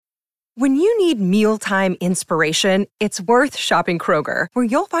When you need mealtime inspiration, it's worth shopping Kroger, where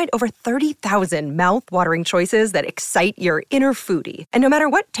you'll find over 30,000 mouth-watering choices that excite your inner foodie. And no matter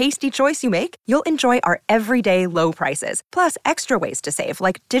what tasty choice you make, you'll enjoy our everyday low prices, plus extra ways to save,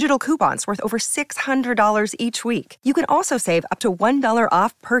 like digital coupons worth over $600 each week. You can also save up to $1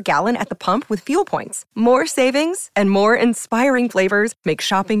 off per gallon at the pump with fuel points. More savings and more inspiring flavors make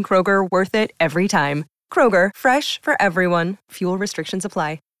shopping Kroger worth it every time. Kroger, fresh for everyone. Fuel restrictions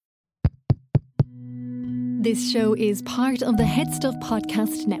apply. This show is part of the Head Stuff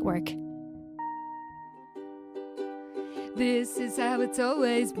Podcast Network. This is how it's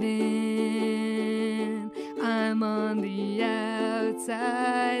always been. I'm on the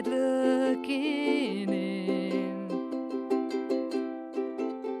outside looking in.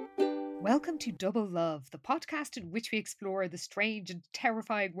 Welcome to Double Love, the podcast in which we explore the strange and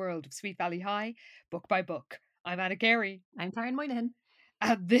terrifying world of Sweet Valley High, book by book. I'm Anna Gary. I'm Karen Moynihan.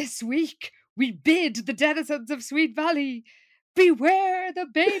 And this week, we bid the denizens of Sweet Valley, beware the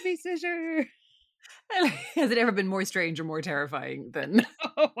babysitter. Has it ever been more strange or more terrifying than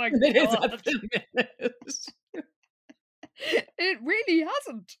Oh my God. it is at the minute? It really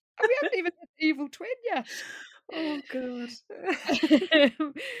hasn't. And we haven't even hit the evil twin yet. Oh God.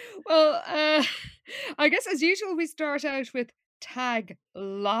 Well, I guess as usual we start out with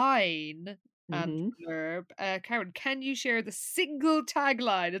tagline and blurb. Karen, can you share the single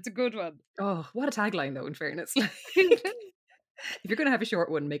tagline? It's a good one. Oh, what a tagline though, in fairness. If you're going to have a short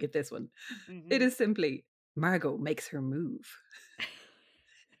one, make it this one. It is simply, Margot makes her move.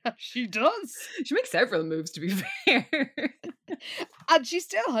 She does. She makes several moves, to be fair. And she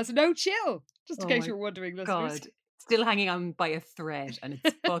still has no chill, just in case you're wondering, listeners. God, still hanging on by a thread, and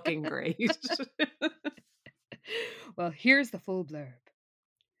it's fucking great. Well, here's the full blurb.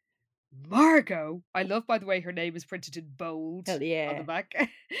 Margot, I love, by the way, her name is printed in bold on the back.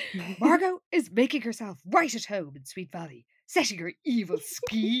 Margot is making herself right at home in Sweet Valley, setting her evil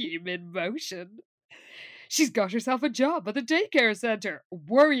scheme in motion. She's got herself a job at the daycare centre,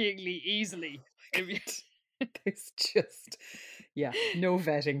 worryingly easily. There's just, no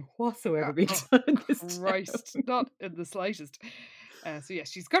vetting whatsoever being done in this Christ, not in the slightest. So yes,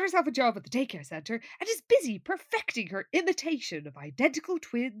 she's got herself a job at the daycare centre and is busy perfecting her imitation of identical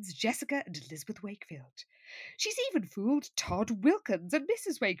twins Jessica and Elizabeth Wakefield. She's even fooled Todd Wilkins and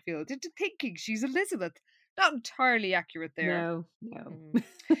Mrs. Wakefield into thinking she's Elizabeth. Not entirely accurate there. No.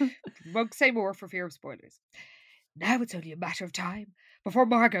 Won't say more for fear of spoilers. Now it's only a matter of time before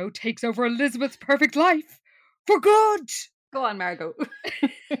Margot takes over Elizabeth's perfect life for good. Go on, Margot.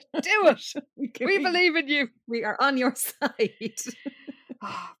 Do it. We believe in you. We are on your side.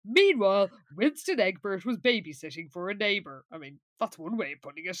 Meanwhile, Winston Egbert was babysitting for a neighbour. I mean, that's one way of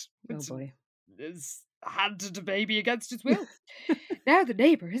putting it. Winston is handed a baby against his will. Now the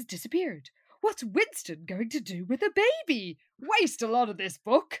neighbour has disappeared. What's Winston going to do with a baby? Waste a lot of this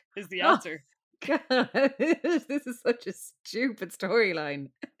book, is the answer. God, this is such a stupid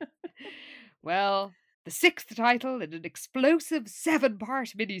storyline. Well, the sixth title in an explosive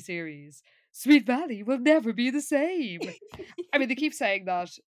 7-part miniseries. Sweet Valley will never be the same. I mean, they keep saying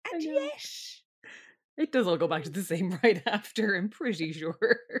that. And yet... It does all go back to the same right after, I'm pretty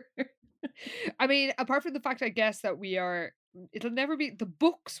sure. I mean, apart from the fact, I guess, that the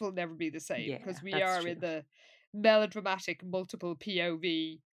books will never be the same, because we are in the melodramatic multiple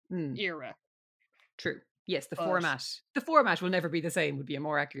POV era. True. Yes, the format will never be the same would be a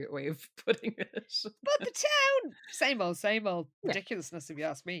more accurate way of putting it. But the town, same old ridiculousness, if you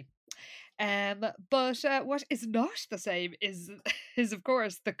ask me. But what is not the same is of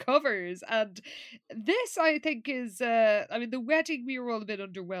course the covers, and this I think is the wedding we were all a bit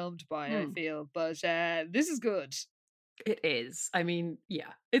underwhelmed by, I feel, but this is good. It is. I mean,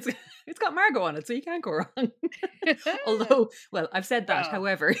 it's got Margot on it, so you can't go wrong. Although, well, I've said that.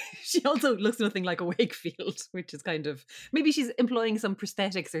 However, she also looks nothing like a Wakefield, which is kind of, maybe she's employing some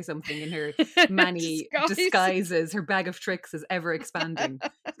prosthetics or something in her many disguises. Her bag of tricks is ever expanding.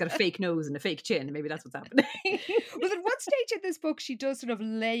 She's got a fake nose and a fake chin. Maybe that's what's happening. Well, at one stage in this book, she does sort of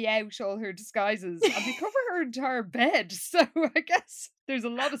lay out all her disguises, and they cover her entire bed. So I guess there's a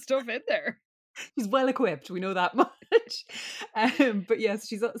lot of stuff in there. She's well equipped, we know that much. But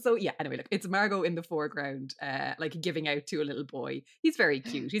yes, anyway, look, it's Margot in the foreground, like giving out to a little boy. He's very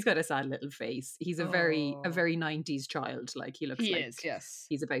cute. He's got a sad little face. He's a very 90s child. Like he looks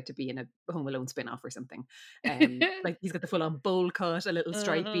he's about to be in a Home Alone spin-off or something. Like he's got the full-on bowl cut, a little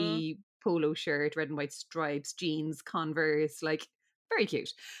stripy polo shirt, red and white stripes, jeans, Converse, like very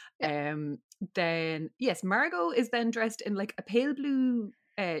cute. Then yes, Margot is then dressed in like a pale blue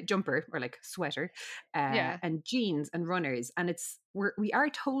jumper or like sweater, Yeah. and jeans and runners, and we are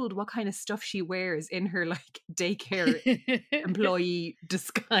told what kind of stuff she wears in her like daycare employee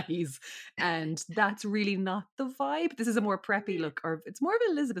disguise, and that's really not the vibe. This is a more preppy look, or it's more of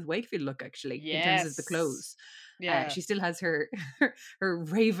an Elizabeth Wakefield look actually, in terms of the Yes. clothes. Yeah. She still has her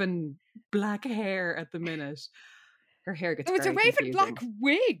raven black hair at the minute. Her hair gets It's a very raven confusing. black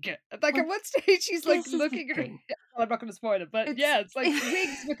wig. Like Well, at one stage she's like this is the looking at her. thing. I'm not going to spoil it, but it's like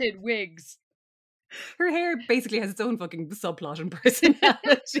wigs within wigs. Her hair basically has its own fucking subplot and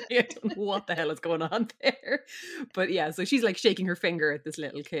personality. I don't know what the hell is going on there. But yeah, so she's like shaking her finger at this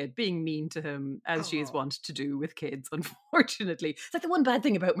little kid, being mean to him, as she is wont to do with kids, unfortunately. It's like the one bad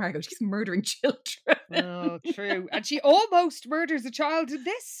thing about Margot, she's murdering children. Oh, true. And she almost murders a child in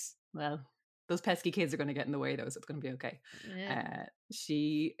this. Well, those pesky kids are going to get in the way, though, so it's going to be okay. Yeah.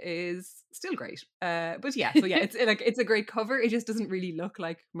 She is still great. But yeah, so yeah, it's a great cover. It just doesn't really look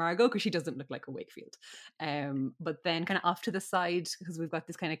like Margot, because she doesn't look like a Wakefield. But then kind of off to the side, because we've got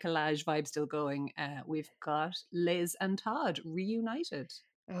this kind of collage vibe still going, we've got Liz and Todd reunited.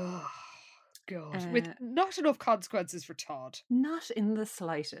 Oh, God. With not enough consequences for Todd. Not in the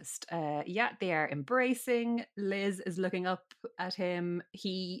slightest. Yeah, they are embracing. Liz is looking up at him.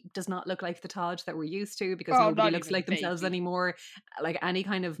 He does not look like the Todd that we're used to, because nobody looks like themselves anymore. Like any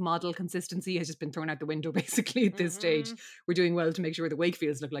kind of model consistency has just been thrown out the window basically at this stage. We're doing well to make sure the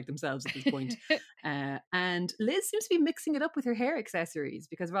Wakefields look like themselves at this point. And Liz seems to be mixing it up with her hair accessories,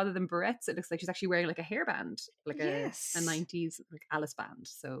 because rather than barrettes, it looks like she's actually wearing like a hairband, like a 90s like Alice band.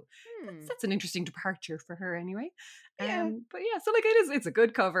 So that's an interesting departure for her anyway. But yeah, so like it's a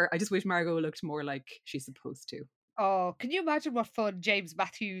good cover. I just wish Margot looked more like she's supposed to. Oh, can you imagine what fun James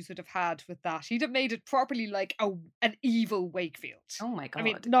Matthews would have had with that? He'd have made it properly like an evil Wakefield. Oh my God. I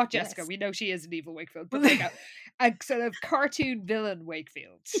mean, not Jessica. Yes. We know she is an evil Wakefield, but like a sort of cartoon villain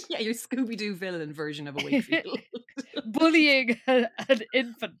Wakefield. Yeah, your Scooby-Doo villain version of a Wakefield. Bullying an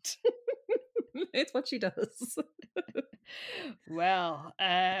infant. It's what she does. Well,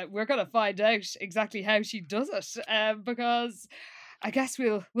 we're going to find out exactly how she does it, because I guess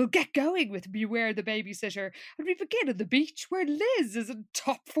we'll get going with Beware the Babysitter, and we begin at the beach where Liz is in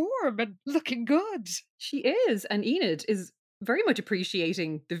top form and looking good. She is, and Enid is very much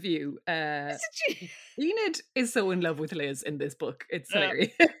appreciating the view. Isn't she? Enid is so in love with Liz in this book. It's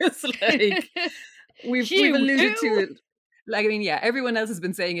hilarious. Like we've alluded to it. Like, I mean, yeah, everyone else has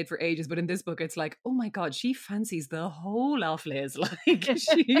been saying it for ages, but in this book, it's like, oh my God, she fancies the whole of Liz. Like,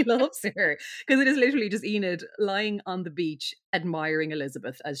 she loves her. Because it is literally just Enid lying on the beach, admiring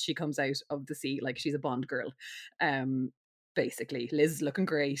Elizabeth as she comes out of the sea, like she's a Bond girl. Basically, Liz is looking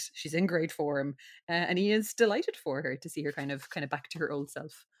great. She's in great form. And Enid's delighted for her to see her kind of back to her old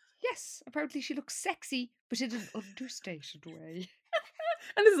self. Yes, apparently she looks sexy, but in an understated way.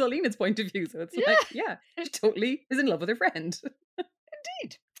 And this is all Enid's point of view, so it's like, yeah, she totally is in love with her friend.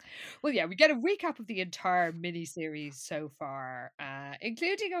 Indeed. Well, yeah, we get a recap of the entire miniseries so far,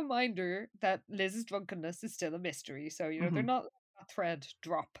 including a reminder that Liz's drunkenness is still a mystery. So, you know, they're not a thread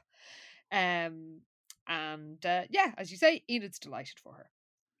drop. And yeah, as you say, Enid's delighted for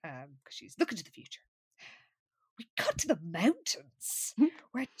her, because she's looking to the future. We cut to the mountains,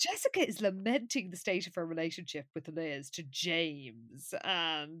 where Jessica is lamenting the state of her relationship with Liz to James,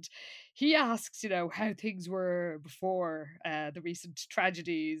 and he asks, you know, how things were before the recent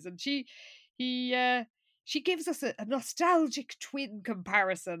tragedies, and she gives us a nostalgic twin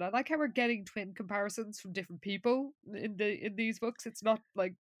comparison. I like how we're getting twin comparisons from different people in these books. It's not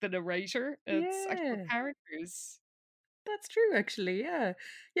like the narrator; it's actual characters. That's true, actually. Yeah.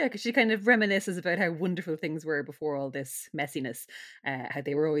 Yeah, because she kind of reminisces about how wonderful things were before all this messiness, how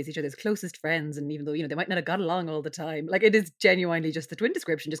they were always each other's closest friends. And even though, you know, they might not have got along all the time, like it is genuinely just the twin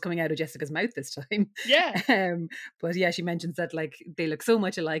description just coming out of Jessica's mouth this time. Yeah. But yeah, she mentions that like they look so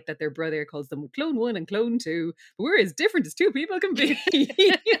much alike that their brother calls them Clone 1 and Clone 2. But we're as different as two people can be.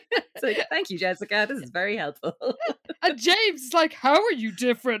 It's like, thank you, Jessica. This is very helpful. And James is like, how are you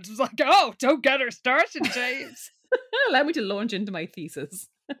different? It's like, oh, don't get her started, James. Allow me to launch into my thesis.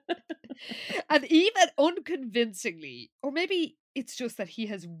 And even unconvincingly, or maybe it's just that he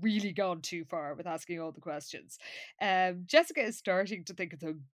has really gone too far with asking all the questions, Jessica is starting to think it's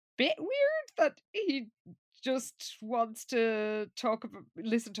a bit weird that he just wants to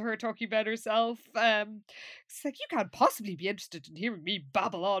listen to her talking about herself. It's like, you can't possibly be interested in hearing me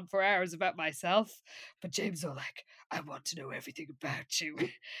babble on for hours about myself. But James is like, I want to know everything about you.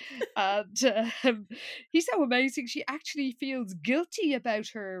 And he's so amazing. She actually feels guilty about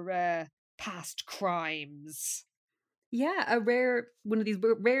her past crimes. Yeah, one of these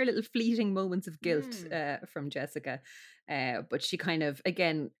rare little fleeting moments of guilt from Jessica. But she kind of,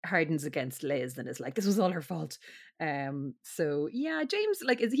 again, hardens against Liz and is like, this was all her fault. So yeah, James,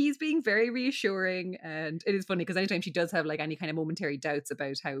 like, he's being very reassuring. And it is funny because anytime she does have like any kind of momentary doubts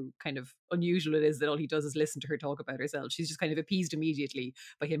about how kind of unusual it is that all he does is listen to her talk about herself, she's just kind of appeased immediately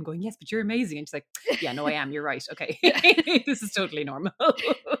by him going, yes, but you're amazing. And she's like, yeah, no, I am. You're right. Okay. This is totally normal.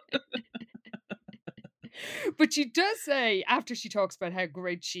 But she does say, after she talks about how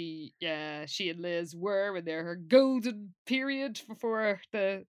great she and Liz were in her golden period before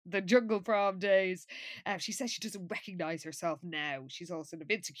the jungle prom days, she says she doesn't recognize herself now. She's all sort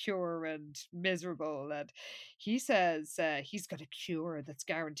of insecure and miserable, and he says he's got a cure that's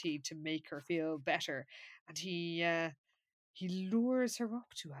guaranteed to make her feel better, and he lures her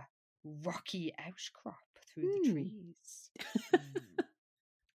up to a rocky outcrop through the trees.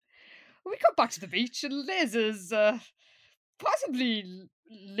 We come back to the beach, and Liz is possibly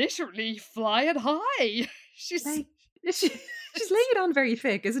literally flying high. She's like, she's laying it on very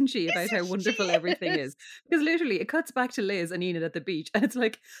thick, isn't she, about how wonderful everything is? Because literally it cuts back to Liz and Enid at the beach, and it's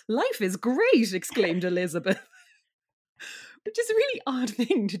like, life is great, exclaimed Elizabeth. Which is a really odd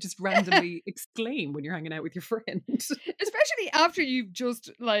thing to just randomly exclaim when you're hanging out with your friend. Especially after you've just,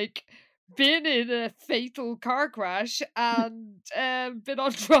 like, been in a fatal car crash and been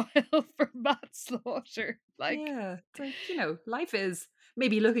on trial for manslaughter. Like, yeah, it's like, you know, life is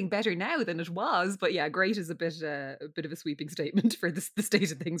maybe looking better now than it was, but yeah, great is a bit of a sweeping statement for the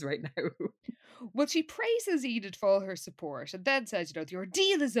state of things right now. Well, she praises Enid for all her support and then says, you know, the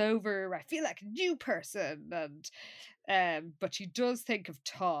ordeal is over, I feel like a new person, and but she does think of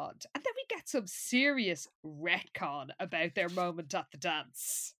Todd, and then we get some serious retcon about their moment at the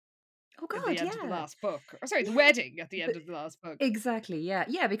dance. Oh God, at the end of the last book. Or sorry, the wedding at the end of the last book. Exactly, yeah.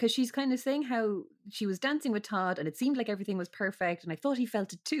 Yeah, because she's kind of saying how she was dancing with Todd and it seemed like everything was perfect and I thought he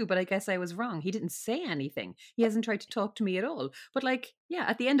felt it too, but I guess I was wrong. He didn't say anything. He hasn't tried to talk to me at all. But like, yeah,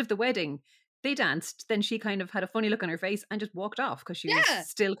 at the end of the wedding, they danced, then she kind of had a funny look on her face and just walked off because she was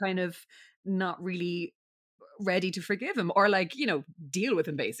still kind of not really ready to forgive him or like, you know, deal with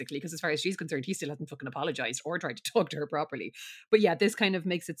him basically, because as far as she's concerned, he still hasn't fucking apologized or tried to talk to her properly. But yeah, this kind of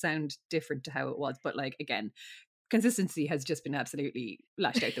makes it sound different to how it was. But like, again, consistency has just been absolutely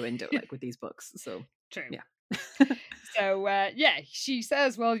lashed out the window, like with these books. So true. Yeah. So yeah, she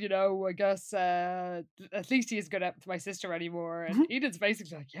says, well, you know, I guess at least he isn't going out with my sister anymore. And Enid's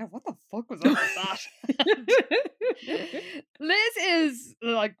basically like, yeah, what the fuck was up with that? Liz is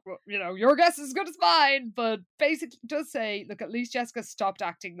like, well, you know, your guess is as good as mine, but basically does say, look, at least Jessica stopped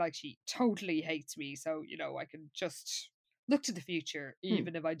acting like she totally hates me. So, you know, I can just look to the future,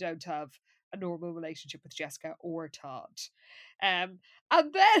 even if I don't have a normal relationship with Jessica or Todd. And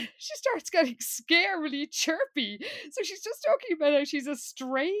then she starts getting scarily chirpy. So she's just talking about how she's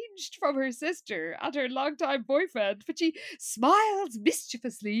estranged from her sister and her longtime boyfriend, but she smiles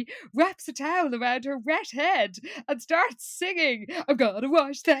mischievously, wraps a towel around her wet head, and starts singing, I'm gonna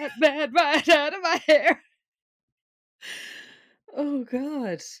wash that man right out of my hair. Oh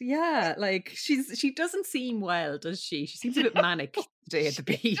God, yeah, like she doesn't seem well, does she? She seems a bit manic today at the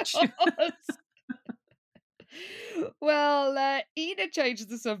beach. Well, Enid changes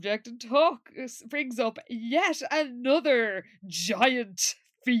the subject and brings up yet another giant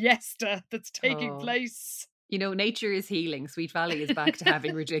fiesta that's taking place. You know, nature is healing. Sweet Valley is back to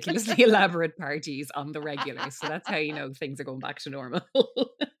having ridiculously elaborate parties on the regular. So that's how you know things are going back to normal.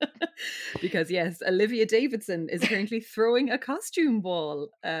 Because yes, Olivia Davidson is currently throwing a costume ball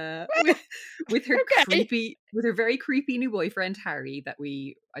with her very creepy new boyfriend Harry that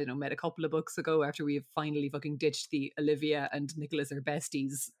we, I don't know, met a couple of books ago after we have finally fucking ditched the Olivia and Nicholas are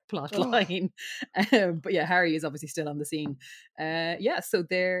besties plot line. But yeah, Harry is obviously still on the scene. Yeah, so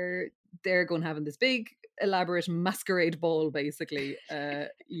they're going having this big elaborate masquerade ball basically.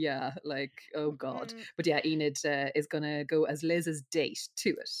 Yeah, like, oh God. But yeah, Enid is gonna go as Liz's date to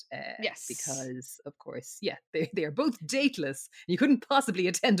it. Yes, because of course, yeah, they are both dateless. You couldn't possibly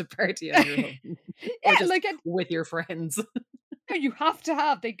attend a party on your own. Or just like with your friends. You have to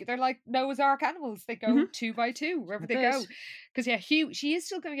have, they're like Noah's Ark animals. They go 2 by 2 wherever they go. Because yeah, Hugh, she is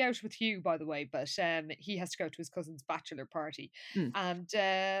still going out with Hugh, by the way, but he has to go to his cousin's bachelor party. And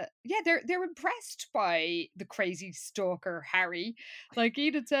yeah, they're impressed by the crazy stalker Harry. Like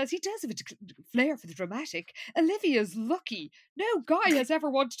Enid says, he does have a flair for the dramatic. Olivia's lucky. No guy has ever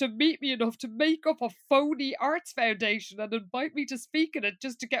wanted to meet me enough to make up a phony arts foundation and invite me to speak in it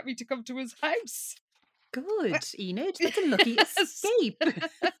just to get me to come to his house. Good, Enid. That's a lucky escape.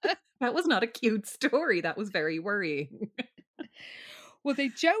 That was not a cute story. That was very worrying. Well, they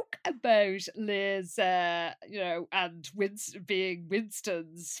joke about Liz, and being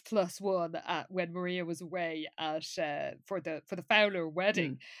Winston's +1 when Maria was away at for the Fowler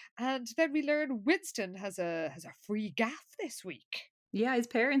wedding, and then we learn Winston has a free gaff this week. Yeah, his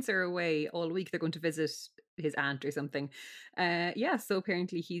parents are away all week. They're going to visit his aunt or something. So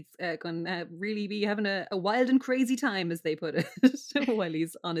apparently he's going to really be having a wild and crazy time, as they put it, while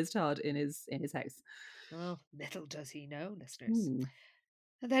he's on his Todd in his house. Oh, little does he know, listeners.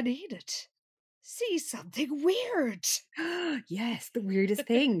 And then Enid sees something weird. Yes, the weirdest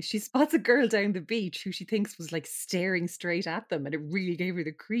thing. She spots a girl down the beach who she thinks was like staring straight at them, and it really gave her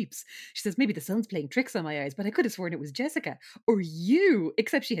the creeps. She says, maybe the sun's playing tricks on my eyes, but I could have sworn it was Jessica or you,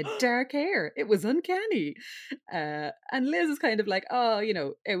 except she had dark hair. It was uncanny. And Liz is kind of like, oh,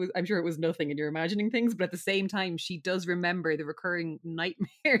 it was, I'm sure it was nothing and you're imagining things, but at the same time, she does remember the recurring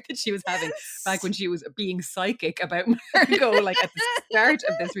nightmare that she was having back when she was being psychic about Margot, like at the start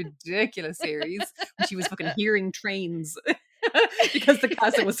of this ridiculous series. When she was fucking hearing trains because the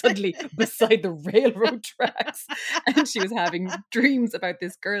castle was suddenly beside the railroad tracks, and she was having dreams about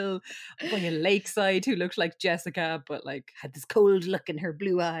this girl by a lakeside who looked like Jessica but like had this cold look in her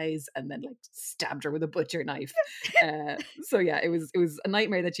blue eyes, and then like stabbed her with a butcher knife. So yeah, it was a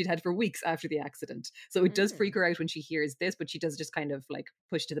nightmare that she'd had for weeks after the accident. So it does freak her out when she hears this, but she does just kind of like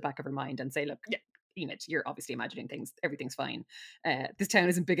push to the back of her mind and say, look, Enid, you're obviously imagining things. Everything's fine. This town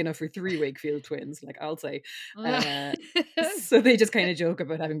isn't big enough for 3 Wakefield twins, like I'll say. So they just kind of joke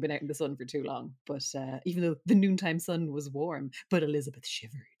about having been out in the sun for too long. But even though the noontime sun was warm, but Elizabeth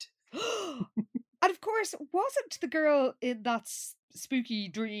shivered. And of course, wasn't the girl in that spooky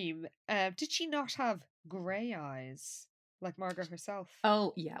dream, did she not have grey eyes like Margot herself?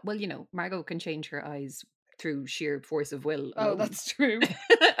 Oh, yeah. Well, Margot can change her eyes through sheer force of will. Oh, that's true.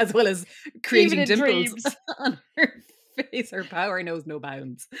 As well as creating dimples on her face. Her power knows no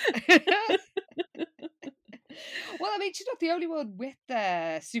bounds. Well, I mean, she's not the only one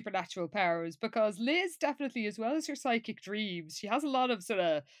with supernatural powers, because Liz definitely, as well as her psychic dreams, she has a lot of sort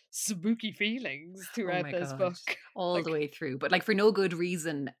of spooky feelings throughout this book. All the way through. But like for no good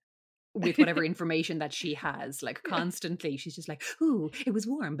reason, with whatever information that she has, like constantly she's just like, ooh, it was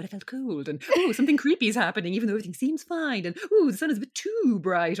warm but it felt cold, and ooh, something creepy is happening even though everything seems fine, and ooh, the sun is a bit too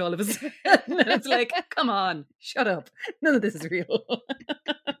bright all of a sudden. And it's like, come on, shut up, none of this is real.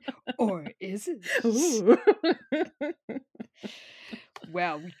 Or is it? Ooh.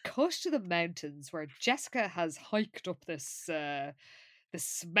 Well, we cut to the mountains where Jessica has hiked up this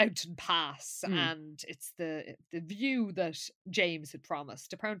mountain pass, and it's the view that James had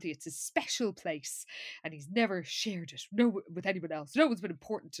promised. Apparently it's a special place and he's never shared it with anyone else. No one's been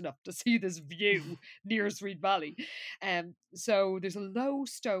important enough to see this view near Sweet Valley. So there's a low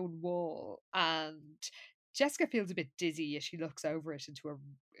stone wall, and Jessica feels a bit dizzy as she looks over it into a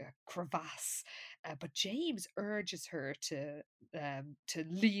crevasse, but James urges her to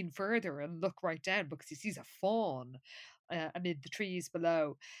lean further and look right down, because he sees a fawn amid the trees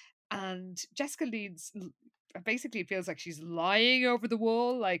below. And Jessica leans, basically it feels like she's lying over the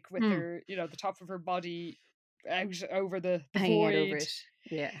wall, like with her, the top of her body out over the void. Over it.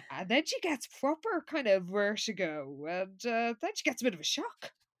 Yeah. And then she gets proper kind of vertigo, and then she gets a bit of a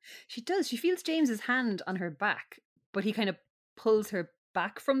shock. She does. She feels James's hand on her back, but he kind of pulls her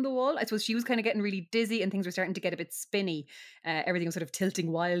back from the wall. I suppose she was kind of getting really dizzy and things were starting to get a bit spinny. Everything was sort of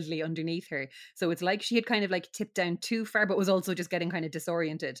tilting wildly underneath her. So it's like she had kind of like tipped down too far, but was also just getting kind of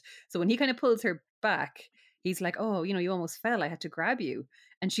disoriented. So when he kind of pulls her back, he's like, oh, you almost fell. I had to grab you.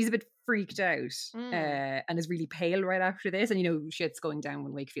 And she's a bit freaked out and is really pale right after this. And shit's going down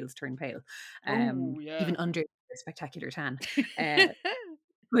when Wakefields turn pale. Even under their spectacular tan.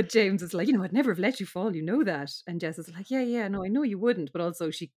 But James is like, I'd never have let you fall, that. And Jess is like, yeah, no, I know you wouldn't. But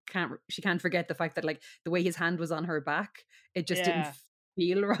also she can't forget the fact that like the way his hand was on her back, it just didn't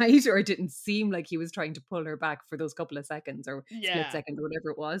feel right, or it didn't seem like he was trying to pull her back for those couple of seconds or split seconds or whatever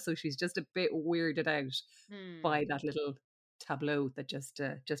it was. So she's just a bit weirded out by that little tableau that just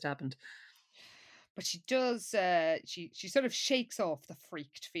happened. But she does, she sort of shakes off the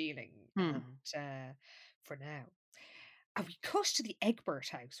freaked feeling, and for now. And we cut to the Egbert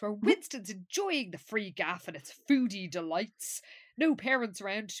house, where Winston's enjoying the free gaff and its foodie delights. No parents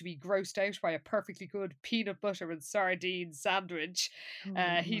around to be grossed out by a perfectly good peanut butter and sardine sandwich,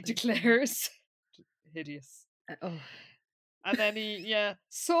 he declares. Hideous. And then he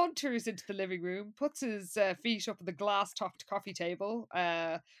saunters into the living room, puts his feet up on the glass-topped coffee table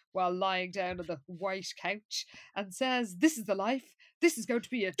while lying down on the white couch, and says, "This is the life. This is going to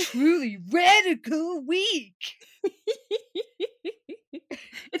be a truly radical week."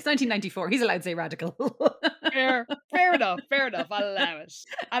 It's 1994. He's allowed to say radical. Fair enough. I'll allow it.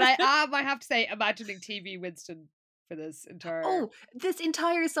 And I have to say, imagining TV Winston for this entire. Oh, this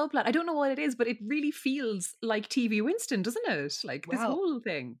entire subplot. I don't know what it is, but it really feels like TV Winston, doesn't it? Like this whole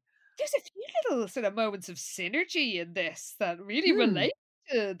thing. There's a few little sort of moments of synergy in this that really relate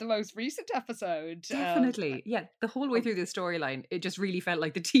to the most recent episode. Definitely. Yeah. The whole way through this storyline, it just really felt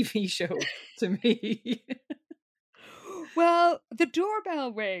like the TV show to me. Well, the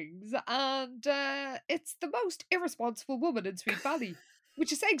doorbell rings, and it's the most irresponsible woman in Sweet Valley,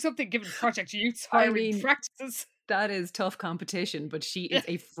 which is saying something given Project Youth's hiring practices. That is tough competition, but she is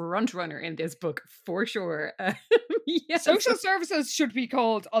a front runner in this book for sure. Yes. Social services should be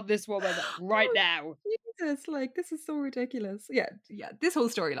called on this woman right now. Jesus, like this is so ridiculous. Yeah. This whole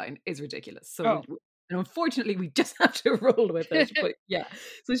storyline is ridiculous. So and unfortunately, we just have to roll with it. But yeah,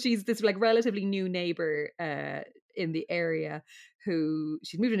 so she's this like relatively new neighbor in the area who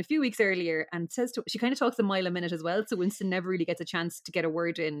she's moved in a few weeks earlier, and she kind of talks a mile a minute as well. So Winston never really gets a chance to get a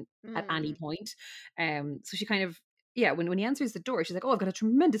word in at any point. So she kind of, when he answers the door, she's like, "Oh, I've got a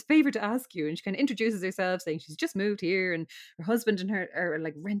tremendous favor to ask you." And she kind of introduces herself, saying she's just moved here and her husband and her are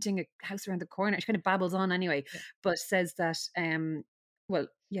like renting a house around the corner. She kind of babbles on anyway, but says that what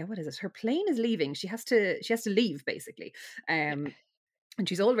is it? Her plane is leaving. She has to leave basically. And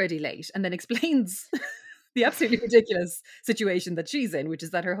she's already late, and then explains the absolutely ridiculous situation that she's in, which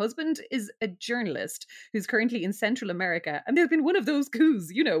is that her husband is a journalist who's currently in Central America, and there's been one of those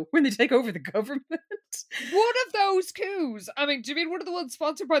coups, when they take over the government. One of those coups? I mean, do you mean one of the ones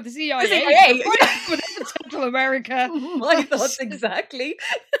sponsored by the CIA? The CIA! Within Central America. My thoughts exactly.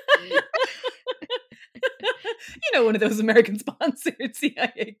 One of those American sponsored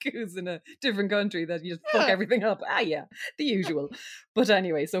CIA coups in a different country that you just fuck everything up. The usual. But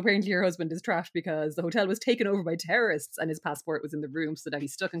anyway, so apparently her husband is trapped because the hotel was taken over by terrorists and his passport was in the room, so that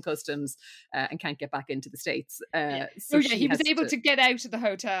he's stuck in customs and can't get back into the States. So he was able to get out of the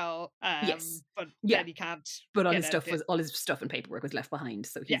hotel. Yes. But then he can't. But all his stuff and paperwork was left behind,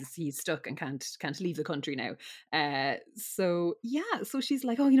 so he's stuck and can't leave the country now. So she's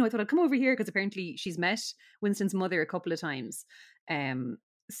like, I thought I'd come over here because apparently she's met Winston's mother a couple of times.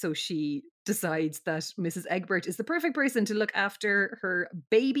 So she decides that Mrs. Egbert is the perfect person to look after her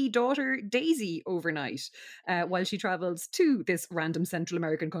baby daughter Daisy overnight while she travels to this random Central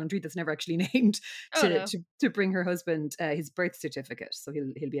American country that's never actually named to bring her husband his birth certificate, so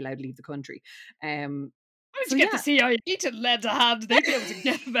he'll be allowed to leave the country. To get the CIA to lend a hand, they'd be able to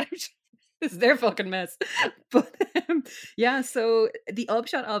get him out. This is their fucking mess. But so the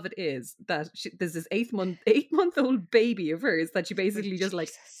upshot of it is that there's this 8-month-old baby of hers that she basically just like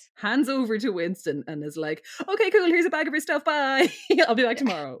hands over to Winston and is like, "Okay, cool, here's a bag of her stuff, bye. I'll be back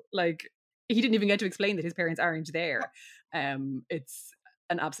tomorrow." Like, he didn't even get to explain that his parents aren't there. It's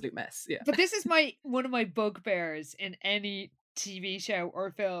an absolute mess. Yeah. But this is one of my bugbears in any TV show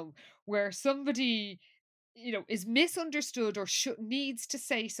or film where somebody is misunderstood or needs to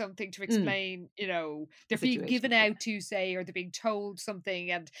say something to explain, they're being given out to say, or they're being told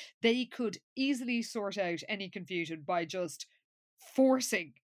something, and they could easily sort out any confusion by just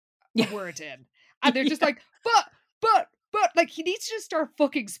forcing a word in. And they're just like, but, like, he needs to just start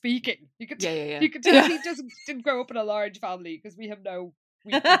fucking speaking. You could you could tell he didn't grow up in a large family, because we have no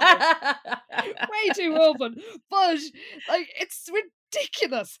way too often. But, like, it's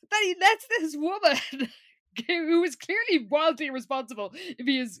ridiculous that he lets this woman who is clearly wildly irresponsible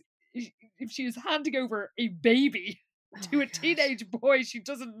if she is handing over a baby to a teenage boy she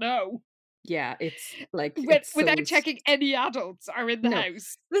doesn't know. Yeah, it's like without checking any adults are in the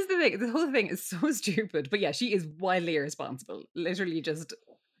house. This is the thing. The whole thing is so stupid. But yeah, she is wildly irresponsible. Literally just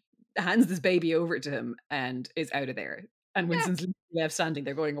hands this baby over to him and is out of there. And Winston's left standing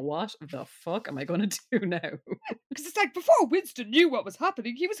there going, "What the fuck am I going to do now?" Because it's like, before Winston knew what was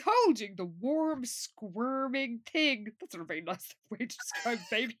happening, he was holding the warm, squirming thing. That's not a very nice way to describe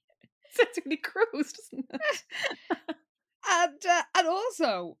baby. Sounds really gross, doesn't it? And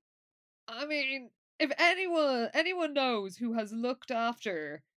also, I mean, if anyone knows who has looked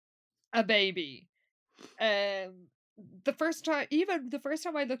after a baby, the first time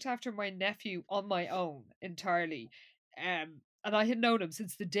I looked after my nephew on my own entirely, and I had known him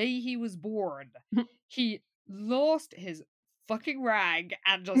since the day he was born, he lost his fucking rag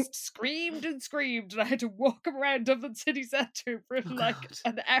and just screamed and screamed, and I had to walk him around Dublin city centre for an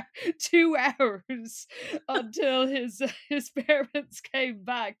hour, 2 hours until his parents came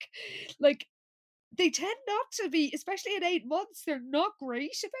back. Like, they tend not to be, especially at 8 months. They're not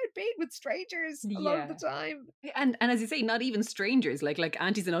great about being with strangers a lot of the time. And as you say, not even strangers. Like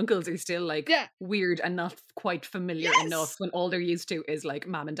aunties and uncles are still like weird and not quite familiar enough when all they're used to is like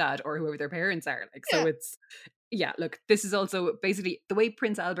mom and dad or whoever their parents are. Like so it's look, this is also basically the way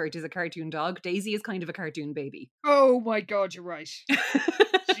Prince Albert is a cartoon dog, Daisy is kind of a cartoon baby. Oh my God, you're right.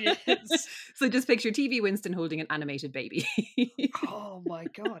 So just picture TV Winston holding an animated baby. Oh my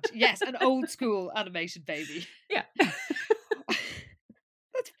God. Yes, an old school animated baby. Yeah.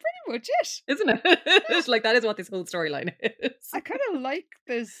 That's pretty much it. Isn't it? It's like that is what this whole storyline is. I kind of like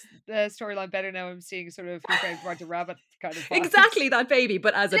this storyline better now. I'm seeing sort of Who Framed Roger Rabbit kind of vibes. Exactly that baby,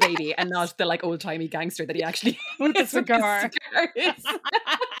 but as a baby and not the like old-timey gangster that he actually with the cigar. No,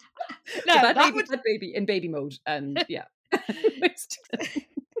 so that baby in baby mode, and yeah.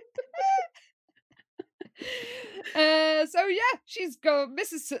 So yeah, she's go.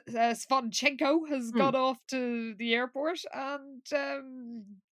 Mrs. Svonchenko has gone off to the airport, and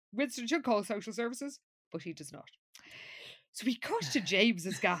Winston should call social services, but he does not. So we cut to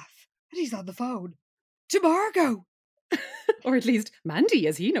James's gaff, and he's on the phone to Margot. Or at least Mandy,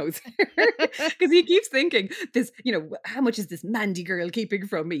 as he knows her. Because he keeps thinking, this, how much is this Mandy girl keeping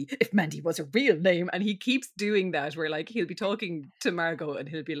from me? If Mandy was a real name. And he keeps doing that where like he'll be talking to Margot and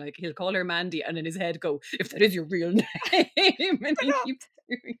he'll be like, he'll call her Mandy and in his head go, if that is your real name. And he keeps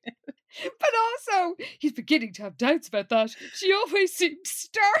doing it. But also, he's beginning to have doubts about that. She always seemed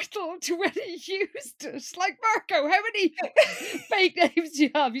startled when he used it. Like, Marco, how many fake names do you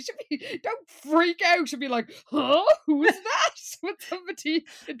have? You should don't freak out and be like, huh? Who is that? When somebody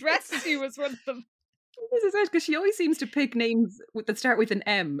addresses you as one of them. This is it, because she always seems to pick names that start with an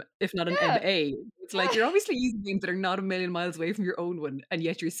M, if not an M-A. It's like, you're obviously using names that are not a million miles away from your own one, and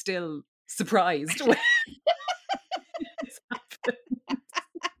yet you're still surprised when this happens.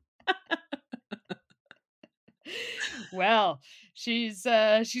 Well, she's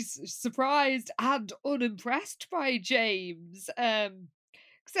surprised and unimpressed by James.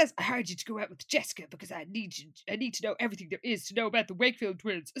 Says, I hired you to go out with Jessica because I need to know everything there is to know about the Wakefield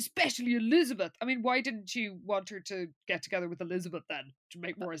twins, especially Elizabeth. I mean, why didn't you want her to get together with Elizabeth then, to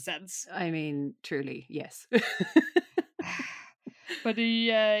make more sense? I mean, truly, yes. But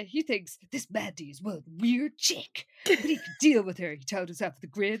he thinks this Mandy is one weird chick, but he can deal with her, he told himself with a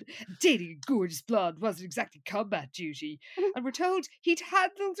grin. Dating a gorgeous blonde wasn't exactly combat duty. And we're told he'd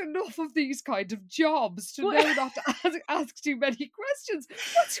handled enough of these kind of jobs to know not to ask too many questions.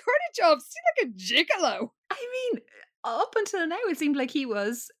 What sort of jobs? Seem like a gigolo. I mean, up until now, it seemed like he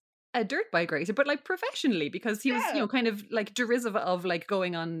was a dirt bike racer, but like professionally, because he was, kind of like derisive of like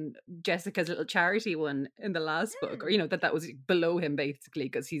going on Jessica's little charity one in the last book, or that was below him basically,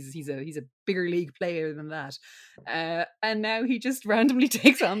 because he's a bigger league player than that. And now he just randomly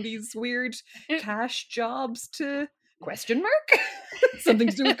takes on these weird cash jobs to question mark something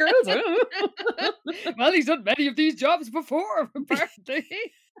to do with girls. I don't know. Well, he's done many of these jobs before, apparently.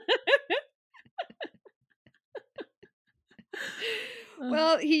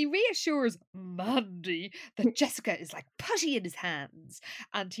 Well, he reassures Mandy that Jessica is like putty in his hands,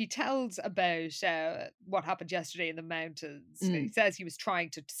 and he tells about what happened yesterday in the mountains. He says he was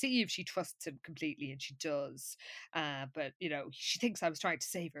trying to see if she trusts him completely, and she does. But, she thinks I was trying to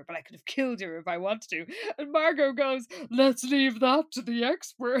save her, but I could have killed her if I wanted to. And Margot goes, let's leave that to the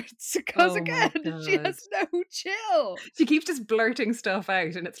experts, because again, she has no chill. She keeps just blurting stuff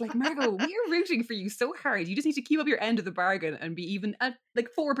out, and it's like, Margot, we are rooting for you so hard. You just need to keep up your end of the bargain and be even at like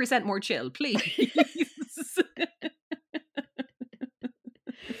 4% more chill, please.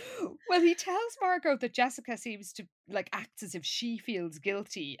 Well, he tells Margot that Jessica seems to like act as if she feels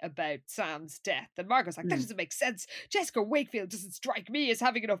guilty about Sam's death. And Margot's like, that doesn't make sense. Jessica Wakefield doesn't strike me as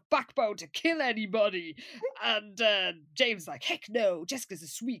having enough backbone to kill anybody. And James is like, heck no, Jessica's a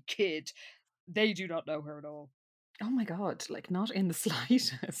sweet kid. They do not know her at all. Oh my God, like not in the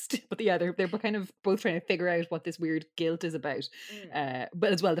slightest. But yeah, they're kind of both trying to figure out what this weird guilt is about.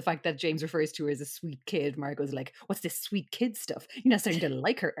 But as well, the fact that James refers to her as a sweet kid, Margot's like, what's this sweet kid stuff? You're not starting to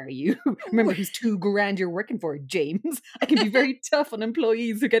like her, are you? Remember who's $2,000 you're working for, James? I can be very tough on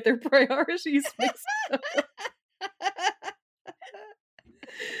employees who get their priorities mixed up.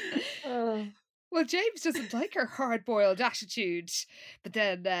 Well, James doesn't like her hard-boiled attitude, but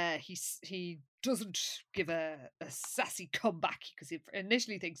then he doesn't give a sassy comeback, because he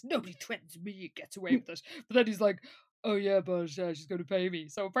initially thinks nobody threatens me and gets away with it. But then he's like, oh yeah, but she's going to pay me.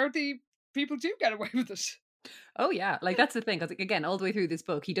 So apparently people do get away with it. Oh yeah, like that's the thing, because again, all the way through this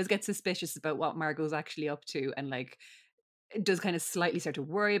book, he does get suspicious about what Margot's actually up to, and like does kind of slightly start to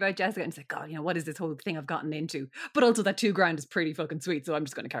worry about Jessica, and it's like, God, you know, what is this whole thing I've gotten into? But also that $2,000 is pretty fucking sweet, so I'm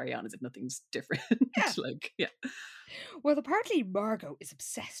just going to carry on as if nothing's different. Yeah. Like, yeah. Well, apparently Margot is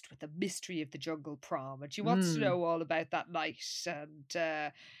obsessed with the mystery of the jungle prom, and she wants to know all about that night. And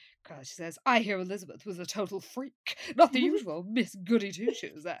she says, I hear Elizabeth was a total freak, not the usual Miss Goody Two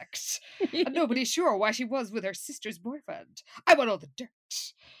Shoes act, and nobody's sure why she was with her sister's boyfriend. I want all the dirt.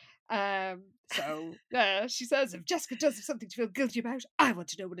 So she says, if Jessica does have something to feel guilty about, I want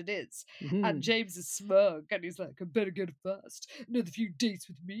to know what it is. And James is smug, and he's like, I better get fast. Another few dates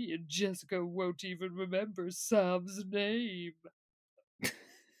with me, and Jessica won't even remember Sam's name.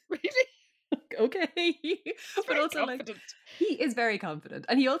 Really? Okay. But also, confident. like, he is very confident,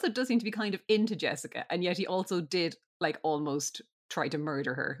 and he also does seem to be kind of into Jessica, and yet he also did like almost try to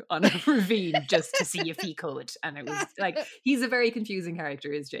murder her on a ravine just to see if he could. And it was like, he's a very confusing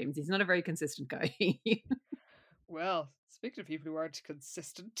character, is James. He's not a very consistent guy. Well, speaking of people who aren't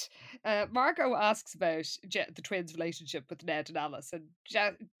consistent, Margot asks about the twins' relationship with Ned and Alice, and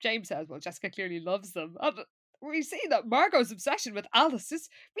James says, well, Jessica clearly loves them. And we see that Margot's obsession with Alice is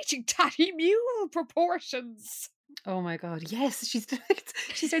reaching tatty mule proportions. Oh my God, yes. She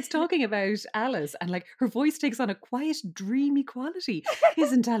starts talking about Alice, and like her voice takes on a quiet, dreamy quality.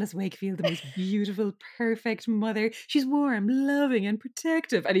 Isn't Alice Wakefield the most beautiful, perfect mother? She's warm, loving, and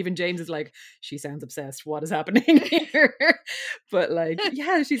protective. And even James is like, she sounds obsessed. What is happening here? But like,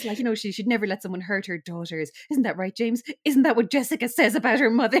 yeah, she's like, you know, she'd never let someone hurt her daughters. Isn't that right, James? Isn't that what Jessica says about her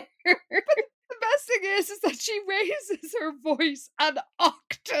mother? The best thing is that she raises her voice an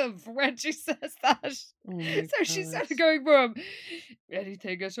octave when she says that. Oh so she started going from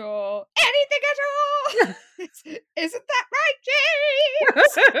anything at all, anything at all. Isn't that right,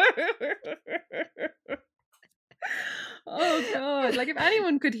 James? Oh God, like if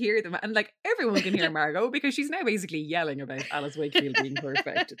anyone could hear them, and like everyone can hear Margot because she's now basically yelling about Alice Wakefield being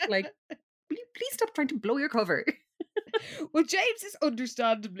perfect. It's like, please stop trying to blow your cover. Well, James is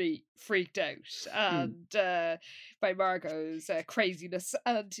understandably freaked out and by Margot's craziness,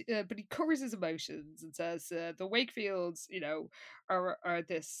 and but he covers his emotions and says the Wakefields, you know, are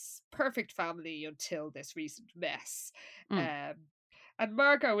this perfect family until this recent mess. And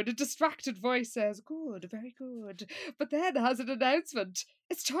Margot, in a distracted voice, says, good, very good. But then has an announcement.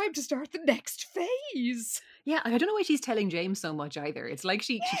 It's time to start the next phase. Yeah, I don't know why she's telling James so much either. It's like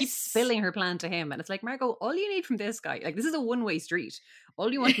she keeps spilling her plan to him. And it's like, Margot, all you need from this guy, like this is a one-way street.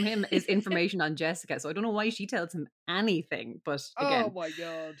 All you want from him is information on Jessica. So I don't know why she tells him anything. But again, oh my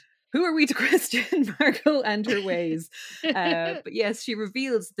God. Who are we to question Margot and her ways? But yes, she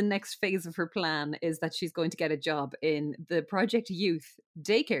reveals the next phase of her plan is that she's going to get a job in the Project Youth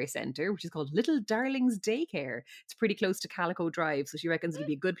Daycare Centre, which is called Little Darlings Daycare. It's pretty close to Calico Drive, so she reckons it'll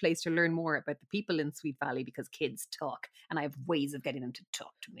be a good place to learn more about the people in Sweet Valley because kids talk, and I have ways of getting them to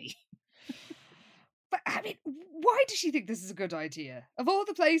talk to me. But I mean, why does she think this is a good idea? Of all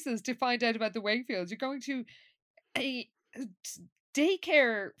the places to find out about the Wakefields, you're going to a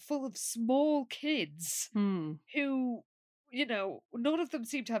daycare full of small kids who, you know, none of them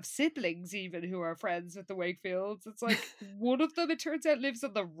seem to have siblings even who are friends with the Wakefields. It's like one of them, it turns out, lives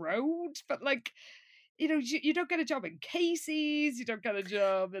on the road, but like, you know, you don't get a job in Casey's, you don't get a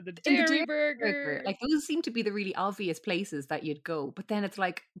job in the Dairy Burger. Like those seem to be the really obvious places that you'd go. But then it's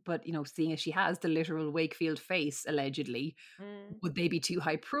like, but you know, seeing as she has the literal Wakefield face, allegedly, would they be too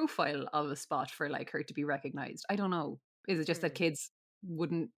high profile of a spot for like her to be recognized? I don't know. Is it just that kids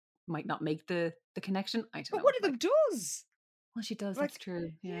might not make the connection? I don't know. But one of them does. Well, she does. Like, that's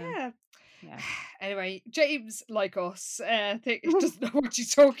true. Yeah. Anyway, James, like us, doesn't know what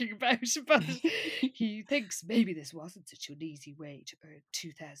she's talking about, but he thinks maybe this wasn't such an easy way to earn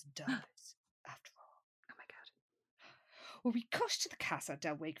 $2,000 after all. Oh my God. Well, we cut to the Casa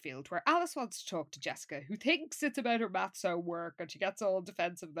del Wakefield, where Alice wants to talk to Jessica, who thinks it's about her maths homework, and she gets all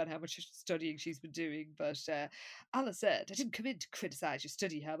defensive about how much studying she's been doing. But Alice said, I didn't come in to criticise your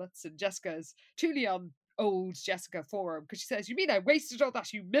study habits, and Jessica is truly on old Jessica form because she says, you mean I wasted all that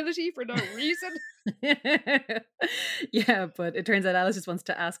humility for no reason? Yeah, but it turns out Alice just wants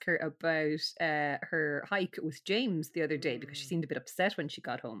to ask her about her hike with James the other day because she seemed a bit upset when she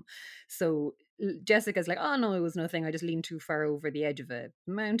got home. So Jessica's like, oh no, it was nothing. I just leaned too far over the edge of a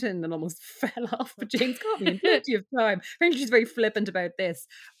mountain and almost fell off. But James caught me in plenty of time. Apparently she's very flippant about this.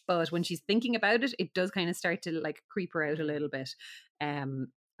 But when she's thinking about it, it does kind of start to like creep her out a little bit.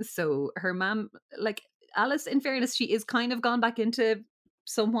 So her mom, like Alice, in fairness, she is kind of gone back into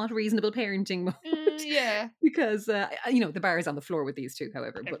somewhat reasonable parenting mode. Yeah. Because, the bar is on the floor with these two,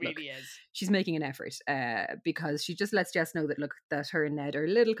 however. But It really is. she's making an effort because she just lets Jess know that, look, that her and Ned are a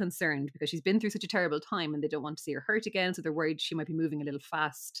little concerned because she's been through such a terrible time and they don't want to see her hurt again. So they're worried she might be moving a little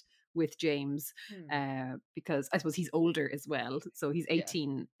fast with James because I suppose he's older as well. So he's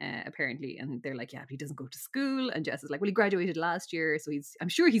 18 apparently. And they're like, yeah, but he doesn't go to school. And Jess is like, well, he graduated last year. So I'm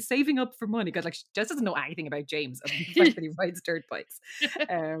sure he's saving up for money. Because like Jess doesn't know anything about James other than the fact that he rides dirt bikes.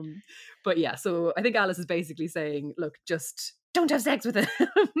 But yeah, so I think Alice is basically saying, look, just don't have sex with him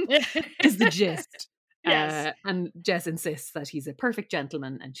is the gist. Yes. And Jess insists that he's a perfect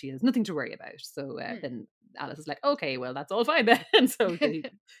gentleman and she has nothing to worry about. So then Alice is like, okay, well, that's all fine then. And so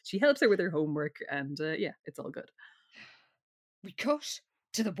she helps her with her homework and it's all good. We cut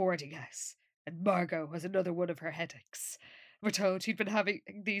to the boarding house and Margot has another one of her headaches. We're told she'd been having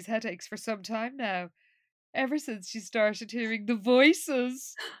these headaches for some time now, ever since she started hearing the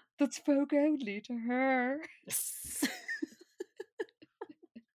voices that spoke only to her.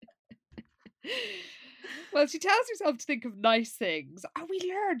 Well, she tells herself to think of nice things. And we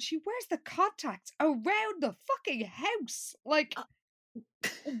learn she wears the contacts around the fucking house. Like,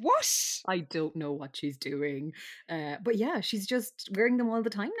 what? I don't know what she's doing. But yeah, she's just wearing them all the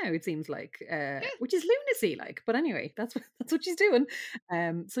time now, it seems like. Which is lunacy, like. But anyway, that's what she's doing.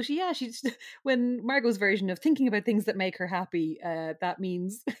 So she's when Margot's version of thinking about things that make her happy, that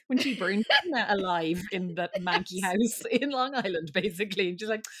means when she burned Tina alive in that manky house in Long Island, basically. And she's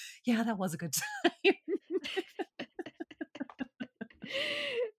like, yeah, that was a good time.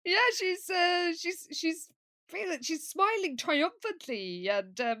 Yeah, she's smiling triumphantly,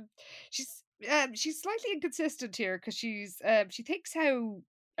 and she's slightly inconsistent here because she thinks how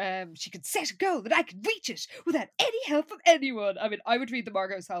she could set a goal that I could reach it without any help from anyone. I mean, I would read the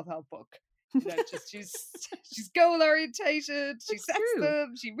Margot self-help book. She's goal orientated. She sets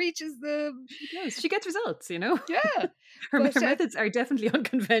them. She reaches them. She gets results. Yeah, her methods are definitely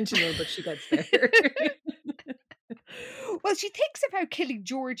unconventional, but she gets there. Well, she thinks of how killing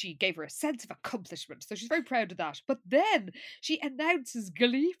Georgie gave her a sense of accomplishment, so she's very proud of that. But then she announces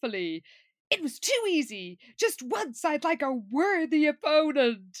gleefully, it was too easy. Just once I'd like a worthy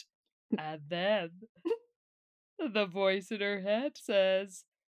opponent. And then the voice in her head says,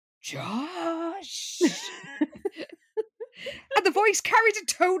 Josh. And the voice carried a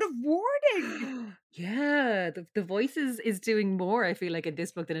tone of warning. Yeah, the voice is doing more, I feel like, in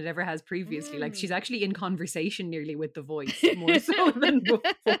this book than it ever has previously. Like, she's actually in conversation nearly with the voice, more so than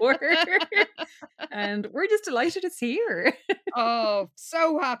before. And we're just delighted it's here. Oh,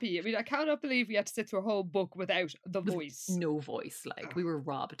 so happy. I mean, I cannot believe we had to sit through a whole book without the voice. No voice. Like, we were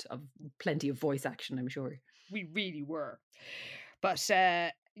robbed of plenty of voice action, I'm sure. We really were. But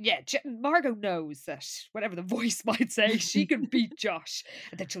Margot knows that whatever the voice might say, she can beat Josh,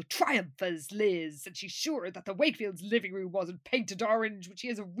 and that she'll triumph as Liz, and she's sure that the Wakefield's living room wasn't painted orange, which he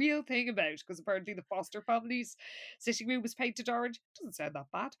has a real thing about, because apparently the Foster family's sitting room was painted orange. Doesn't sound that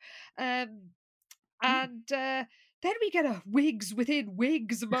bad. Then we get a wigs within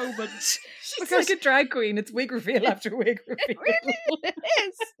wigs moment. She's like a drag queen. It's wig reveal after wig reveal. It really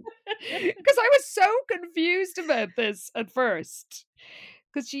is. Because I was so confused about this at first.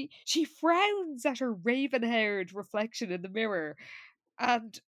 Because she frowns at her raven-haired reflection in the mirror.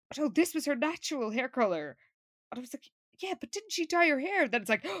 And this was her natural hair colour. And I was like, yeah, but didn't she dye her hair? Then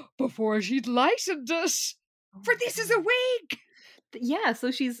it's like, before she'd lightened it. For this is a wig. Yeah, so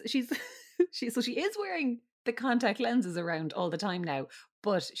she is wearing the contact lenses around all the time now,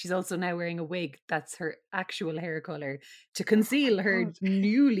 but she's also now wearing a wig that's her actual hair color to conceal her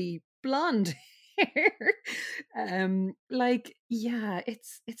newly blonde hair.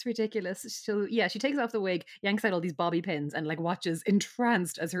 It's ridiculous. So yeah, she takes off the wig, yanks out all these bobby pins, and like watches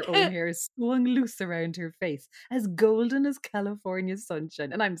entranced as her own hair is swung loose around her face, as golden as California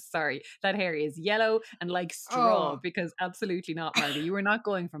sunshine. And I'm sorry, that hair is yellow and like straw, because absolutely not, Margie. You are not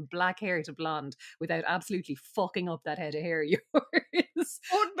going from black hair to blonde without absolutely fucking up that head of hair of yours.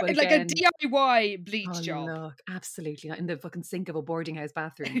 Like again, a DIY bleach job. Look, absolutely not in the fucking sink of a boarding house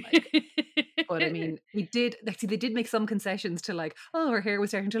bathroom. Like. But I mean, they did make some concessions to like, her hair was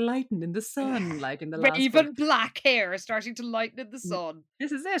starting to lighten in the sun, like in the last Raven black hair starting to lighten in the sun.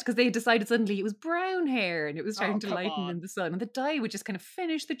 This is it, because they decided suddenly it was brown hair and it was starting to lighten in the sun, and the dye would just kind of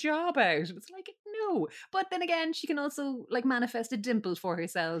finish the job out. It was like, No. But then again, she can also like manifest a dimple for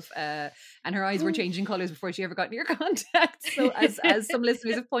herself, and her eyes were changing colours before she ever got near contact. So as some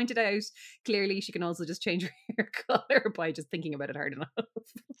listeners have pointed out, clearly she can also just change her hair colour by just thinking about it hard enough.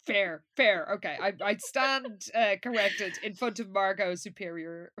 Fair. Okay, I'd stand corrected in front of Margot's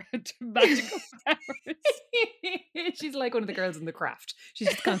superior to magical powers. She's like one of the girls in The Craft. She's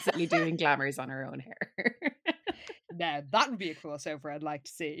just constantly doing glamours on her own hair. Now, that would be a crossover I'd like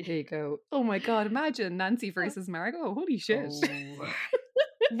to see. There you go. Oh my god, imagine Nancy versus Margot. Holy shit. Oh.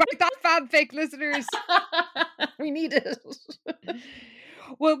 Write that fanfic, listeners. We need it.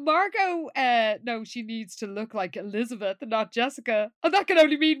 Well, Margot, no, she needs to look like Elizabeth and not Jessica. And that can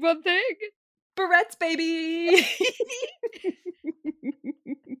only mean one thing. Barrettes, baby.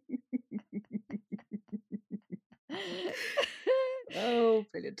 Oh,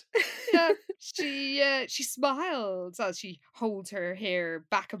 brilliant. Yeah, she smiles as she holds her hair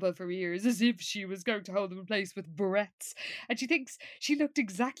back above her ears as if she was going to hold them in place with barrettes. And she thinks she looked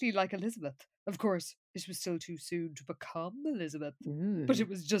exactly like Elizabeth. Of course, this was still too soon to become Elizabeth. But it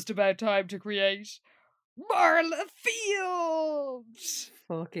was just about time to create Marla Field.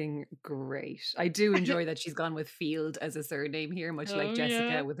 Fucking great. I do enjoy that she's gone with Field as a surname here, much like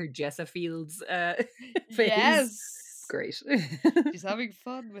Jessica with her Jessa Fields phase. Yes. Great. She's having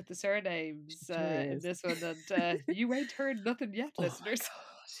fun with the surnames in this one, and you ain't heard nothing yet, listeners.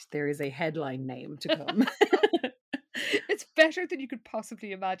 There is a headline name to come. It's better than you could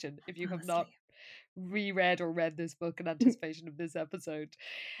possibly imagine if you have not reread or read this book in anticipation of this episode.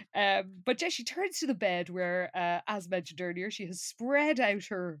 But yeah, she turns to the bed where, as mentioned earlier, she has spread out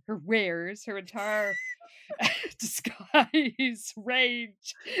her wares, her entire disguise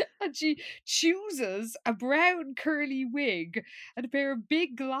range, and she chooses a brown curly wig and a pair of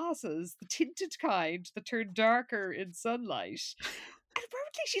big glasses, the tinted kind that turn darker in sunlight. And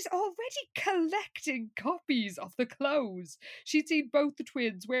apparently she's already collecting copies of the clothes she'd seen both the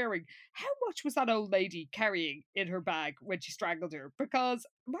twins wearing. How much was that old lady carrying in her bag when she strangled her? Because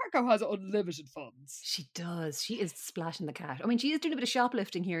Margot has unlimited funds. She does. She is splashing the cash. I mean, she is doing a bit of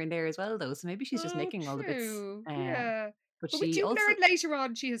shoplifting here and there as well, though. So maybe she's just making all the bits. Yeah. But we she do also learn later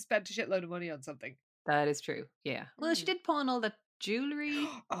on she has spent a shitload of money on something. That is true. Yeah. Well, she did pawn all that jewelry.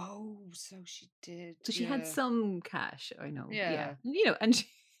 Oh, so she did. So she had some cash. I know. Yeah. You know, and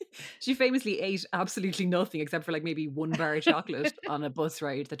she famously ate absolutely nothing except for like maybe one bar of chocolate on a bus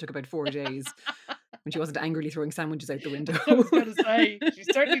ride that took about 4 days when she wasn't angrily throwing sandwiches out the window. I was going to say, she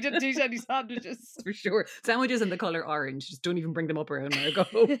certainly didn't eat any sandwiches. For sure. Sandwiches in the colour orange. Just don't even bring them up around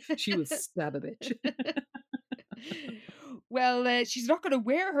Margot. She will stab a bitch. Well, she's not going to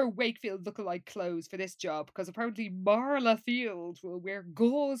wear her Wakefield lookalike clothes for this job because apparently Marla Field will wear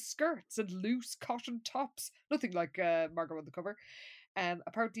gauze skirts and loose cotton tops. Nothing like Margot on the cover.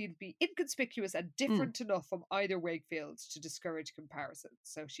 Apparently it'd be inconspicuous and different enough from either Wakefield to discourage comparison.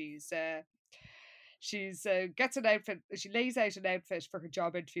 So she's gets an outfit. She lays out an outfit for her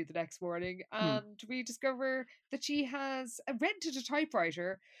job interview the next morning, and we discover that she has rented a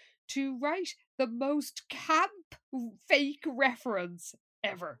typewriter to write the most camp fake reference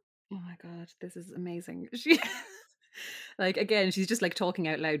ever. Oh my god, this is amazing. She like, again, she's just like talking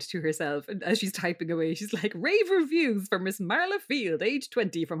out loud to herself, and as she's typing away, she's like, rave reviews for Miss Marla Field, age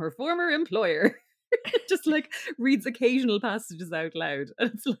 20, from her former employer. Just like reads occasional passages out loud,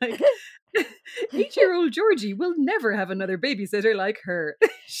 and it's like 8-year-old Georgie will never have another babysitter like her.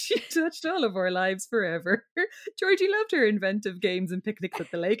 She touched all of our lives forever. Georgie loved her inventive games and picnics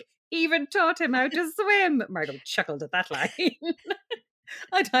at the lake, even taught him how to swim. Margot chuckled at that line.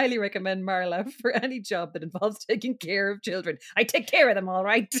 I'd highly recommend Marla for any job that involves taking care of children. I take care of them, all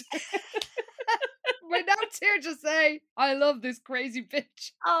right. My notes here to say, I love this crazy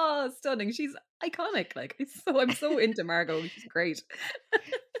bitch. Oh, stunning. She's iconic. Like, I'm so into Margot. She's great.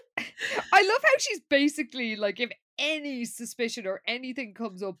 I love how she's basically like, if any suspicion or anything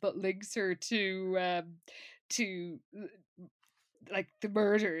comes up that links her to like the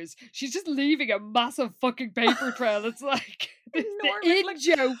murders, she's just leaving a massive fucking paper trail. It's like the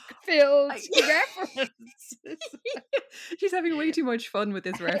in-joke filled reference. She's having way too much fun with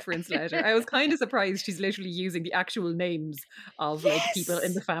this reference letter. I was kind of surprised she's literally using the actual names of like people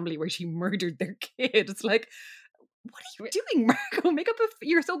in the family where she murdered their kid. It's like, what are you doing, Margot?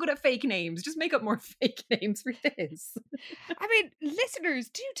 You're so good at fake names. Just make up more fake names for this. I mean, listeners,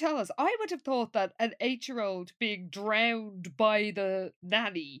 do tell us. I would have thought that an 8-year-old being drowned by the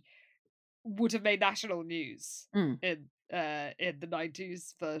nanny would have made national news in the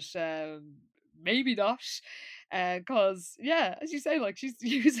 90s, but maybe not. Because, yeah, as you say, like she's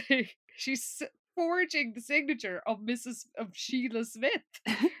forging the signature of Sheila Smith,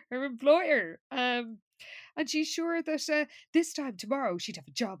 her employer. And she's sure that this time tomorrow she'd have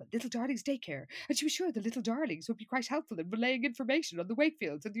a job at Little Darlings Daycare, and she was sure the Little Darlings would be quite helpful in relaying information on the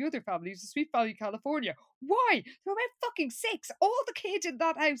Wakefields and the other families of Sweet Valley, California. Why? They're about fucking 6. All the kids in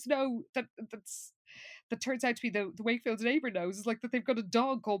that house know that turns out to be the Wakefield's neighbour knows is like that they've got a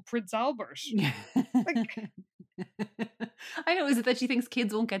dog called Prince Albert. Like, I know, is it that she thinks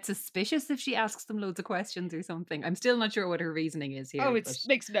kids won't get suspicious if she asks them loads of questions or something? I'm still not sure what her reasoning is here. Oh, it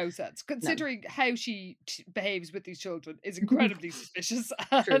makes no sense, considering how she behaves with these children is incredibly suspicious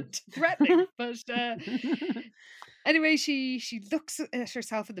and threatening. But anyway, she looks at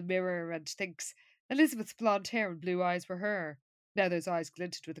herself in the mirror and thinks Elizabeth's blonde hair and blue eyes were her. Now those eyes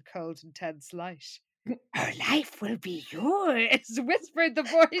glinted with a cold, intense light. Her life will be yours, whispered the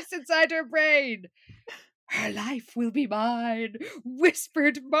voice inside her brain. Her life will be mine,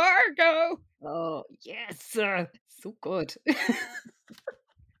 whispered Margot. Oh, yes, so good.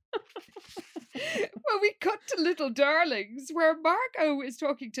 Well, we cut to Little Darlings, where Margot is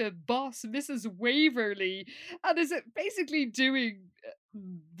talking to boss Mrs. Waverly and is basically doing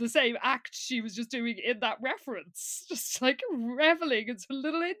the same act she was just doing in that reference, just like reveling in some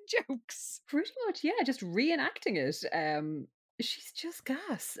little in-jokes. Pretty much, yeah, just reenacting it. She's just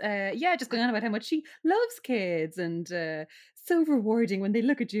gas. Just going on about how much she loves kids and so rewarding when they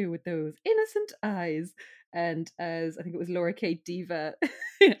look at you with those innocent eyes. And as I think it was Laura Kate Diva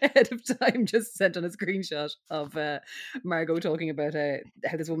ahead of time just sent on a screenshot of Margot talking about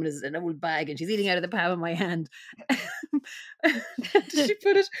how this woman is an old bag and she's eating out of the palm of my hand. She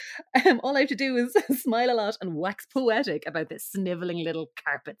put it, all I have to do is smile a lot and wax poetic about the snivelling little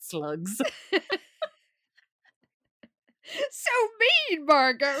carpet slugs. So mean,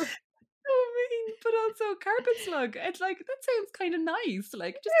 Margot. So mean, but also carpet slug. It's like, that sounds kind of nice.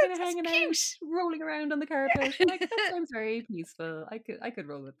 Like, just kind of hanging out, rolling around on the carpet. Like, that sounds very peaceful. I could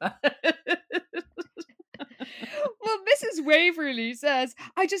roll with that. Well, Mrs. Waverly says,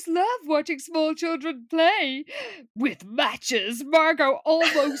 I just love watching small children play. With matches, Margot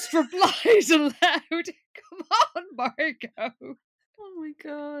almost replies aloud. Come on, Margot. Oh my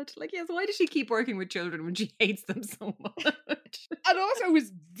God. Like, yes, why does she keep working with children when she hates them so much? And also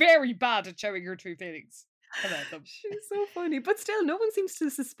is very bad at showing her true feelings about them. She's so funny. But still, no one seems to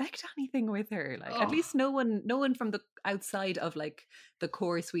suspect anything with her. Like, at least no one from the outside of like the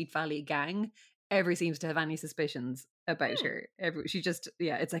core Sweet Valley gang ever seems to have any suspicions about her. She just,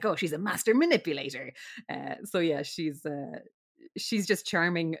 it's like, oh, she's a master manipulator. She's just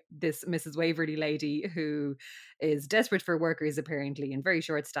charming this Mrs. Waverly lady who is desperate for workers apparently and very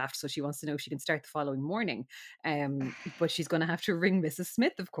short-staffed, so she wants to know if she can start the following morning. But she's going to have to ring Mrs.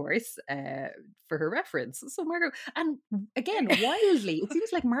 Smith, of course, for her reference. So Margot, and again, wildly, it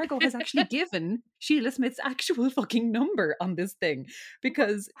seems like Margot has actually given Sheila Smith's actual fucking number on this thing,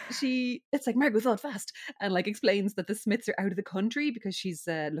 because it's like Margot thought fast and like explains that the Smiths are out of the country because she's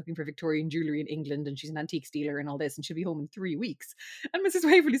looking for Victorian jewellery in England and she's an antiques dealer and all this, and she'll be home in 3 weeks. And Mrs.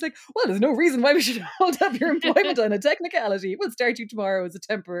 Waverly's like, well, there's no reason why we should hold up your employment on a technicality. We'll start you tomorrow as a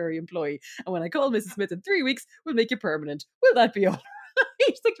temporary employee. And when I call Mrs. Smith in 3 weeks, we'll make you permanent. Will that be all right?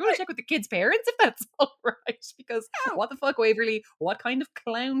 She's like, do you want to check with the kids' parents if that's all right? Because what the fuck, Waverly? What kind of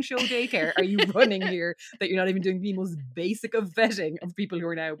clown show daycare are you running here that you're not even doing the most basic of vetting of people who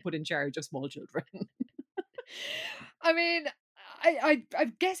are now put in charge of small children? I mean, I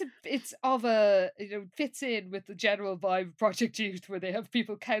guess it's of a, fits in with the general vibe of Project Youth, where they have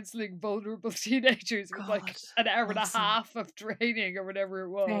people counselling vulnerable teenagers with like an hour and a half of training or whatever it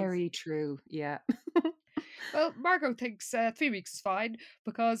was. Very true, yeah. Well, Margot thinks 3 weeks is fine,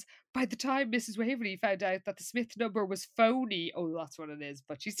 because by the time Mrs. Waverly found out that the Smith number was phony, that's what it is,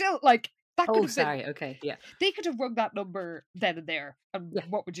 but she's still like, that could have been, okay, yeah. They could have rung that number then and there, and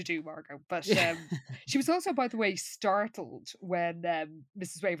what would you do, Margot? But she was also, by the way, startled when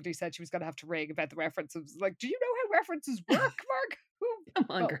Mrs. Waverly said she was going to have to ring about the references. Like, do you know how references work, Margot? Come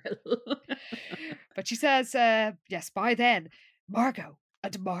on, girl. But she says, yes, by then, Margot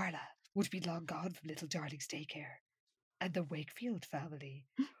and Marla would be long gone from Little Darlings Daycare, and the Wakefield family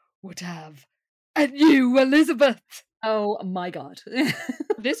would have a new Elizabeth. Oh my God.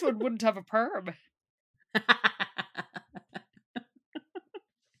 This one wouldn't have a perm.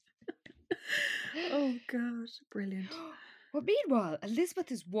 Oh God, brilliant. Well, meanwhile,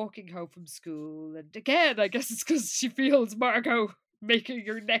 Elizabeth is walking home from school, and again, I guess it's because she feels Margot making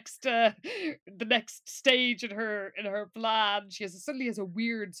her the next stage in her plan. She suddenly has a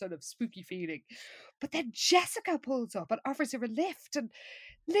weird sort of spooky feeling. But then Jessica pulls up and offers her a lift, and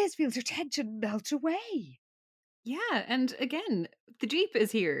Liz feels her tension melt away. Yeah, and again, the Jeep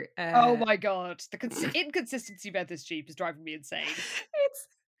is here. Oh my God. The inconsistency about this Jeep is driving me insane. It's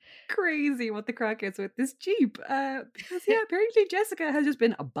crazy what the crack is with this Jeep. Because yeah, apparently Jessica has just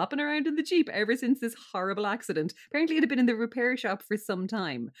been bopping around in the Jeep ever since this horrible accident. Apparently it had been in the repair shop for some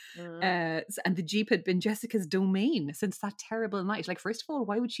time. And the Jeep had been Jessica's domain since that terrible night. Like, first of all,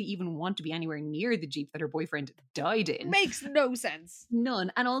 why would she even want to be anywhere near the Jeep that her boyfriend died in? Makes no sense.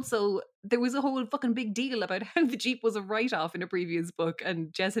 None. And also, there was a whole fucking big deal about how the Jeep was a write-off in a previous book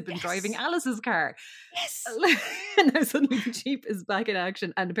and Jess had been driving Alice's car. Yes. And now suddenly the Jeep is back in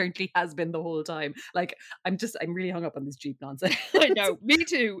action and apparently has been the whole time. Like, I'm really hung up on this Jeep nonsense. I know, me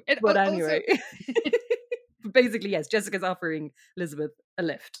too. But anyway. Basically, yes, Jessica's offering Elizabeth a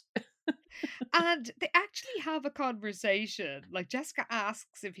lift. And they actually have a conversation. Like, Jessica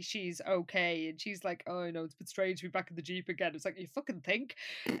asks if she's okay, and she's like, "Oh, I know, it's a bit strange to be back in the Jeep again." It's like, you fucking think.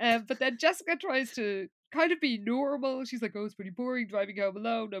 But then Jessica tries to kind of be normal. She's like, "Oh, it's pretty boring driving home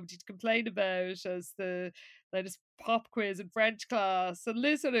alone. Nobody to complain about," as the latest pop quiz in French class. And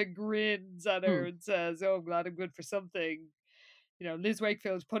Liz sort of grins at her and says, "Oh, I'm glad I'm good for something." You know, Liz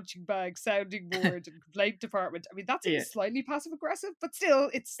Wakefield's punching bag, sounding board, and complaint department. I mean, that seems slightly passive aggressive, but still,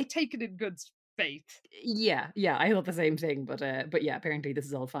 it's taken in good faith. Yeah, I thought the same thing, but yeah, apparently this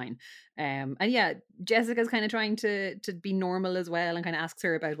is all fine. And yeah, Jessica's kind of trying to be normal as well, and kind of asks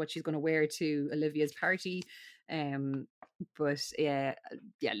her about what she's going to wear to Olivia's party. But yeah,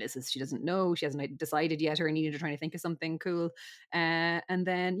 Liz she doesn't know. She hasn't decided yet, or needed to trying to think of something cool. And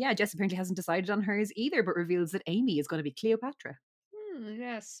then yeah, Jess apparently hasn't decided on hers either, but reveals that Amy is going to be Cleopatra.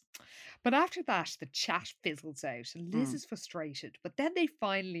 Yes. But after that, the chat fizzles out and Liz is frustrated. But then they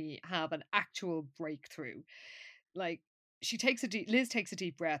finally have an actual breakthrough. Like, Liz takes a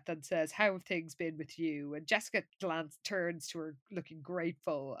deep breath and says, "How have things been with you?" And Jessica turns to her looking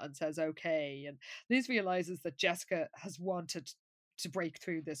grateful and says, "Okay." And Liz realizes that Jessica has wanted to break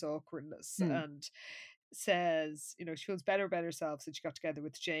through this awkwardness and says, you know, she feels better about herself since she got together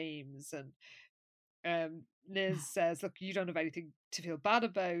with James. And Liz says, "Look, you don't have anything to feel bad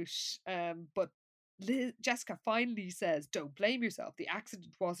about." But Jessica finally says, "Don't blame yourself. The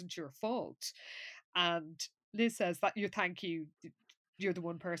accident wasn't your fault." And Liz says, "That you thank you. You're the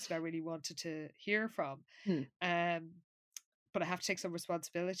one person I really wanted to hear from." But I have to take some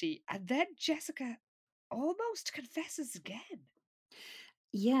responsibility. And then Jessica almost confesses again.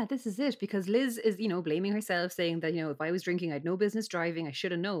 Yeah, this is it, because Liz is, blaming herself, saying that, if I was drinking, I'd no business driving, I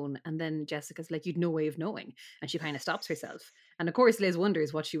should have known. And then Jessica's like, you'd no way of knowing. And she kind of stops herself. And of course, Liz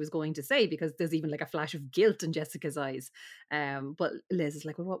wonders what she was going to say, because there's even like a flash of guilt in Jessica's eyes. But Liz is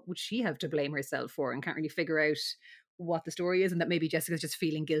like, well, what would she have to blame herself for? And can't really figure out what the story is. And that maybe Jessica's just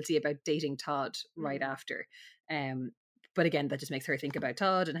feeling guilty about dating Todd right after. But again, that just makes her think about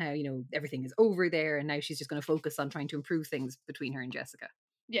Todd and how, everything is over there. And now she's just going to focus on trying to improve things between her and Jessica.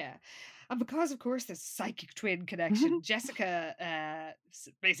 Yeah. And because, of course, this psychic twin connection, Jessica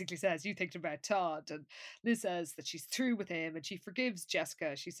basically says, "You think about Todd." And Liz says that she's through with him and she forgives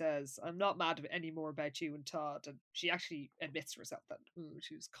Jessica. She says, "I'm not mad anymore about you and Todd." And she actually admits to herself that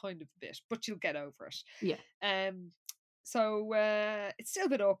she was kind of a bit, but she'll get over it. Yeah. So it's still a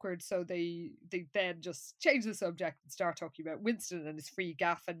bit awkward. So they then just change the subject and start talking about Winston and his free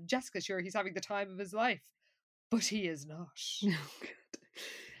gaff. And Jessica's sure he's having the time of his life. But he is not.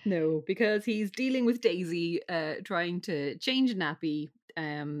 No, because he's dealing with Daisy, trying to change nappy.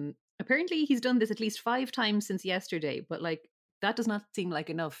 Apparently he's done this at least 5 times since yesterday, but like that does not seem like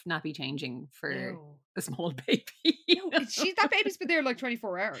enough nappy changing for a small baby. That baby's been there like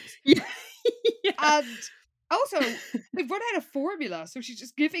 24 hours. Yeah. And also, they've run out of formula, so she's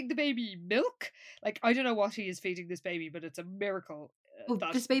just giving the baby milk. Like, I don't know what he is feeding this baby, but it's a miracle.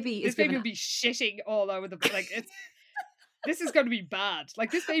 This baby will be shitting all over the like. This is going to be bad. Like,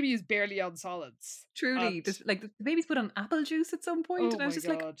 this baby is barely on solids. Truly, the baby's put on apple juice at some point, and I was just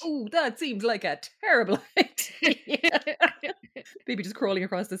like, "Oh, that seems like a terrible idea." Baby just crawling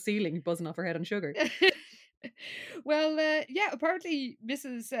across the ceiling, buzzing off her head on sugar. Well, apparently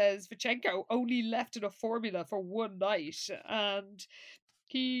Mrs. Zvichenko only left enough formula for one night, and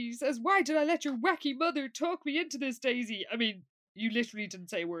he says, "Why did I let your wacky mother talk me into this, Daisy?" I mean, you literally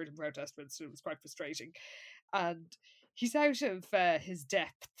didn't say a word in protest, but it was quite frustrating. And he's out of his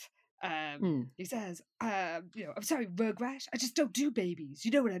depth. He says, "I'm sorry, Rugrat. I just don't do babies. You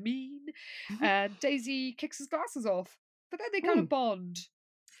know what I mean?" And Daisy kicks his glasses off, but then they kind of bond.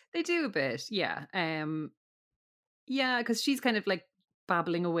 They do a bit, yeah. Yeah, because she's kind of like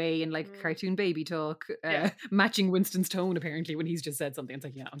babbling away in like cartoon baby talk, matching Winston's tone apparently when he's just said something. It's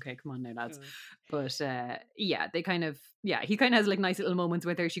like, yeah, okay, come on now, lads. But yeah, they kind of, he kind of has like nice little moments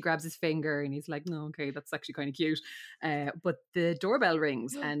with her. She grabs his finger and he's like, no, okay, that's actually kind of cute. But the doorbell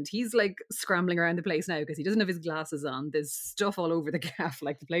rings and he's like scrambling around the place now because he doesn't have his glasses on. There's stuff all over the gaff,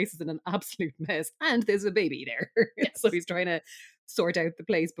 like the place is in an absolute mess, and there's a baby there. So he's trying to sort out the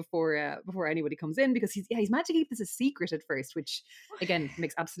place before anybody comes in, because he's meant to keep this a secret at first, which again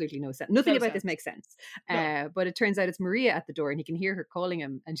makes absolutely no sense. Nothing about this makes sense. But it turns out it's Maria at the door and he can hear her calling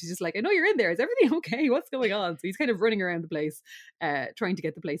him, and she's just like, I know you're in there, is everything okay, what's going on? So he's kind of running around the place trying to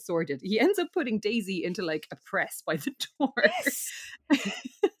get the place sorted. He ends up putting Daisy into like a press by the door.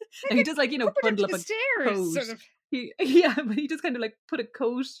 And he does like, bundle up a coat. Sort of. But he just kind of like put a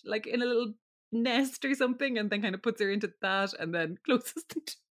coat like in a little nest or something, and then kind of puts her into that and then closes the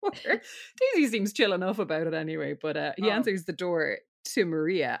door. Daisy seems chill enough about it anyway, but he answers the door to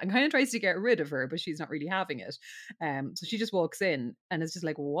Maria and kind of tries to get rid of her, but she's not really having it. So she just walks in and is just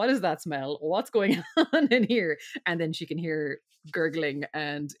like, what is that smell? What's going on in here? And then she can hear gurgling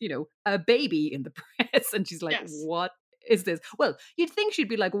and, a baby in the press. And she's like, what is this? Well, you'd think she'd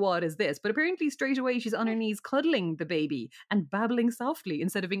be like, what is this? But apparently straight away she's on her knees cuddling the baby and babbling softly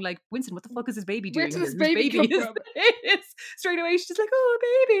instead of being like, Winston, what the fuck is this baby doing? Where does this baby come from? Straight away she's just like,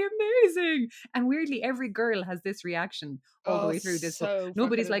 oh, baby, amazing. And weirdly every girl has this reaction all the way through this book.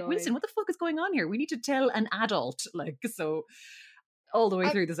 Nobody's like, Winston, what the fuck is going on here? We need to tell an adult. Like, so all the way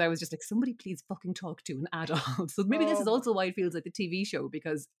through this, I was just like, somebody please fucking talk to an adult. So maybe this is also why it feels like the TV show,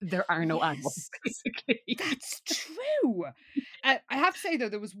 because there are no adults, basically. That's true. I have to say, though,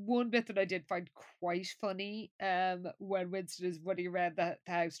 there was one bit that I did find quite funny when Winston is running around the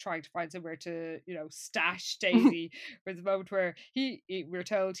house trying to find somewhere to, stash Daisy. There's a moment where we're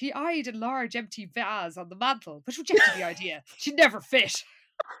told he eyed a large empty vase on the mantle, but rejected the idea. She'd never fit.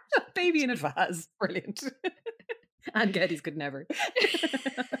 Baby in a vase. Brilliant. And Geddes could never.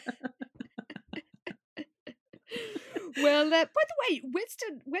 Well, by the way,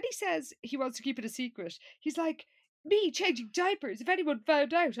 Winston, when he says he wants to keep it a secret, he's like, me changing diapers. If anyone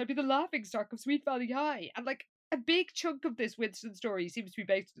found out, I'd be the laughingstock of Sweet Valley High. And like a big chunk of this Winston story seems to be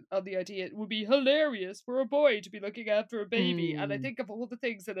based on the idea it would be hilarious for a boy to be looking after a baby. And I think of all the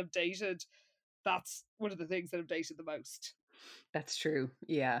things that have dated, that's one of the things that have dated the most. That's true.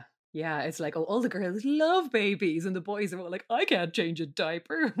 Yeah. Yeah, it's like, all the girls love babies, and the boys are all like, I can't change a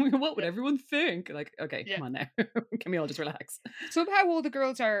diaper. What would everyone think? Like, okay, come on now. Can we all just relax? Somehow all the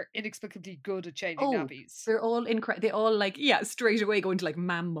girls are inexplicably good at changing nappies. They're all they all like, straight away go into like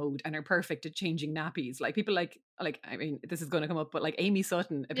mam mode and are perfect at changing nappies. Like people like I mean, this is going to come up, but like Amy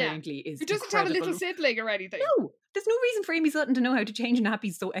Sutton apparently is who doesn't have a little sibling or anything. No, there's no reason for Amy Sutton to know how to change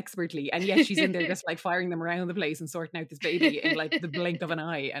nappies so expertly, and yet she's in there just like firing them around the place and sorting out this baby in like the blink of an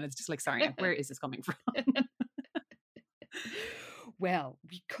eye, and it's just like, sorry, now, where is this coming from? Well,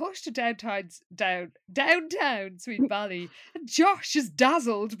 we cut to downtown Sweet Valley, and Josh is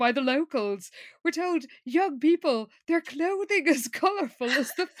dazzled by the locals. We're told young people, their clothing is colourful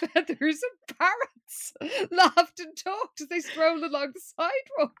as the feathers of parrots, laughed and talked as they strolled along the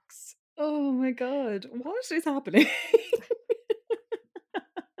sidewalks. Oh my God, what is happening?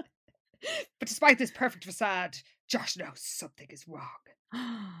 But despite this perfect facade, Josh knows something is wrong.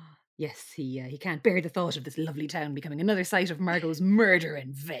 Yes, he can't bear the thought of this lovely town becoming another site of Margot's murder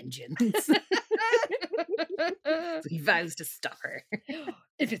and vengeance. So he vows to stop her.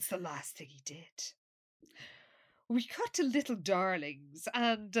 If it's the last thing he did. We cut to Little Darlings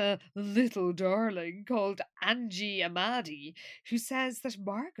and a little darling called Angie Amadi, who says that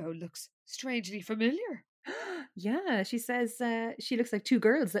Margot looks strangely familiar. Yeah, she says she looks like two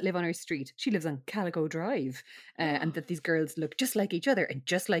girls that live on her street. She lives on Calico Drive, and that these girls look just like each other and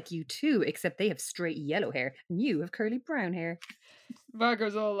just like you too, except they have straight yellow hair and you have curly brown hair.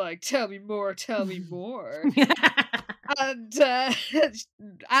 Margot's all like, tell me more, tell me more. And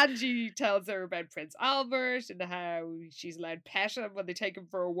Angie tells her about Prince Albert and how she's allowed pet him when they take him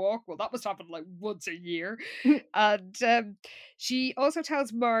for a walk. Well, that must happen like once a year. And she also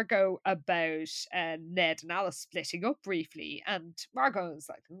tells Margot about Ned and Alice splitting up briefly. And Margot's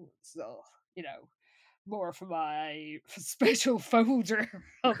like, oh, this is all, more for my special folder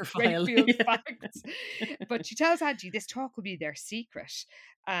of Wakefield facts. But she tells Angie this talk will be their secret.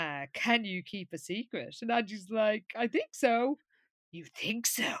 Can you keep a secret? And Angie's like, I think so. You think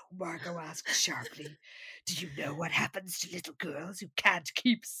so? Margot asks sharply. Do you know what happens to little girls who can't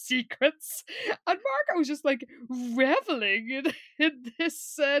keep secrets? And Margot's just like reveling in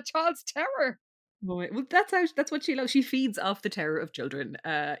this child's terror. Well, that's what she loves. She feeds off the terror of children.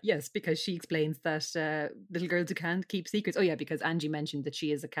 Yes, because she explains that little girls who can't keep secrets. Oh yeah, because Angie mentioned that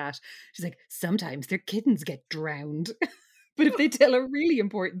she is a cat. She's like, sometimes their kittens get drowned. But if they tell a really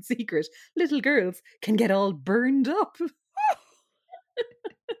important secret, little girls can get all burned up.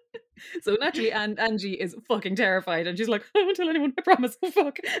 So naturally, Angie is fucking terrified, and she's like, "I won't tell anyone. I promise." Oh,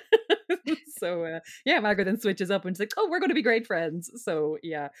 fuck. So yeah, Margaret then switches up and she's like, "Oh, we're going to be great friends." So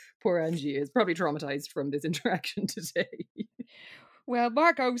yeah, poor Angie is probably traumatized from this interaction today. Well,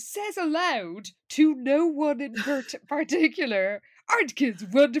 Margot says aloud to no one in particular, "Aren't kids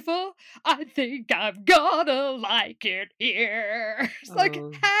wonderful? I think I'm gonna like it here." It's like,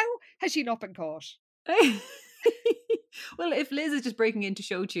 how has she not been caught? Well, if Liz is just breaking into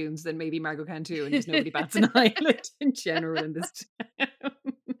show tunes, then maybe Margot can too, and just nobody bats an eyelid in general in this town.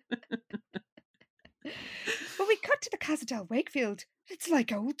 When we cut to the Casa del Wakefield, it's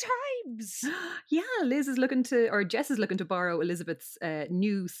like old times. Yeah, Jess is looking to borrow Elizabeth's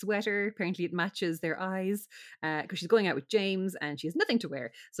new sweater. Apparently it matches their eyes because she's going out with James and she has nothing to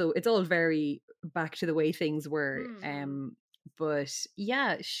wear. So it's all very back to the way things were. But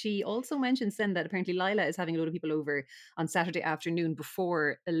yeah, she also mentions then that apparently Lila is having a load of people over on Saturday afternoon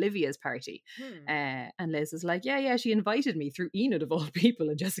before Olivia's party. And Liz is like, yeah, she invited me through Enid of all people.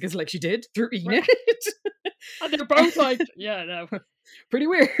 And Jessica's like, she did? Through Enid? And they're both like, yeah, no. Pretty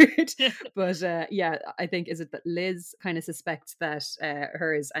weird. But yeah, I think is it that Liz kind of suspects that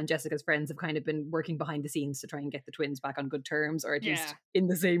hers and Jessica's friends have kind of been working behind the scenes to try and get the twins back on good terms, or at least in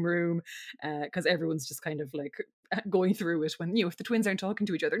the same room, because everyone's just kind of like going through it when, if the twins aren't talking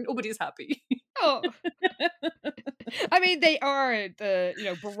to each other, nobody's happy. Oh. I mean, they are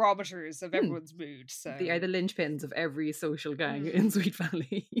the barometers of everyone's mood. So they are the linchpins of every social gang in Sweet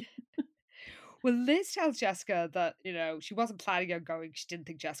Valley. Well, Liz tells Jessica that, she wasn't planning on going. She didn't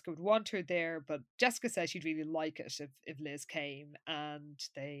think Jessica would want her there, but Jessica says she'd really like it if Liz came, and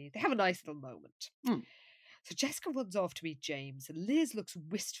they have a nice little moment. So Jessica runs off to meet James, and Liz looks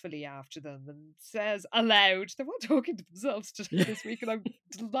wistfully after them and says aloud, they're all talking to themselves this week, and I'm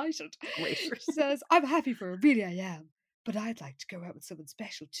delighted. She says, "I'm happy for her, really I am, but I'd like to go out with someone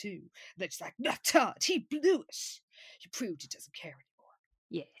special too." And then she's like, "Not Todd, he blew it. He proved he doesn't care anymore."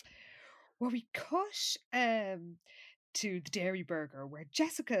 Yeah. Well, we cut to the Dairy Burger, where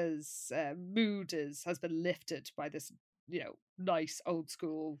Jessica's mood has been lifted by this, nice old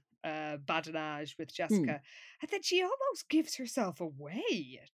school badinage with Jessica, and then she almost gives herself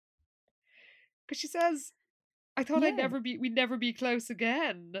away because she says, "I thought we'd never be close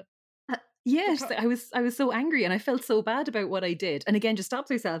again." Yes, I was so angry and I felt so bad about what I did. And again, just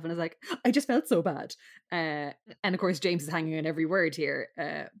stops herself and is like, I just felt so bad. And of course, James is hanging on every word here.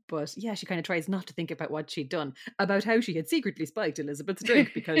 But yeah, she kind of tries not to think about what she'd done, about how she had secretly spiked Elizabeth's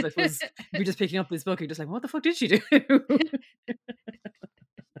drink, because I suppose if you're just picking up this book, you're just like, what the fuck did she do?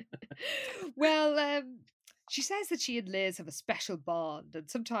 Well, she says that she and Liz have a special bond,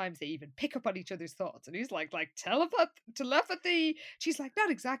 and sometimes they even pick up on each other's thoughts. And he's like telepathy. She's like, "Not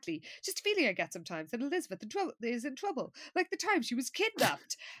exactly. Just a feeling I get sometimes that Elizabeth is in trouble, like the time she was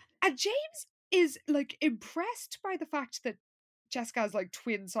kidnapped." And James is like impressed by the fact that Jessica has like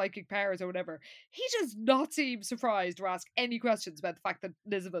twin psychic powers or whatever. He does not seem surprised or ask any questions about the fact that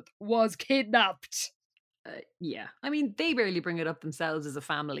Elizabeth was kidnapped. Yeah, I mean, they barely bring it up themselves as a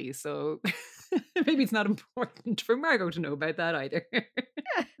family, so maybe it's not important for Margot to know about that either.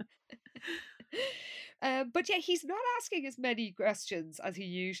 But yeah, he's not asking as many questions as he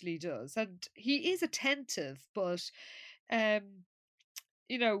usually does, and he is attentive, but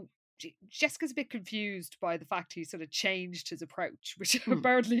Jessica's a bit confused by the fact he sort of changed his approach, which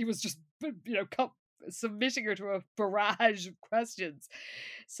apparently was just submitting her to a barrage of questions.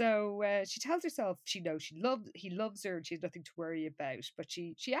 So she tells herself he loves her and she has nothing to worry about, but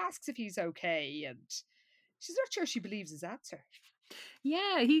she asks if he's okay, and she's not sure she believes his answer.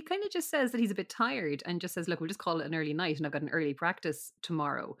 Yeah, he kind of just says that he's a bit tired and just says, "Look, we'll just call it an early night and I've got an early practice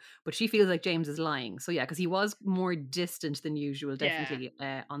tomorrow." But she feels like James is lying. So yeah, because he was more distant than usual, definitely,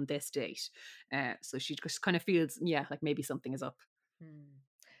 on this date. So she just kind of feels, like maybe something is up.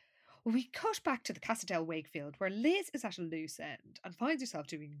 Well, we cut back to the Casa del Wakefield, where Liz is at a loose end and finds herself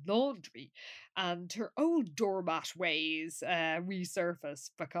doing laundry, and her old doormat ways resurface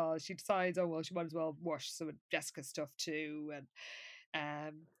because she decides, oh well, she might as well wash some of Jessica's stuff too,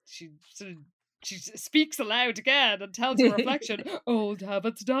 and she speaks aloud again and tells her reflection, "Old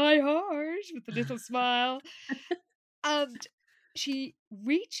habits die hard," with a little smile, and she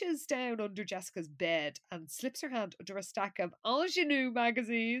reaches down under Jessica's bed and slips her hand under a stack of Ingenue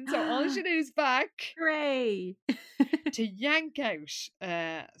magazines. So Ingenue's back. Hooray! To yank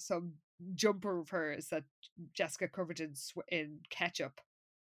out some jumper of hers that Jessica covered in ketchup,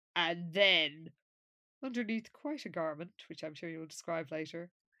 and then underneath quite a garment, which I'm sure you'll describe later,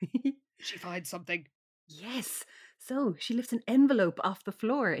 she finds something. Yes. So she lifts an envelope off the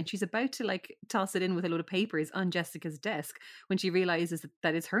floor and she's about to like toss it in with a load of papers on Jessica's desk when she realizes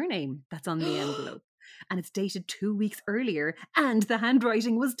that it's her name that's on the envelope. And it's dated 2 weeks earlier, and the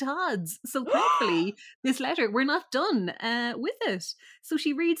handwriting was Todd's. So thankfully, this letter, we're not done with it. So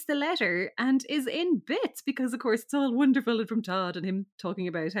she reads the letter and is in bits because, of course, it's all wonderful and from Todd and him talking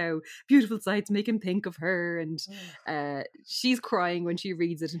about how beautiful sights make him think of her. And she's crying when she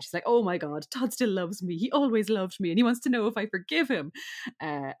reads it, and she's like, "Oh my God, Todd still loves me. He always loved me, and he wants to know if I forgive him."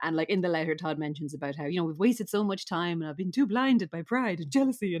 And like in the letter, Todd mentions about how, we've wasted so much time and I've been too blinded by pride and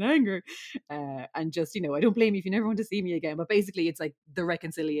jealousy and anger. And just, I don't blame you if you never want to see me again. But basically, it's like the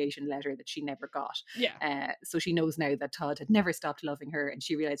reconciliation letter that she never got. Yeah. So she knows now that Todd had never stopped loving her, and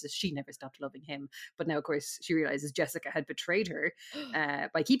she realizes she never stopped loving him. But now, of course, she realizes Jessica had betrayed her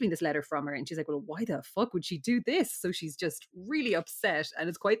by keeping this letter from her. And she's like, well, why the fuck would she do this? So she's just really upset. And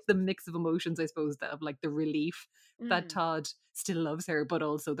it's quite the mix of emotions, I suppose, that of like the relief that Todd still loves her, but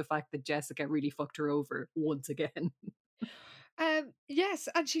also the fact that Jessica really fucked her over once again. Yes,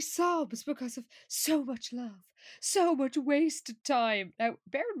 and she sobs because of so much love, so much wasted time. Now,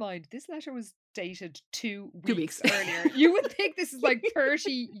 bear in mind, this letter was dated 2 weeks earlier. You would think this is like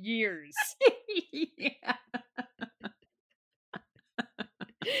 30 years. Yeah.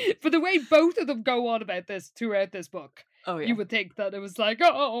 But the way both of them go on about this throughout this book, you would think that it was like,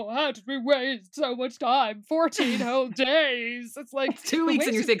 oh, how did we waste so much time? 14 whole days. It's like 2 weeks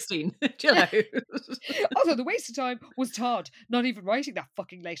and you're 16. Chill out. Also, the waste of time was Todd not even writing that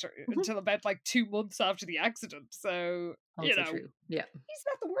fucking letter until about like 2 months after the accident. So, also true. Yeah. He's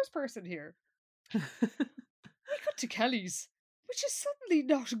not the worst person here. We got to Kelly's, which is suddenly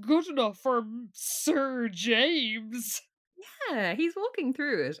not good enough for Sir James. Yeah, he's walking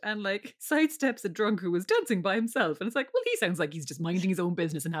through it and like sidesteps a drunk who was dancing by himself. And it's like, well, he sounds like he's just minding his own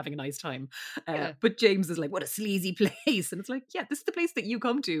business and having a nice time. But James is like, what a sleazy place. And it's like, yeah, this is the place that you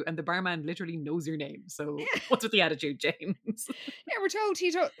come to. And the barman literally knows your name. So what's with the attitude, James? Yeah, we're told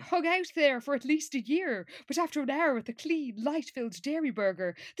he'd hung out there for at least a year. But after an hour at the clean, light-filled dairy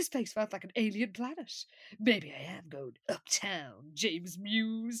burger, this place felt like an alien planet. Maybe I am going uptown, James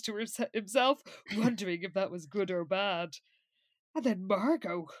mused to himself, wondering if that was good or bad. And then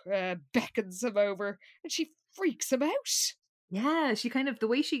Margot beckons him over and she freaks him out. Yeah, the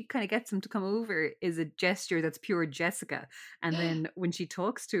way she kind of gets him to come over is a gesture that's pure Jessica. And then when she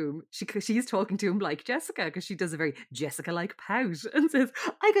talks to him, she's talking to him like Jessica, because she does a very Jessica-like pout and says,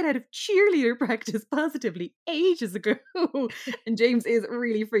 I got out of cheerleader practice positively ages ago. And James is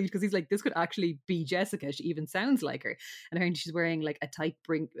really freaked because he's like, this could actually be Jessica. She even sounds like her. And apparently she's wearing like a tight,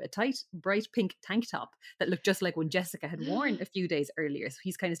 bright pink tank top that looked just like one Jessica had worn a few days earlier. So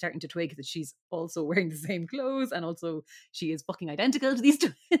he's kind of starting to twig that she's also wearing the same clothes, and also she is fucking identical to these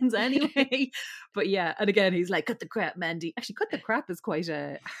twins anyway. But yeah, and again, he's like, cut the crap, Mandy. Actually, cut the crap is quite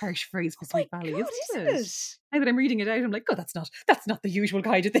a harsh phrase for Sweet Valley, isn't it? Now that I'm reading it out, I'm like, oh, that's not the usual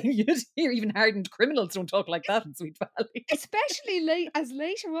kind of thing you'd hear. Even hardened criminals don't talk like that in Sweet Valley. Especially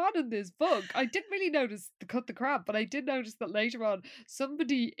later on in this book. I didn't really notice the cut the crap, but I did notice that later on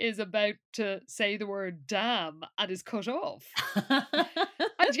somebody is about to say the word damn and is cut off.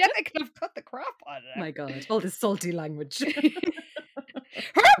 And yet they could have cut the crap on it. My God, all this salty language.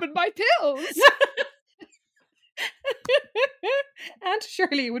 Herman, my pills! Aunt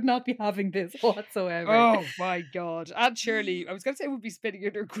Shirley would not be having this whatsoever. Oh my God. Aunt Shirley, I was going to say would be spinning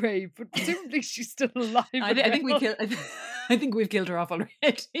in her grave, but presumably she's still alive. I think we've killed her off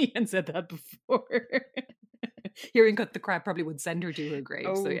already and said that before. Hearing cut the crap probably would send her to her grave.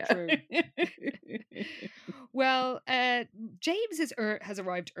 Oh, so yeah. True. Well, James has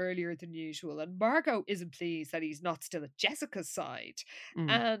arrived earlier than usual, and Margot isn't pleased that he's not still at Jessica's side.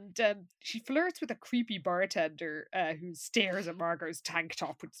 And she flirts with a creepy bartender who stares at Margot's tank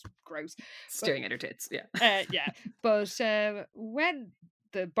top, which is gross. Staring at her tits, yeah. Yeah. But when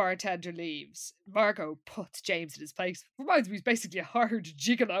the bartender leaves, Margot puts James in his place. Reminds me he's basically a hard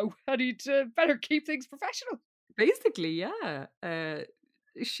gigolo, and he'd better keep things professional. Basically, yeah.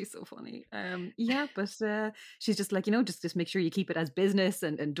 She's so funny. Yeah, but she's just like, just make sure you keep it as business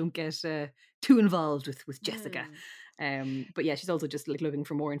and don't get too involved with Jessica. But yeah, she's also just like looking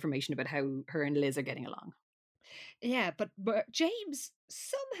for more information about how her and Liz are getting along. Yeah, but James,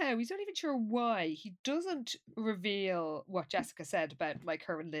 somehow, he's not even sure why, he doesn't reveal what Jessica said about like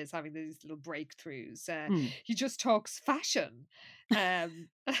her and Liz having these little breakthroughs. He just talks fashion. God,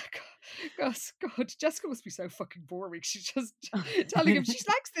 Jessica must be so fucking boring. She's just telling him she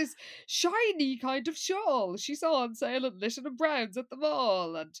likes this shiny kind of shawl she saw on sale at Litton and Brown's at the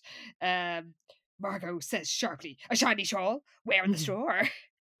mall. And Margot says sharply, "A shiny shawl? Where in the store?"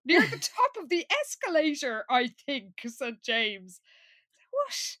 "Near the top of the escalator, I think," said James.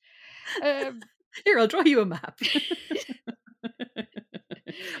 What? Here, I'll draw you a map.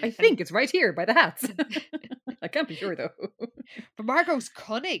 I think it's right here by the hats. I can't be sure though. But Margot's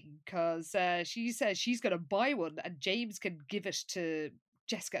cunning because she says she's going to buy one and James can give it to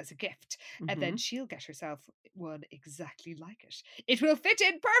Jessica as a gift, and then she'll get herself one exactly like it. "It will fit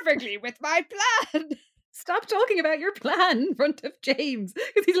in perfectly with my plan." Stop talking about your plan in front of James,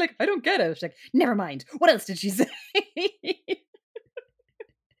 because he's like, "I don't get it." She's like, "Never mind. What else did she say?"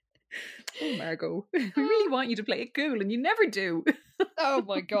 Oh, Margot, I really want you to play it cool, and you never do. Oh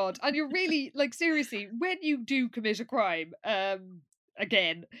my God. And you're really, like, seriously, when you do commit a crime,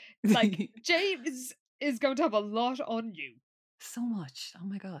 again, like, James is going to have a lot on you. So much. Oh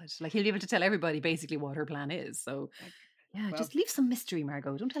my God. Like, he'll be able to tell everybody basically what her plan is. So, yeah, well, just leave some mystery,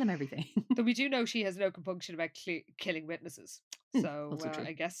 Margot. Don't tell him everything. Though we do know she has no compunction about killing witnesses. So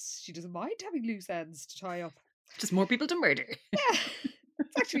I guess she doesn't mind having loose ends to tie up. Just more people to murder. Yeah.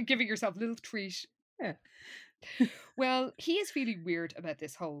 It's actually giving yourself a little treat. Yeah. Well, he is feeling weird about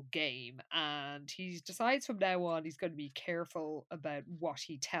this whole game, and he decides from now on he's going to be careful about what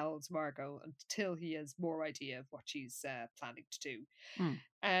he tells Margot until he has more idea of what she's planning to do.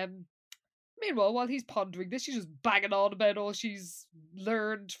 Meanwhile, while he's pondering this, she's just banging on about all she's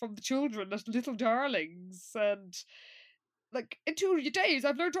learned from the children as little darlings. And, like, in 2 days,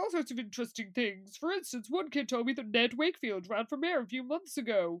 I've learned all sorts of interesting things. For instance, one kid told me that Ned Wakefield ran for mayor a few months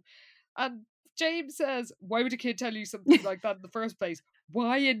ago. And James says, "Why would a kid tell you something like that in the first place?"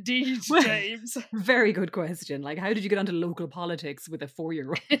 Why indeed, James? Very good question. Like, how did you get onto local politics with a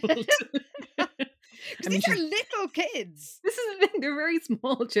 4-year-old? These are little kids. This is the thing, they're very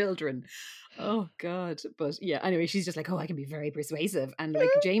small children. Oh God. But yeah, anyway, she's just like, "Oh, I can be very persuasive." And like,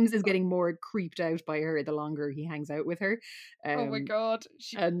 James is getting more creeped out by her the longer he hangs out with her. Oh my God.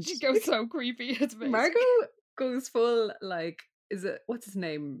 She goes so creepy. It's amazing. Margot goes full, like, what's his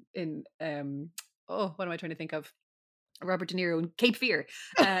name in what am I trying to think of? Robert De Niro in Cape Fear.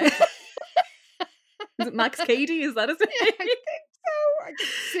 Is it Max Cady? Is that his name? Yeah, I think so. I can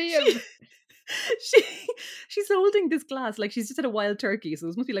see him. She's holding this glass like she's just had a wild turkey, so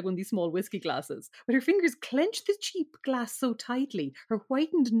this must be like one of these small whiskey glasses, but her fingers clench the cheap glass so tightly her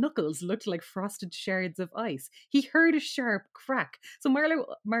whitened knuckles looked like frosted shards of ice. He heard a sharp crack, so Margot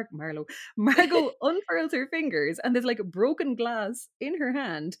unfurls her fingers, and there's like a broken glass in her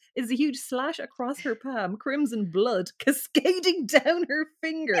hand. Is a huge slash across her palm, crimson blood cascading down her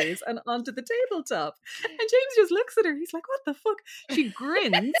fingers and onto the tabletop. And James just looks at her. He's like, "What the fuck?" She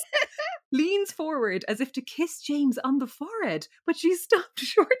grins, leans forward as if to kiss James on the forehead, but she stopped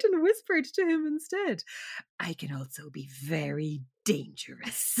short and whispered to him instead, "I can also be very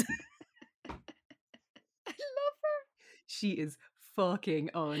dangerous." I love her. She is fucking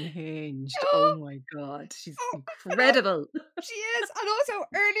unhinged. Oh my God. She's incredible. She is. And also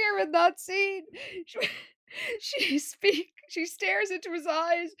earlier in that scene, she stares into his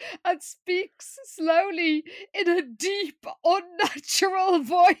eyes and speaks slowly in a deep, unnatural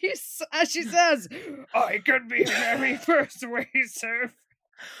voice as she says, "I can be very persuasive."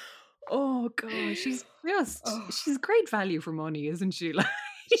 Oh God, she's great value for money, isn't she? Like,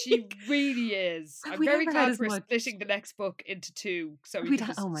 she really is. I'm very glad we're splitting the next book into 2 so we can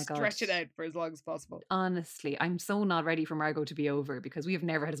just stretch it out for as long as possible. Honestly, I'm so not ready for Margot to be over, because we have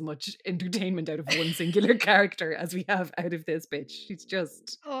never had as much entertainment out of one singular character as we have out of this bitch. She's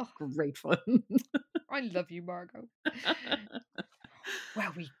just great fun. I love you, Margot.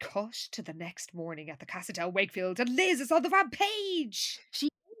 Well, we cut to the next morning at the Casa del Wakefield, and Liz is on the rampage. She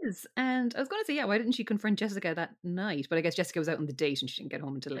is. And I was going to say, why didn't she confront Jessica that night? But I guess Jessica was out on the date and she didn't get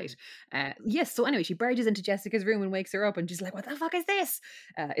home until late. Yes, so anyway, she barges into Jessica's room and wakes her up, and she's like, "What the fuck is this?"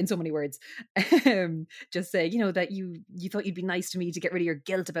 In so many words. Just say, that you thought you'd be nice to me to get rid of your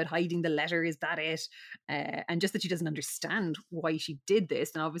guilt about hiding the letter. Is that it? And just that she doesn't understand why she did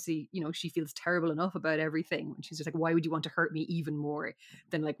this. And obviously, she feels terrible enough about everything. And she's just like, "Why would you want to hurt me even more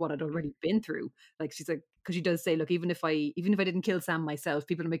than like what I'd already been through?" Like, she's like, because she does say, "Look, even if I didn't kill Sam myself,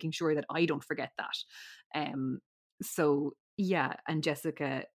 people are making sure that I don't forget that." So yeah, and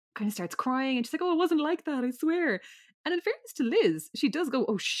Jessica kind of starts crying, and she's like, "Oh, it wasn't like that, I swear." And in fairness to Liz, she does go,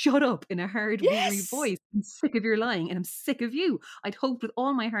 "Oh, shut up," in a hard, weary Yes. voice. "I'm sick of your lying and I'm sick of you. I'd hoped with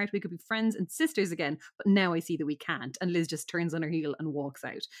all my heart we could be friends and sisters again, but now I see that we can't." And Liz just turns on her heel and walks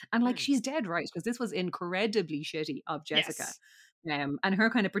out. And like, Mm. she's dead right, because this was incredibly shitty of Jessica. Yes. And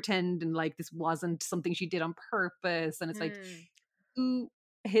her kind of pretending like this wasn't something she did on purpose. And it's like, who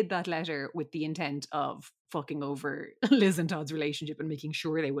hid that letter with the intent of fucking over Liz and Todd's relationship and making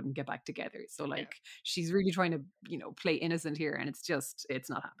sure they wouldn't get back together? So like, she's really trying to, play innocent here, and it's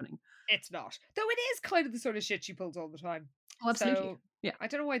not happening. It's not. Though it is kind of the sort of shit she pulls all the time. Oh, absolutely. So, yeah. I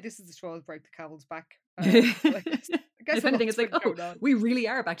don't know why this is the straw that break the camel's back. I guess if anything, it's like, oh, we really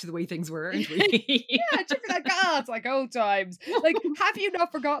are back to the way things were, aren't we? Yeah, just be like, it's like old times. Like, have you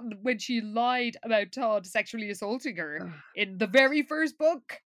not forgotten when she lied about Todd sexually assaulting her in the very first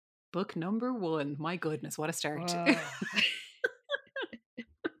book? Book number 1. My goodness, what a start.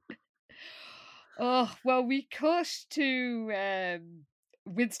 Oh, well, we cut to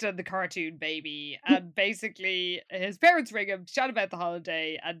Winston, the cartoon baby, and basically his parents ring him to chat about the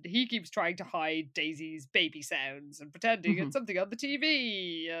holiday, and he keeps trying to hide Daisy's baby sounds and pretending it's something on the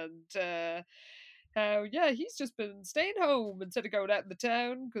TV. And he's just been staying home instead of going out in the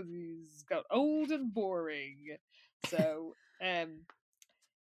town because he's got old and boring. So,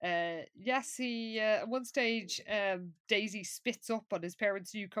 he at one stage Daisy spits up on his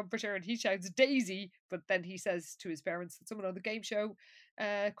parents' new comforter and he shouts Daisy, but then he says to his parents that someone on the game show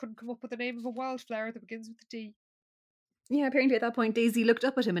couldn't come up with the name of a wildflower that begins with a D. Yeah, apparently at that point Daisy looked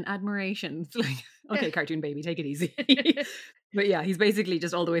up at him in admiration. It's like, okay, cartoon baby, take it easy. But yeah, he's basically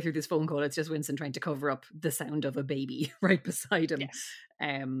just all the way through this phone call, it's just Winston trying to cover up the sound of a baby right beside him. Yes.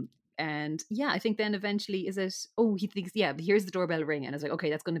 And yeah, I think then eventually he thinks, here's the doorbell ring. And it's like, okay,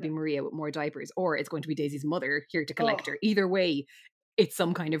 that's going to be Maria with more diapers, or it's going to be Daisy's mother here to collect her. Either way, it's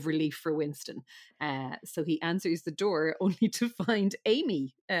some kind of relief for Winston. So he answers the door only to find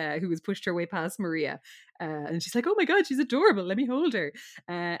Amy, who has pushed her way past Maria. And she's like, oh my God, she's adorable. Let me hold her.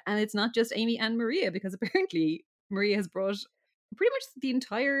 And it's not just Amy and Maria, because apparently Maria has brought pretty much the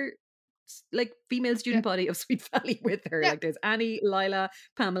entire like female student body of Sweet Valley with her. Like there's Annie, Lila,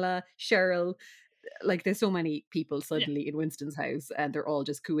 Pamela, Cheryl. Like there's so many people suddenly in Winston's house, and they're all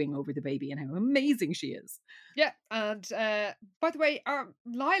just cooing over the baby and how amazing she is. Yeah, and by the way,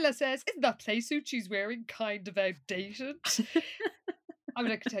 Lila says, isn't that play suit she's wearing kind of outdated? I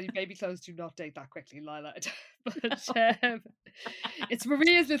mean, I can tell you, baby clothes do not date that quickly, Lila. But it's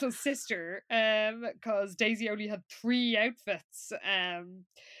Maria's little sister, because Daisy only had 3 outfits.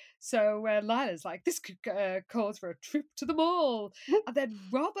 So Lila's like, this could cause for a trip to the mall. And then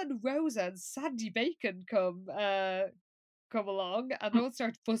Robin, Rosa, and Sandy Bacon come along, and they'll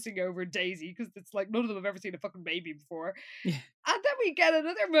start fussing over Daisy because it's like none of them have ever seen a fucking baby before. Yeah. And then we get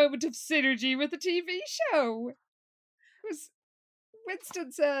another moment of synergy with the TV show.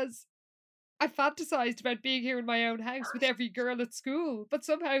 Winston says, I fantasized about being here in my own house with every girl at school, but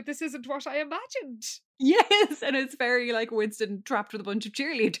somehow this isn't what I imagined. Yes, and it's very like Winston trapped with a bunch of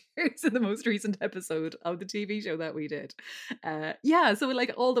cheerleaders in the most recent episode of the TV show that we did. So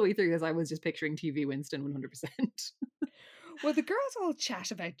like all the way through this, I was just picturing TV Winston 100%. Well, the girls all chat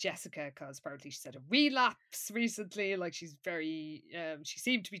about Jessica because apparently she's had a relapse recently. Like she's very, she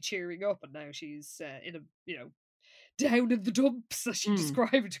seemed to be cheering up, and now she's in a, down in the dumps, as she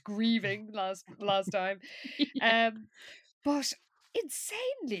described, grieving last time. But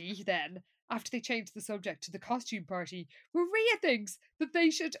insanely, then, after they changed the subject to the costume party, Maria thinks that they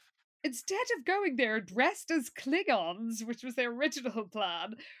should, instead of going there dressed as Klingons, which was their original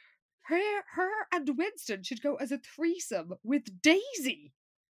plan, her and Winston should go as a threesome with Daisy.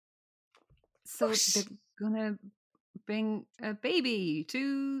 So they're gonna bring a baby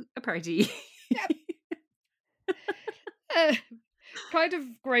to a party. Yep. Kind of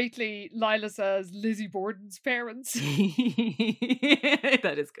greatly, Lila says Lizzie Borden's parents.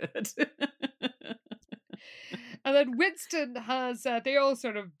 That is good. And then Winston has, they all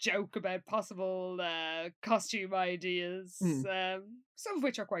sort of joke about possible costume ideas, some of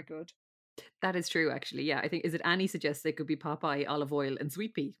which are quite good. That is true, actually. Yeah, I think, is it Annie suggests they could be Popeye, olive oil, and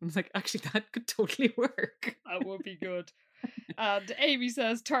sweet pea? I was like, actually, that could totally work. That would be good. And Amy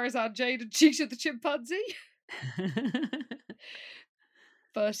says Tarzan, Jane, and Cheetah the chimpanzee.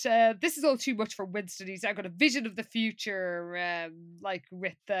 But this is all too much for Winston. He's now got a vision of the future, like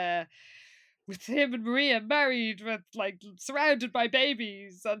with with him and Maria married, with like surrounded by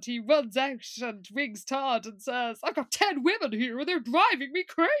babies, and he runs out and rings Todd and says, "I've got 10 women here and they're driving me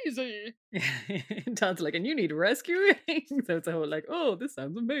crazy." Todd's like, "And you need rescuing." So it's a whole like, "Oh, this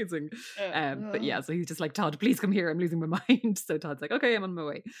sounds amazing." But yeah, so he's just like, "Todd, please come here. I'm losing my mind." So Todd's like, "Okay, I'm on my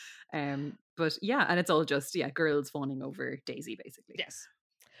way." But yeah, and it's all just girls fawning over Daisy, basically. Yes.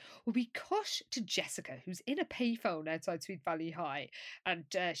 Well, we cut to Jessica, who's in a payphone outside Sweet Valley High, and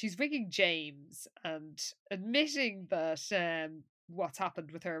she's ringing James and admitting that what's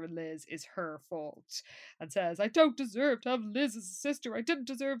happened with her and Liz is her fault, and says, "I don't deserve to have Liz as a sister. I didn't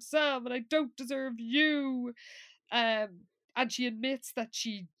deserve Sam, and I don't deserve you." And she admits that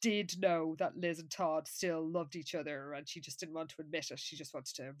she did know that Liz and Todd still loved each other, and she just didn't want to admit it. She just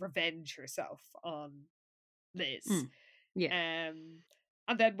wanted to revenge herself on Liz. Yeah.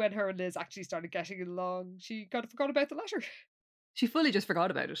 And then when her and Liz actually started getting along, she kind of forgot about the letter. She fully just forgot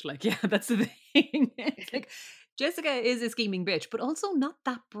about it. Like, yeah, that's the thing. It's like, Jessica is a scheming bitch, but also not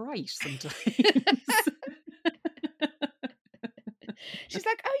that bright sometimes. She's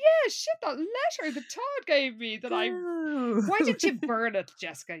like, "Oh yeah, shit, that letter that Todd gave me that why didn't you burn it,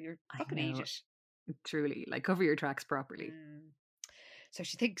 Jessica? You're fucking idiot." Truly, like, cover your tracks properly. So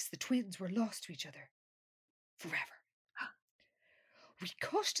she thinks the twins were lost to each other forever. We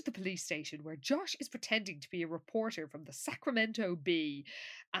cut to the police station where Josh is pretending to be a reporter from the Sacramento Bee.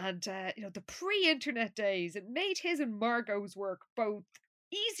 And, the pre-internet days, it made his and Margot's work both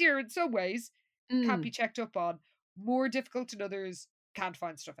easier in some ways, can't be checked up on, more difficult in others, can't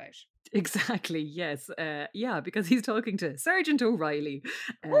find stuff out. Exactly, yes. Yeah, because he's talking to Sergeant O'Reilly.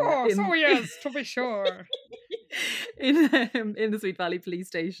 So he is, to be sure. in the Sweet Valley police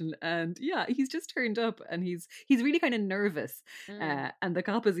station, and yeah, he's just turned up and he's really kind of nervous, and the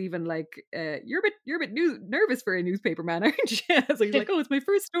cop is even like, you're a bit nervous for a newspaper man, aren't you? So he's like, "Oh, it's my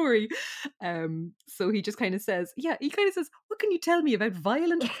first story." So he just kind of says, "What can you tell me about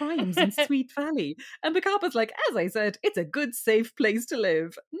violent crimes in Sweet Valley?" And the cop is like, "As I said, it's a good, safe place to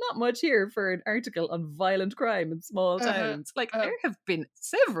live. Not much here for an article on violent crime in small towns. Like, there have been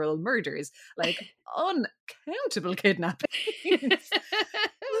several murders, like uncountable kidnappings.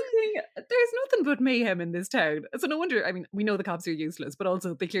 There's nothing but mayhem in this town." So no wonder, I mean, we know the cops are useless, but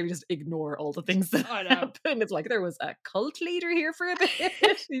also they clearly just ignore all the things that happen. It's like, there was a cult leader here for a bit.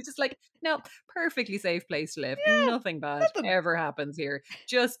 He's just like, "No, perfectly safe place to live. Nothing bad ever happens here.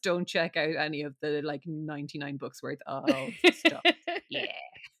 Just don't check out any of the like 99 books worth of stuff." Yeah.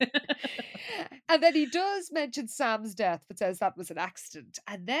 And then he does mention Sam's death, but says that was an accident,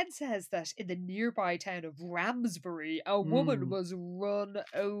 and then says that in the nearby town of Ramsbury, a woman was run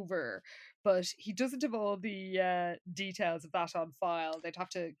over. But he doesn't have all the details of that on file. They'd have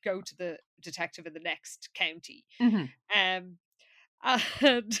to go to the detective in the next county. And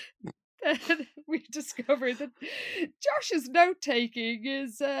then we discover that Josh's note-taking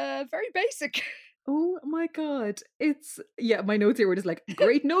is very basic. Oh my god. My notes here were just like,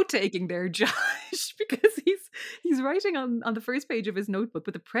 great note taking there, Josh, because he's writing on the first page of his notebook,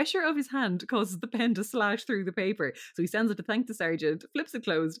 but the pressure of his hand causes the pen to slash through the paper. So he stands up to thank the sergeant, flips it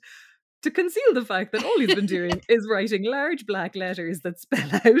closed, to conceal the fact that all he's been doing is writing large black letters that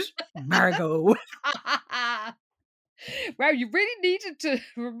spell out Margot. Wow, you really needed to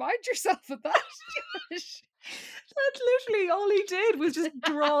remind yourself of that, Josh. That's literally all he did, was just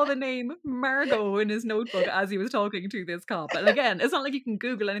draw the name Margot in his notebook as he was talking to this cop. And again, it's not like you can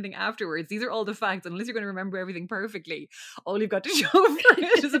Google anything afterwards. These are all the facts, unless you're going to remember everything perfectly. All you've got to show for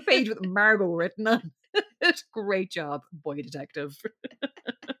it is a page with Margot written on it. Great job, boy detective.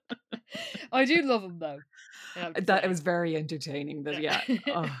 I do love him though. It was very entertaining.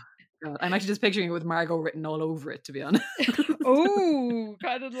 Oh. God, I'm actually just picturing it with Margot written all over it, to be honest. Oh,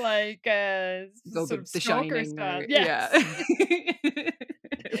 kind of like sort of The Shining. Style. Yes. Yeah.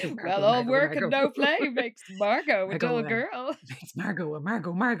 Well, all work and no play makes Margot a dull girl. Makes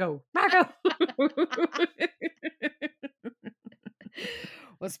Margot.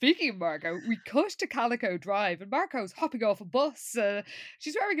 Well, speaking of Margot, we cut to Calico Drive, and Margot's hopping off a bus.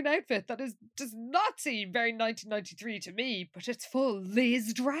 She's wearing an outfit that does not seem very 1993 to me, but it's full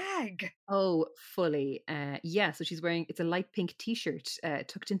Liz drag. Oh, fully. Yeah, so she's wearing, it's a light pink t-shirt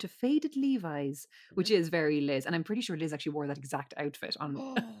tucked into faded Levi's, which is very Liz. And I'm pretty sure Liz actually wore that exact outfit on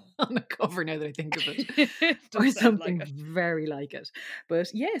the cover, now that I think of it. Or something like very like it. But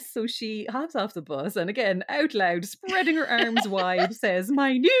yes, so she hops off the bus and again, out loud, spreading her arms wide, says,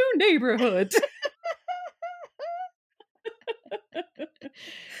 "My new neighborhood."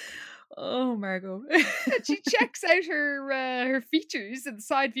 Oh, Margot. And she checks out her features in the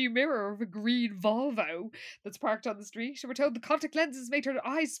side view mirror of a green Volvo that's parked on the street. And we're told the contact lenses made her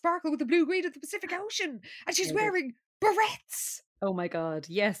eyes sparkle with the blue green of the Pacific Ocean. And she's wearing barrettes. Oh my God.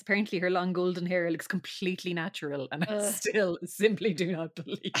 Yes, apparently her long golden hair looks completely natural, and I still simply do not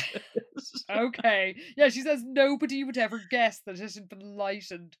believe it. Okay. Yeah, she says nobody would ever guess that it had been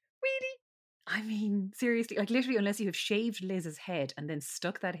lightened. Really? I mean, seriously, like literally, unless you have shaved Liz's head and then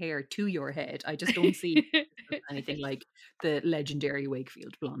stuck that hair to your head, I just don't see anything like the legendary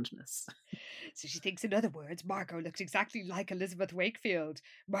Wakefield blondness. So she thinks, in other words, Margot looks exactly like Elizabeth Wakefield.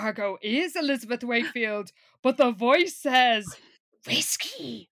 Margot is Elizabeth Wakefield, but the voice says,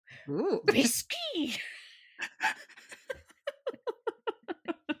 "Whiskey, Ooh. whiskey."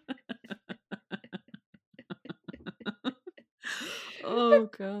 Oh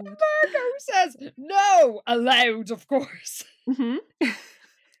God. Margot says no aloud, of course. Mm-hmm.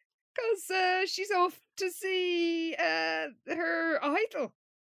 Because she's off to see her idol.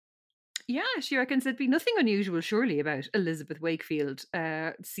 Yeah, she reckons there'd be nothing unusual, surely, about Elizabeth Wakefield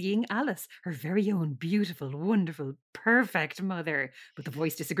seeing Alice, her very own beautiful, wonderful, perfect mother. But the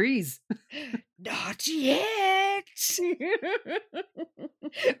voice disagrees. Not yet.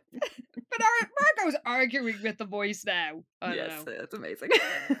 But Margot's arguing with the voice now. I don't know. That's amazing.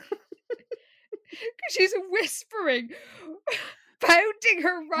 She's whispering, pounding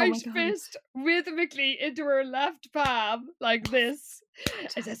her right God. fist rhythmically into her left palm like this.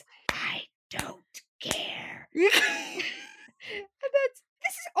 And says, "I don't care." And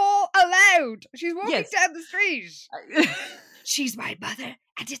this is all allowed. She's walking down the street. "She's my mother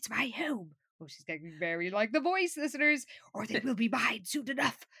and it's my home." Oh, she's getting very like the voice, listeners, or they will be mine soon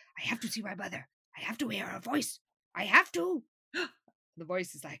enough. I have to see my mother. I have to hear her voice. I have to. The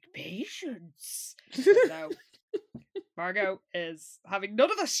voice is like, "Patience." No. Margot is having none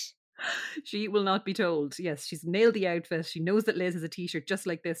of it. She will not be told. Yes, she's nailed the outfit. She knows that Liz has a t-shirt just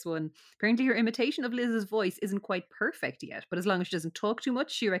like this one. Apparently her imitation of Liz's voice isn't quite perfect yet, but as long as she doesn't talk too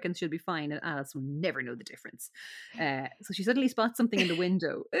much, she reckons she'll be fine and Alice will never know the difference. So she suddenly spots something in the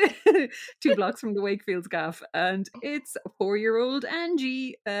window 2 blocks from the Wakefield's gaff, and it's 4-year-old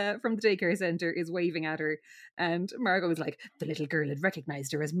Angie from the daycare centre is waving at her, and Margot is like, "The little girl had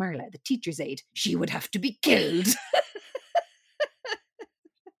recognised her as Marla, the teacher's aide. She would have to be killed."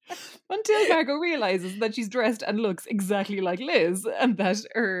 Until Margot realizes that she's dressed and looks exactly like Liz, and that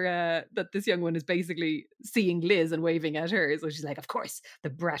her that this young one is basically seeing Liz and waving at her. So she's like, "Of course, the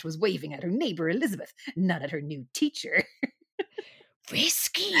brat was waving at her neighbour Elizabeth, not at her new teacher."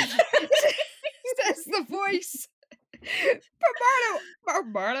 "Whiskey," says the voice. But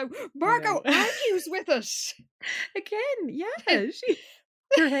Margot argues with us again. Yeah,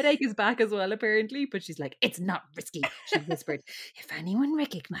 her headache is back as well, apparently, but she's like, "It's not risky," she whispered. "If anyone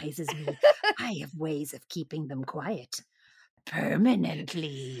recognizes me, I have ways of keeping them quiet.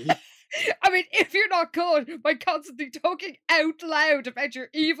 Permanently." I mean, if you're not good by constantly talking out loud about your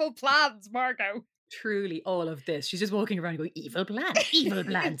evil plans, Margot. Truly, all of this. She's just walking around going, evil plan,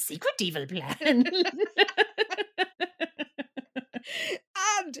 secret evil plan.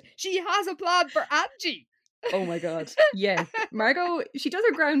 And she has a plan for Angie. Oh my God. Yeah. Margot, she does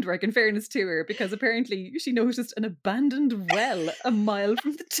her groundwork, in fairness to her, because apparently she noticed an abandoned well a mile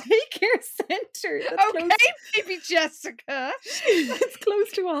from the daycare centre. Okay, baby Jessica. It's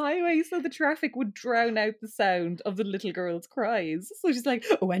close to a highway, so the traffic would drown out the sound of the little girl's cries. So she's like,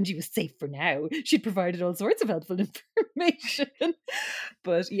 "Oh, Angie was safe for now. She'd provided all sorts of helpful information."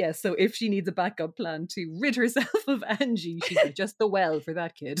 But yes, so if she needs a backup plan to rid herself of Angie, she's like, just the well for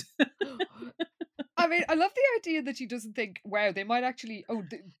that kid. I mean, I love the idea that she doesn't think, wow, they might actually,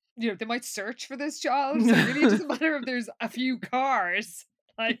 they might search for this child. So really, it doesn't matter if there's a few cars.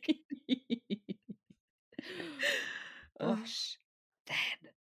 Like, but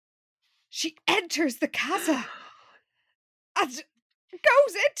then she enters the casa and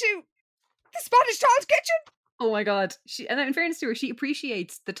goes into the Spanish child's kitchen. Oh my God. And in fairness to her, she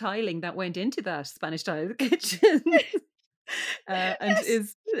appreciates the tiling that went into that Spanish tile kitchen. And yes,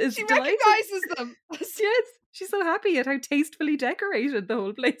 is she delighted. Recognizes them. Yes, she's so happy at how tastefully decorated the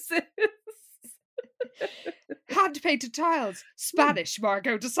whole place is. Hand-painted tiles. Spanish,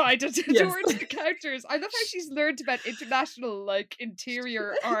 Margot decided to towards the counters. I love how she's learned about international,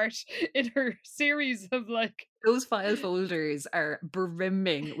 interior art in her series of, Those file folders are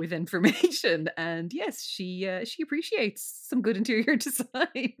brimming with information. And yes, she appreciates some good interior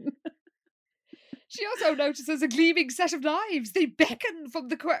design. She also notices a gleaming set of knives. They beckon from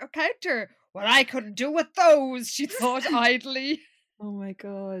the counter. Well, I couldn't do with those, she thought idly. Oh my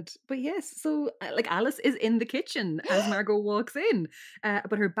God. But yes, so like Alice is in the kitchen as Margot walks in,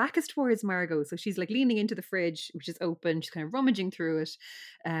 but her back is towards Margot. So she's like leaning into the fridge, which is open. She's kind of rummaging through it.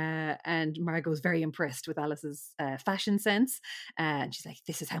 And Margot's very impressed with Alice's fashion sense. And she's like,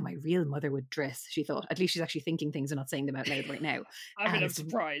 this is how my real mother would dress, she thought. At least she's actually thinking things and not saying them out loud right now. I mean, I'm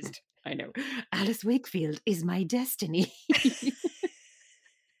surprised. I know. Alice Wakefield is my destiny.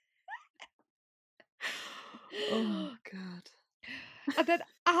 Oh, God. And then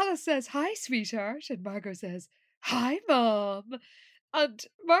Alice says, hi, sweetheart. And Margot says, hi, Mom. And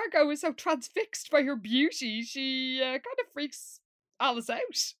Margot is so transfixed by her beauty, she kind of freaks Alice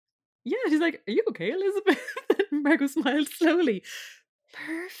out. Yeah, she's like, are you okay, Elizabeth? And Margot smiled slowly.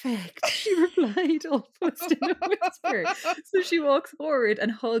 Perfect, she replied, almost in a whisper. So she walks forward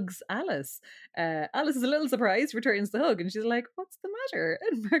and hugs Alice. Alice is a little surprised, returns the hug, and she's like, what's the matter?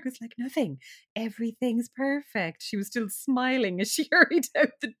 And Margot's like, nothing. Everything's perfect. She was still smiling as she hurried out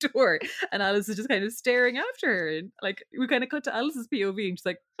the door. And Alice is just kind of staring after her. And like, we kind of cut to Alice's POV, and she's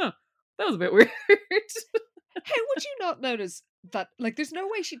like, huh, that was a bit weird. How would you not notice that? Like, there's no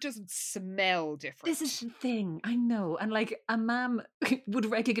way she doesn't smell different. This is the thing, I know. And like, a mom would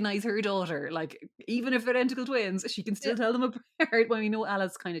recognise her daughter. Like, even if they're identical twins, she can still tell them apart. Well, we know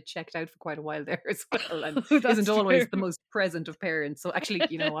Alice kind of checked out for quite a while there as well, and isn't always the most present of parents. So actually,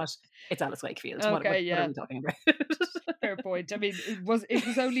 you know what? It's Alice Wakefield. Okay, what are we talking about? Fair point. I mean, it was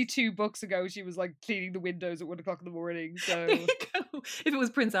only 2 books ago she was like cleaning the windows at 1 o'clock in the morning. So there you go. If it was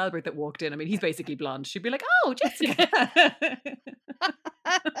Prince Albert that walked in, I mean, he's basically blonde. She'd be like, "Oh, Jessica."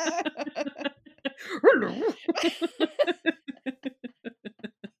 Hello.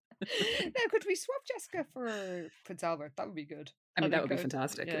 Now, could we swap Jessica for Prince Albert? That would be good. I mean, that would be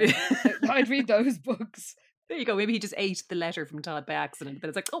fantastic. Yeah. I'd read those books. There you go. Maybe he just ate the letter from Todd by accident, but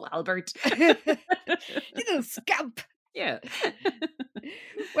it's like, oh, Albert. You little scamp. Yeah.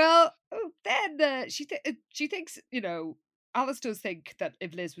 Well, then she thinks, you know, Alice does think that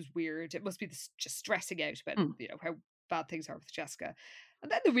if Liz was weird, it must be just stressing out about, you know, how bad things are with Jessica.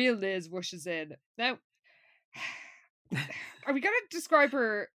 And then the real Liz rushes in. Now, are we going to describe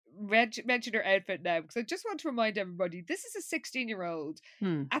her, mention her outfit now? Because I just want to remind everybody, this is a 16-year-old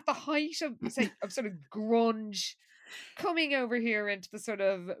at the height of sort of grunge, coming over here into the sort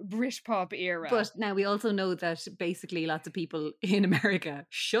of Britpop era. But now we also know that basically lots of people in America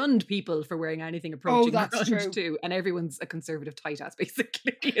shunned people for wearing anything approaching grunge too. And everyone's a conservative tight ass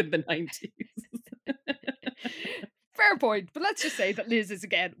basically in the 90s. Fair point. But let's just say that Liz is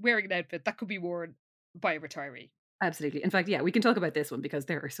again wearing an outfit that could be worn by a retiree. Absolutely. In fact, yeah, we can talk about this one because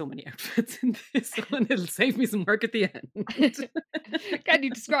there are so many outfits in this one. It'll save me some work at the end. Can you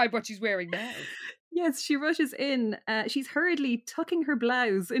describe what she's wearing now? Yes, she rushes in. She's hurriedly tucking her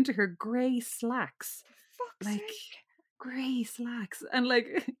blouse into her grey slacks. For fuck's sake. Grey slacks. And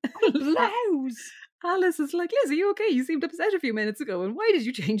like... blouse! Alice is like, Liz, are you okay? You seemed upset a few minutes ago. And why did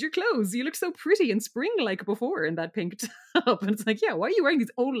you change your clothes? You look so pretty and spring-like before in that pink top. And it's like, yeah, why are you wearing these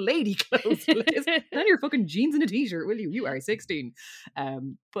old lady clothes, Liz? None of your fucking jeans and a t-shirt, will you? You are 16.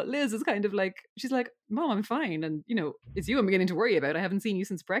 But Liz is kind of like, she's like, Mom, I'm fine. And, you know, it's you I'm beginning to worry about. I haven't seen you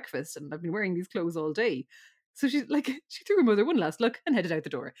since breakfast and I've been wearing these clothes all day. So she's like, she threw her mother one last look and headed out the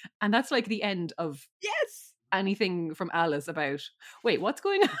door. And that's like the end of... Yes! Anything from Alice about, wait, what's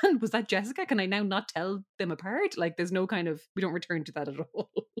going on? Was that Jessica? Can I now not tell them apart? Like, there's no kind of, we don't return to that at all.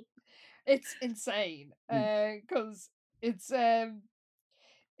 It's insane. Because it's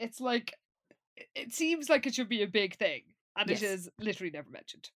like, it seems like it should be a big thing. And it is literally never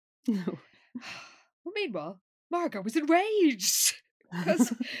mentioned. No. Well, meanwhile, Margot was enraged.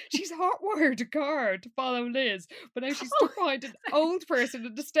 Because she's hot-wired a car to follow Liz. But now she's stuck behind an old person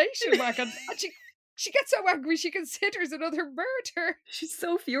in the station wagon. And she gets so angry she considers another murder. She's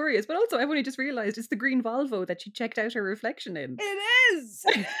so furious. But also, I've only just realised it's the green Volvo that she checked out her reflection in. It is!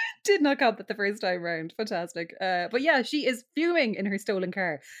 Did not cop that the first time round. Fantastic. But yeah, she is fuming in her stolen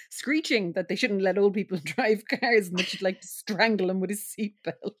car, screeching that they shouldn't let old people drive cars and that she'd like to strangle him with his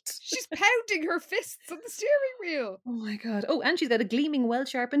seatbelt. She's pounding her fists on the steering wheel. Oh my God. Oh, and she's got a gleaming,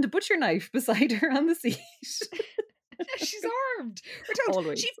 well-sharpened butcher knife beside her on the seat. She's armed. We're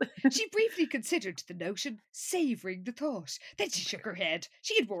told she briefly considered the notion, savouring the thought. Then she shook her head.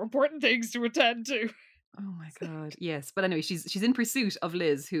 She had more important things to attend to. Oh my God, yes. But anyway, she's in pursuit of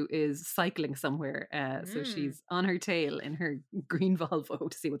Liz, who is cycling somewhere. So she's on her tail in her green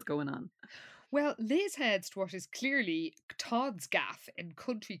Volvo to see what's going on. Well, Liz heads to what is clearly Todd's gaff in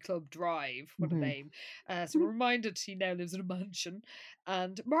Country Club Drive. What a name. So we're reminded he now lives in a mansion.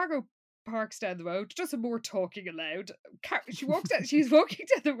 And Margot parks down the road, does some more talking aloud. She's walking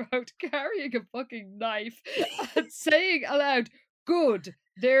down the road carrying a fucking knife and saying aloud, good.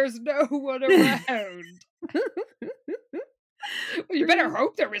 There's no one around. Well, you better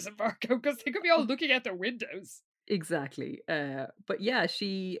hope there isn't, Margot, because they could be all looking out their windows. Exactly. But yeah,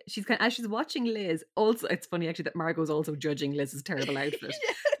 she's kind of, as she's watching Liz, also it's funny actually that Margot's also judging Liz's terrible outfit.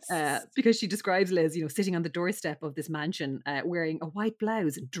 Yes. Because she describes Liz, sitting on the doorstep of this mansion, wearing a white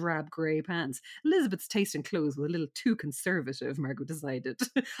blouse and drab grey pants. Elizabeth's taste in clothes was a little too conservative, Margot decided.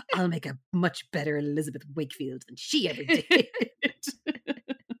 I'll make a much better Elizabeth Wakefield than she ever did.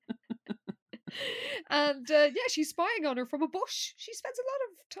 And she's spying on her from a bush. She spends a lot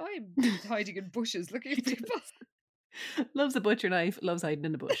of time hiding in bushes looking at people. Loves a butcher knife, loves hiding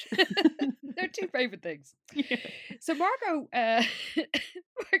in the bush. They're two favourite things. Yeah. So Margot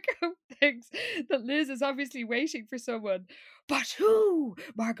thinks that Liz is obviously waiting for someone. But who?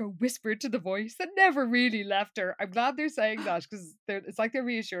 Margot whispered to the voice that never really left her. I'm glad they're saying that because it's like they're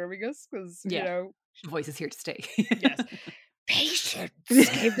reassuring us because, the voice is here to stay. Yes. Patience,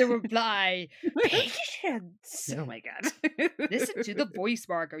 came the reply. Patience. Oh my God. Listen to the voice,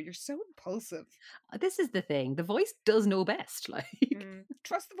 Margot. You're so impulsive. This is the thing. The voice does know best.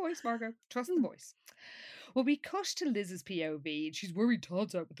 Trust the voice, Margot. Trust the voice. Well, we cut to Liz's POV and she's worried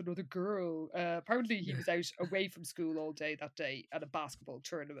Todd's out with another girl. Apparently he was out away from school all day that day at a basketball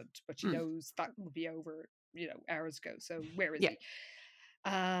tournament, but she knows that will be over, hours ago. So where is he?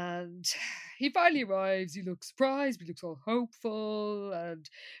 And he finally arrives. He looks surprised, but he looks all hopeful. And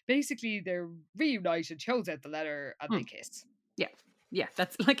basically, they're reunited. She holds out the letter, and they kiss. Yeah.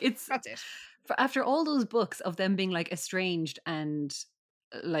 That's it. After all those books of them being like estranged and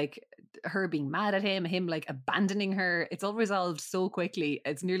like her being mad at him like abandoning her, it's all resolved so quickly.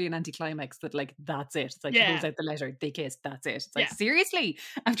 It's nearly an anticlimax that like that's it. It's like she holds out the letter, they kiss, that's it. It's like seriously,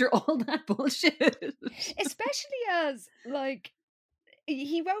 after all that bullshit. Especially as like.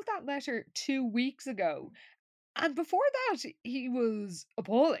 He wrote that letter 2 weeks ago. And before that, he was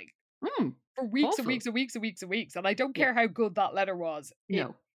appalling. For weeks and weeks and weeks and weeks and weeks. And I don't care how good that letter was.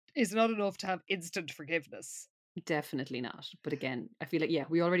 No. It is not enough to have instant forgiveness. Definitely not. But again, I feel like,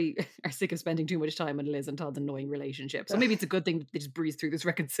 we already are sick of spending too much time on Liz and Todd's annoying relationship. So maybe it's a good thing they just breeze through this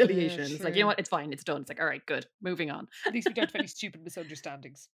reconciliation. It's like, you know what? It's fine. It's done. It's like, all right, good. Moving on. At least we don't have any stupid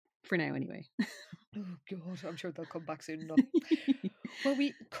misunderstandings. For now, anyway. Oh, God. I'm sure they'll come back soon enough. Well,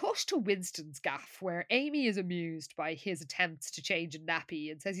 we cut to Winston's gaff, where Amy is amused by his attempts to change a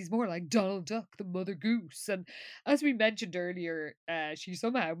nappy and says he's more like Donald Duck, the Mother Goose. And as we mentioned earlier, she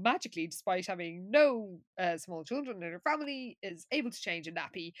somehow magically, despite having no small children in her family, is able to change a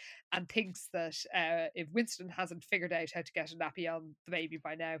nappy and thinks that if Winston hasn't figured out how to get a nappy on the baby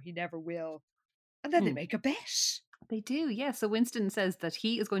by now, he never will. And then they make a bet. They do, yeah. So Winston says that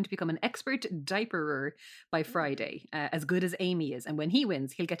he is going to become an expert diaperer by Friday, as good as Amy is. And when he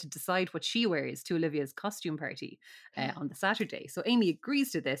wins, he'll get to decide what she wears to Olivia's costume party on the Saturday. So Amy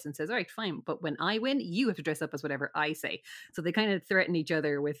agrees to this and says, all right, fine. But when I win, you have to dress up as whatever I say. So they kind of threaten each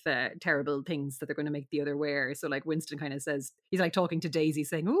other with terrible things that they're going to make the other wear. So like Winston kind of says, he's like talking to Daisy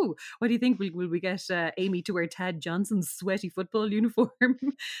saying, oh, what do you think? Will we get Amy to wear Tad Johnson's sweaty football uniform?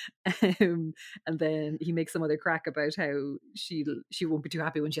 And then he makes some other crack about how she won't be too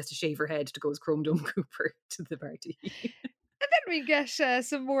happy when she has to shave her head to go as Chrome Dome Cooper to the party. And then we get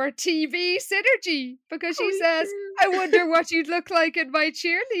some more TV synergy because she says, I wonder what you'd look like in my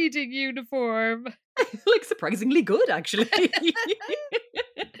cheerleading uniform. Like surprisingly good, actually.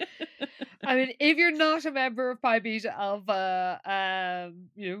 I mean, if you're not a member of Pi Beta Alpha,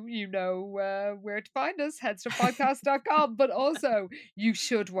 you know where to find us, headstuffpodcast.com. But also, you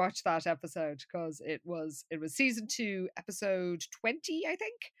should watch that episode because it was season 2, episode 20, I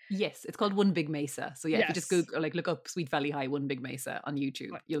think. Yes, it's called One Big Mesa. So yeah, if you just look up Sweet Valley High One Big Mesa on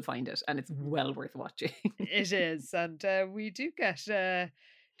YouTube, you'll find it, and it's well worth watching. It is, and we do get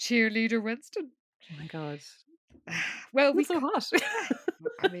cheerleader Winston. Oh my God! Well, he's so hot.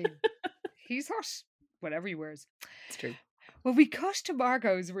 I mean. He's hot, whatever he wears. It's true. Well, we cut to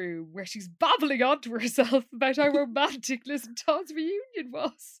Margot's room where she's babbling on to herself about how romantic Liz and Todd's reunion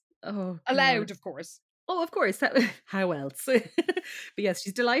was. Oh, aloud, of course. Oh, of course. How else? But yes,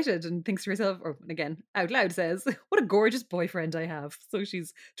 she's delighted and thinks to herself, or again, out loud says, what a gorgeous boyfriend I have. So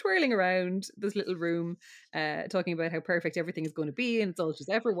she's twirling around this little room, talking about how perfect everything is going to be and it's all she's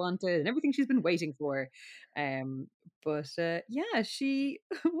ever wanted and everything she's been waiting for. But she,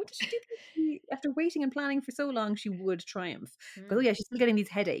 what did she do? After waiting and planning for so long, she would triumph. But she's still getting these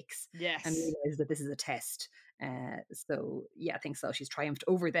headaches. Yes. And realizes that this is a test. So I think so. She's triumphed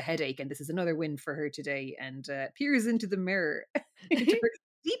over the headache, and this is another win for her today. And peers into the mirror,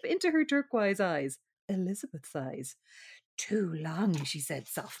 deep into her turquoise eyes, Elizabeth's eyes. too long, she said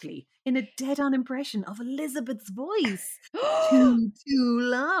softly, in a dead-on impression of Elizabeth's voice. Too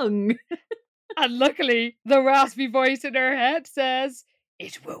long. And luckily, the raspy voice in her head says,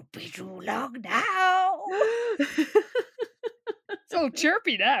 "It won't be too long now." It's all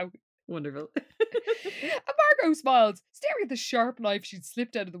chirpy now. Wonderful. And Margot smiles, staring at the sharp knife she'd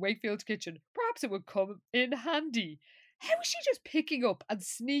slipped out of the Wakefield kitchen. Perhaps it would come in handy. How is she just picking up and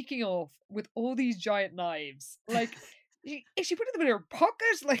sneaking off with all these giant knives? Like, is she putting them in her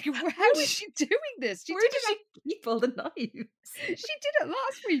pocket? Like, how is she doing this? Where did she keep all the knives? She did it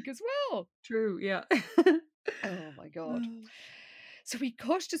last week as well. True, yeah. Oh my god. So we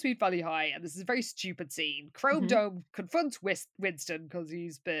cut to Sweet Valley High, and this is a very stupid scene. Chrome Dome confronts Winston because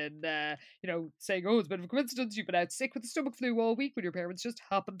he's been, saying, "Oh, it's a bit of a coincidence. You've been out sick with the stomach flu all week when your parents just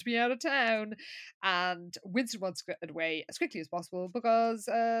happened to be out of town." And Winston wants to get away as quickly as possible because,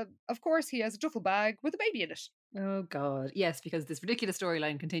 of course, he has a duffel bag with a baby in it. Oh, God. Yes, because this ridiculous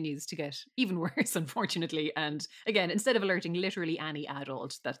storyline continues to get even worse, unfortunately. And again, instead of alerting literally any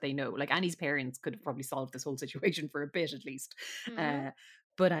adult that they know, like Annie's parents could have probably solved this whole situation for a bit at least.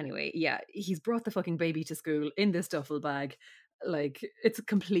 But anyway, yeah, he's brought the fucking baby to school in this duffel bag. Like, it's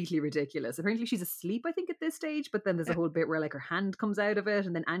completely ridiculous. Apparently she's asleep, I think, at this stage, but then there's a whole bit where like her hand comes out of it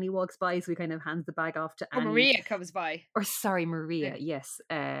and then Annie walks by, so he kind of hands the bag off to Annie. Maria comes by. Or sorry, Maria, yes.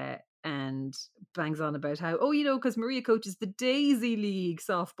 And bangs on about how, because Maria coaches the Daisy League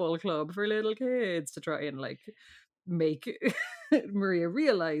softball club for little kids to try and like make Maria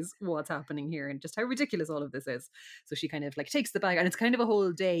realize what's happening here and just how ridiculous all of this is. So she kind of like takes the bag, and it's kind of a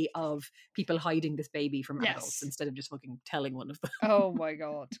whole day of people hiding this baby from adults instead of just fucking telling one of them. Oh my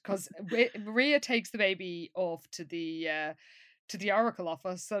god, because Maria takes the baby off to the Oracle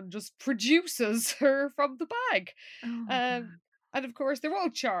office and just produces her from the bag. And of course they're all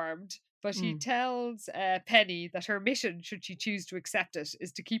charmed, but he tells Penny that her mission, should she choose to accept it,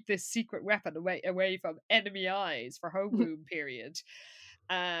 is to keep this secret weapon away from enemy eyes for homeroom period.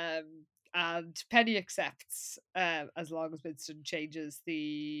 And Penny accepts, as long as Winston changes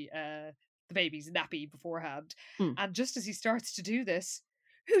the baby's nappy beforehand. And just as he starts to do this,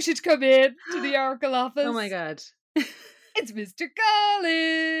 who should come in to the Oracle office? Oh my god. It's Mr.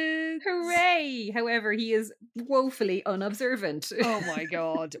 Collins! Hooray! However, he is woefully unobservant. Oh my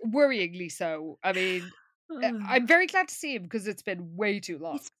god. Worryingly so. I mean, I'm very glad to see him because it's been way too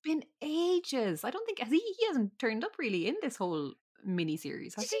long. It's been ages. I don't think he hasn't turned up really in this whole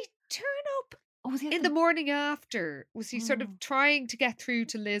mini-series. Did he turn up? Oh, was he in the morning after? Was he sort of trying to get through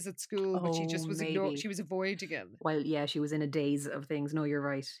to Liz at school, but she just was ignored? She was avoiding him. Well, yeah, she was in a daze of things. No, you're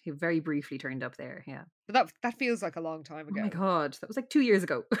right. He very briefly turned up there. Yeah, but that feels like a long time ago. Oh my god, that was like 2 years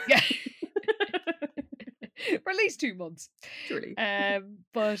ago. Yeah. For at least 2 months. Surely.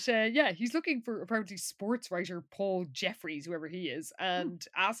 But yeah, he's looking for apparently sports writer Paul Jeffries, whoever he is, and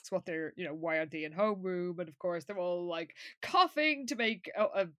asks what they're, why aren't they in homeroom? And of course, they're all like coughing to make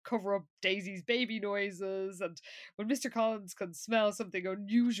cover up Daisy's baby noises. And when Mr. Collins can smell something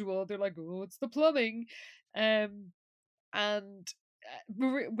unusual, they're like, oh, it's the plumbing. And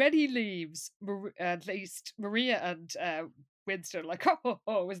when he leaves, at least Maria and Winston are like,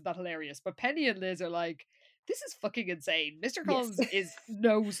 oh, isn't that hilarious? But Penny and Liz are like, this is fucking insane. Mr. Collins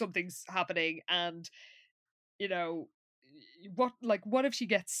knows something's happening, and what if she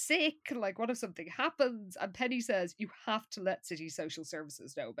gets sick? Like, what if something happens? And Penny says, you have to let City Social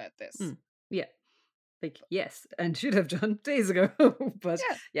Services know about this. Yeah. Like, yes, and should have done days ago. But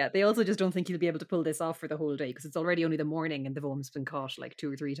yeah, they also just don't think he'll be able to pull this off for the whole day because it's already only the morning and the woman's been caught like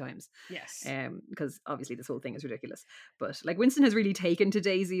 2 or 3 times. Yes. Because obviously this whole thing is ridiculous. But like Winston has really taken to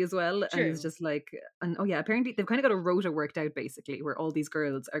Daisy as well. True. And he's just like, apparently they've kind of got a rota worked out basically where all these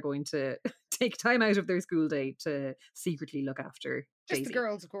girls are going to take time out of their school day to secretly look after Daisy. Just the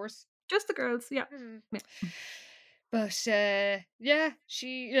girls, of course. Just the girls, yeah. Yeah. But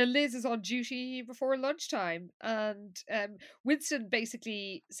Liz is on duty before lunchtime, and Winston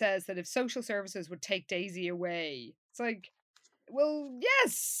basically says that if social services would take Daisy away, it's like, well,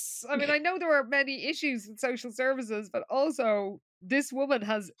 yes. I mean, I know there are many issues with social services, but also this woman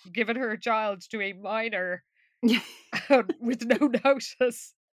has given her child to a minor with no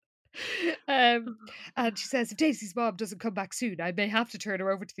notice. And she says, if Daisy's mom doesn't come back soon, I may have to turn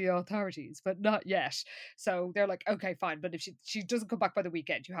her over to the authorities, but not yet. So they're like, okay, fine, but if she doesn't come back by the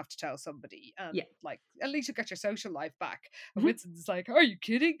weekend, you have to tell somebody, and like at least you'll get your social life back. And Winston's like, are you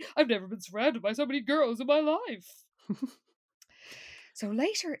kidding? I've never been surrounded by so many girls in my life. So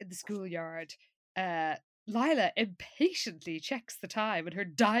later in the schoolyard, Lila impatiently checks the time in her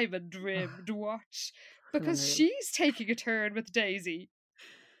diamond rimmed watch because she's taking a turn with Daisy.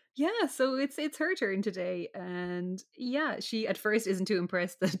 Yeah, so it's her turn today, and yeah, she at first isn't too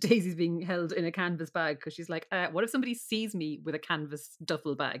impressed that Daisy's being held in a canvas bag because she's like, "What if somebody sees me with a canvas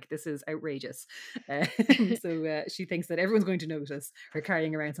duffel bag? This is outrageous." So she thinks that everyone's going to notice her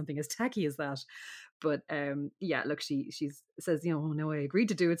carrying around something as tacky as that. But yeah, look, she says, you know, "Oh no, I agreed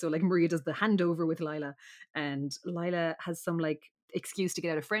to do it." So like Maria does the handover with Lila, and Lila has some like excuse to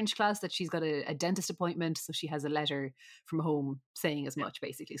get out of French class that she's got a dentist appointment, so she has a letter from home saying as much,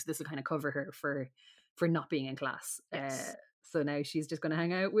 basically. So this will kind of cover her for not being in class. Yes. So now she's just going to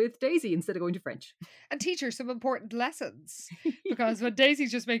hang out with Daisy instead of going to French. And teach her some important lessons. Because when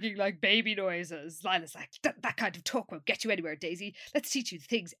Daisy's just making like baby noises, Lila's like, that kind of talk won't get you anywhere, Daisy. Let's teach you the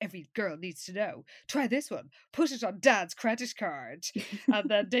things every girl needs to know. Try this one. Put it on Dad's credit card. And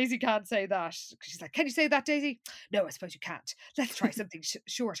then Daisy can't say that. She's like, can you say that, Daisy? No, I suppose you can't. Let's try something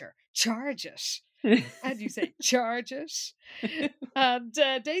shorter. Charge it. And you say, charge it. And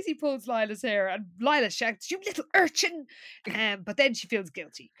Daisy pulls Lila's hair, and Lila shouts, "You little urchin!" But then she feels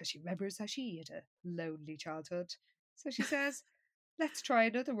guilty because she remembers how she had a lonely childhood. So she says, let's try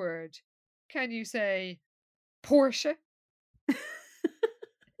another word. Can you say Porsche?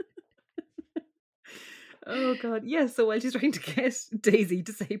 Oh God, yes. So while she's trying to get Daisy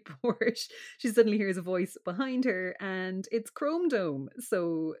to say Porsche, she suddenly hears a voice behind her, and it's Chrome Dome.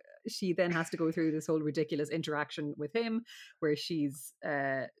 So she then has to go through this whole ridiculous interaction with him, where she's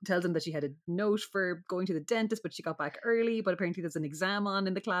tells him that she had a note for going to the dentist, but she got back early. But apparently there's an exam on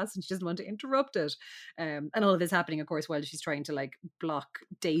in the class, and she doesn't want to interrupt it. And all of this happening, of course, while she's trying to like block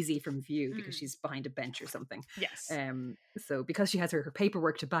Daisy from view because she's behind a bench or something. Yes. So because she has her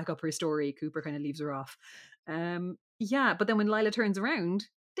paperwork to back up her story, Cooper kind of leaves her off. Yeah, but then when Lila turns around,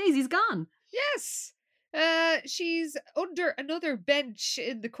 Daisy's gone. Yes. She's under another bench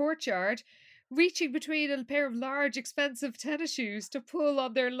in the courtyard, reaching between a pair of large, expensive tennis shoes to pull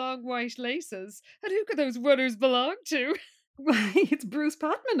on their long white laces. And who could those runners belong to? It's Bruce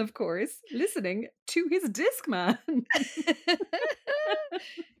Patman, of course, listening to his Discman.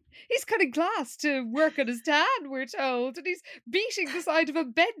 He's cutting glass to work on his tan, we're told, and he's beating the side of a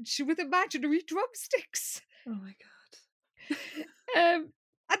bench with imaginary drumsticks. Oh my God.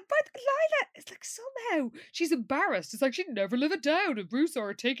 And Lila, it's like somehow she's embarrassed. It's like she'd never live it down if Bruce saw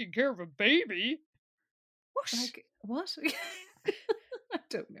her taking care of a baby. What? Like, what? I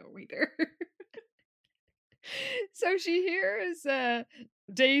don't know either. So she hears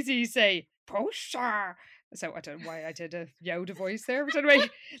Daisy say, "Poster." So I don't know why I did a Yoda voice there, but anyway,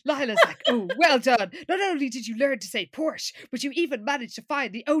 Lila's like, "Oh, well done. Not only did you learn to say Porsche, but you even managed to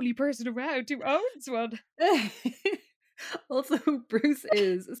find the only person around who owns one." Also, Bruce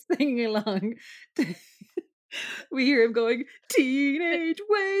is singing along. We hear him going, "Teenage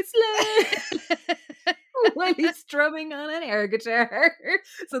Wasteland," while he's strumming on an air guitar.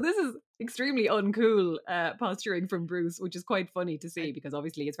 So this is extremely uncool posturing from Bruce, which is quite funny to see because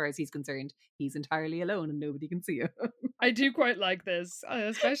obviously, as far as he's concerned, he's entirely alone and nobody can see him. I do quite like this,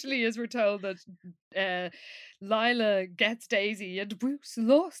 especially as we're told that Lila gets Daisy and Bruce,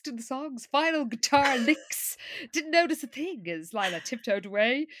 lost in the song's final guitar licks, didn't notice a thing as Lila tiptoed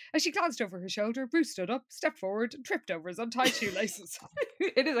away. As she glanced over her shoulder, Bruce stood up, stepped forward, and tripped over his untied shoelaces.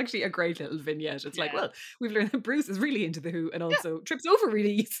 It is actually a great little vignette. It's like, well, we've learned that Bruce is really into The Who and also trips over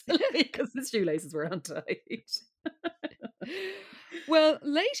really easily because his shoelaces were untied. Well,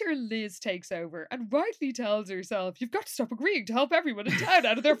 later Liz takes over and rightly tells herself, "You've got to stop agreeing to help everyone in town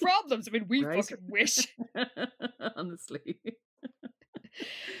out of their problems." I mean, we fucking wish. Honestly.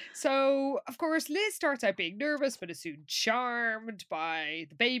 So, of course, Liz starts out being nervous, but is soon charmed by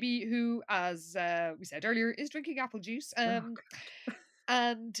the baby who, as we said earlier, is drinking apple juice.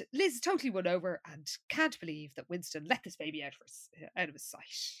 And Liz is totally won over and can't believe that Winston let this baby out of his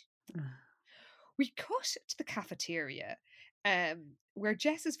sight. We cut to the cafeteria, where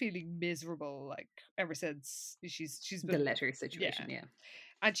Jess is feeling miserable, like ever since she's been the letter situation, yeah.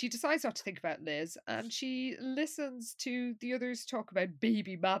 And she decides not to think about Liz, and she listens to the others talk about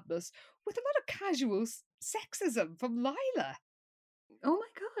baby madness with a lot of casual sexism from Lila. Oh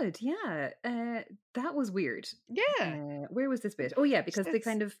my God, yeah. That was weird. Yeah. Where was this bit? Oh yeah, because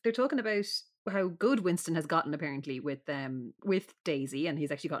they're talking about how good Winston has gotten apparently with Daisy, and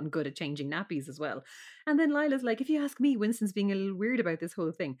he's actually gotten good at changing nappies as well. And then Lila's like, "If you ask me, Winston's being a little weird about this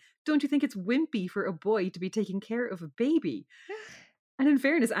whole thing. Don't you think it's wimpy for a boy to be taking care of a baby?" And in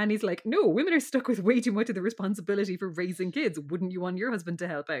fairness, Annie's like, "No, women are stuck with way too much of the responsibility for raising kids. Wouldn't you want your husband to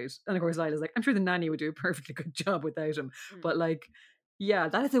help out?" And of course, Lila's like, "I'm sure the nanny would do a perfectly good job without him." But like, yeah,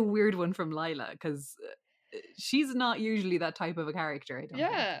 that is a weird one from Lila because she's not usually that type of a character, I don't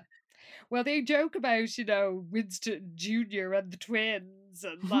think. Well, they joke about, Winston Jr. and the twins. friends.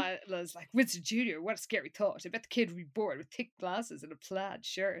 And Lila's like, Winston Jr., what a scary thought. I bet the kid would be bored with thick glasses and a plaid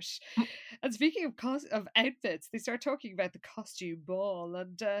shirt. And speaking of outfits, they start talking about the costume ball.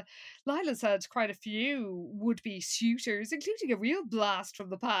 And Lila's had quite a few would-be suitors, including a real blast from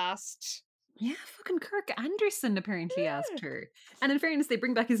the past. Yeah, fucking Kirk Anderson apparently asked her. And in fairness, they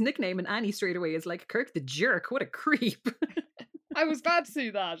bring back his nickname, and Annie straight away is like, Kirk the Jerk, what a creep. I was glad to see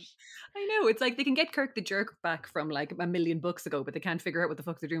that. I know, it's like they can get Kirk the Jerk back from like a million books ago, but they can't figure out what the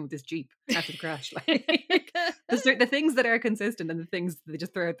fuck they're doing with this Jeep after the crash. Like, the things that are consistent and the things that they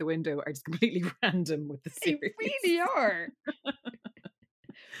just throw out the window are just completely random with the series. They really are.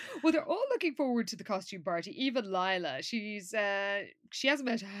 Well, they're all looking forward to the costume party. Even Lila, she hasn't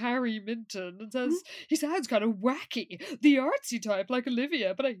met Harry Minton and says he sounds kind of wacky, the artsy type like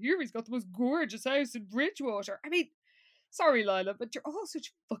Olivia, but I hear he's got the most gorgeous house in Bridgewater. I mean, sorry, Lila, but you're all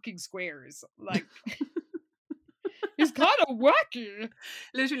such fucking squares. Like, he's kind of wacky.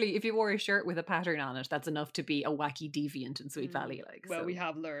 Literally, if you wore a shirt with a pattern on it, that's enough to be a wacky deviant in Sweet Valley. Like, well, so. We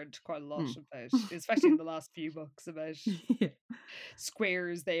have learned quite a lot about, especially in the last few books, about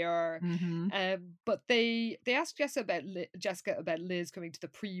squares they are. But they ask Jessica about Liz coming to the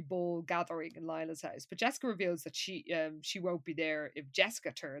pre-ball gathering in Lila's house, but Jessica reveals that she won't be there if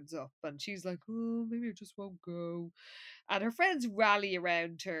Jessica turns up, and she's like, oh, maybe I just won't go. And her friends rally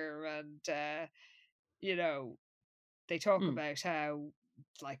around her, and they talk about how,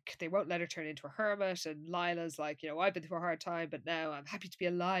 like, they won't let her turn into a hermit, and Lila's like, I've been through a hard time, but now I'm happy to be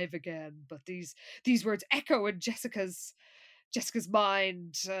alive again. But these words echo in Jessica's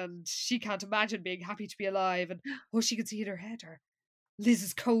mind, and she can't imagine being happy to be alive, and all she can see in her head are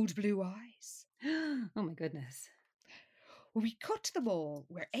Liz's cold blue eyes. Oh my goodness. Well, we cut to the mall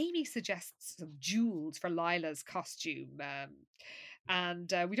where Amy suggests some jewels for Lila's costume.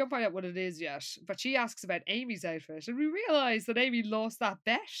 And we don't find out what it is yet, but she asks about Amy's outfit, and we realise that Amy lost that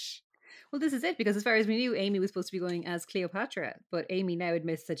bet. Well, this is it, because as far as we knew, Amy was supposed to be going as Cleopatra, but Amy now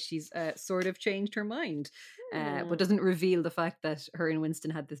admits that she's sort of changed her mind, but doesn't reveal the fact that her and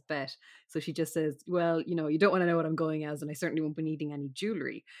Winston had this bet. So she just says, well, you don't want to know what I'm going as, and I certainly won't be needing any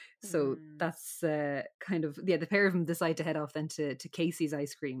jewellery. So that's kind of, the pair of them decide to head off then to Casey's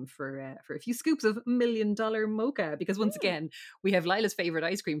ice cream for a few scoops of $1 million mocha, because once again, we have Lila's favourite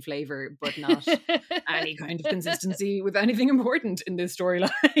ice cream flavour, but not any kind of consistency with anything important in this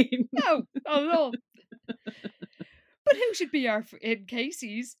storyline. No, not at all. But who should be in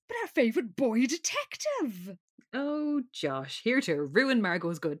Casey's but our favourite boy detective? Oh, Josh, here to ruin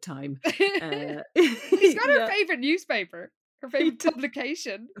Margot's good time. He's got her favourite newspaper, her favourite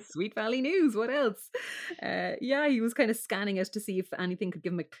publication. Sweet Valley News, what else? He was kind of scanning it to see if anything could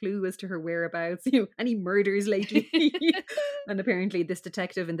give him a clue as to her whereabouts, any murders lately. And apparently this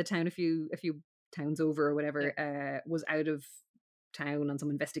detective in the town a few towns over or whatever was out of town on some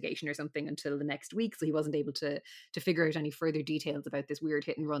investigation or something until the next week, so he wasn't able to figure out any further details about this weird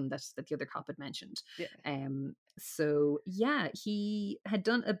hit and run that the other cop had mentioned. He had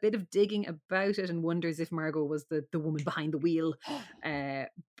done a bit of digging about it and wonders if Margot was the woman behind the wheel, and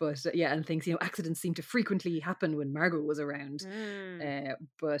thinks accidents seem to frequently happen when Margot was around.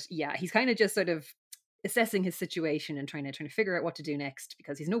 He's kind of just sort of assessing his situation and trying to figure out what to do next,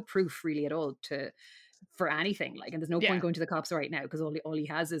 because he's no proof really at all for anything, like, and there's no point going to the cops right now, because all he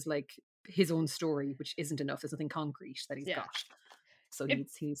has is like his own story, which isn't enough. There's nothing concrete that he's got, so he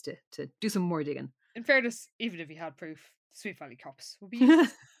needs to do some more digging. In fairness, even if he had proof, Sweet Valley cops would be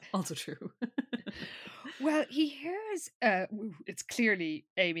also true. Well, he hears it's clearly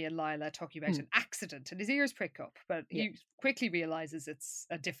Amy and Lila talking about an accident, and his ears prick up, but he quickly realizes it's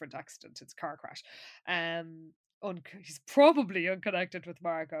a different accident. It's a car crash. He's probably unconnected with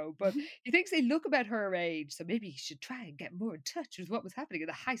Margot, but he thinks they look about her age, so maybe he should try and get more in touch with what was happening in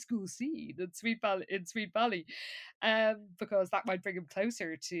the high school scene in Sweet Valley, because that might bring him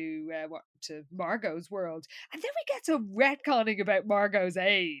closer to Margot's world. And then we get some retconning about Margot's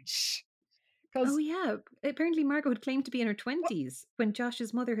age. Oh yeah, apparently Margot had claimed to be in her 20s when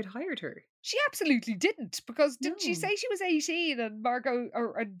Josh's mother had hired her. She absolutely didn't, because didn't she say she was 18, and Margot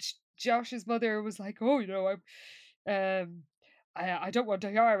and Josh's mother was like, oh, I don't want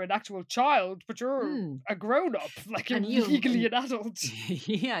to hire an actual child, but you're a grown-up, like you're legally an adult.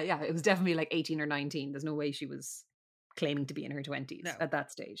 Yeah, it was definitely like 18 or 19. There's no way she was claiming to be in her 20s at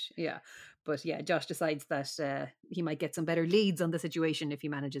that stage. Yeah, but Josh decides that he might get some better leads on the situation if he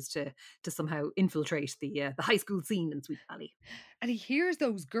manages to somehow infiltrate the high school scene in Sweet Valley. And he hears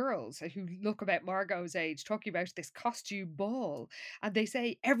those girls who look about Margot's age talking about this costume ball, and they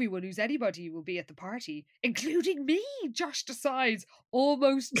say everyone who's anybody will be at the party, including me. Josh decides,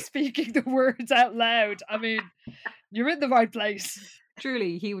 almost speaking the words out loud. I mean, you're in the right place.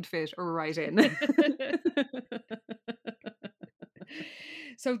 Truly, he would fit right in.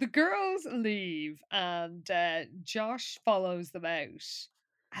 So the girls leave and Josh follows them out.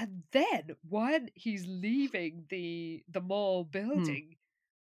 And then when he's leaving the mall building,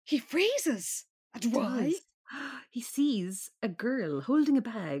 he freezes. And why? Does. He sees a girl holding a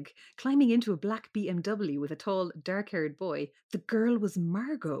bag, climbing into a black BMW with a tall, dark-haired boy. The girl was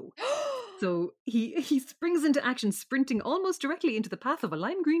Margot. So he springs into action, sprinting almost directly into the path of a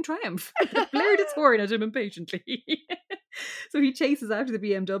lime green Triumph. It blared its horn at him impatiently. So he chases after the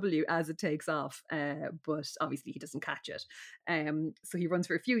BMW as it takes off, but obviously he doesn't catch it. So he runs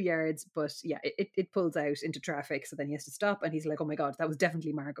for a few yards, but yeah, it pulls out into traffic. So then he has to stop, and he's like, "Oh my god, that was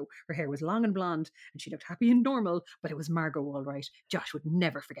definitely Margot. Her hair was long and blonde, and she looked happy and normal, but it was Margot, all right. Josh would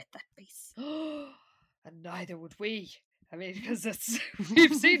never forget that face." And neither would we. I mean, because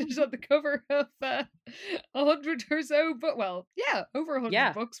we've seen it on the cover of 100 or so, but well, yeah, over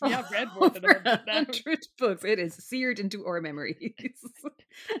 100 books. We have read more than 100 now. 100 books. It is seared into our memories.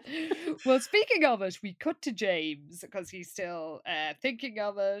 Well, speaking of it, we cut to James because he's still thinking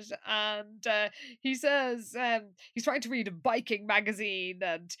of it, and he says he's trying to read a biking magazine,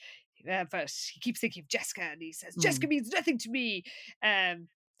 and but he keeps thinking of Jessica, and he says Jessica means nothing to me.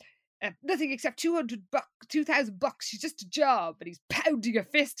 Nothing except $2,000. She's just a job, and he's pounding a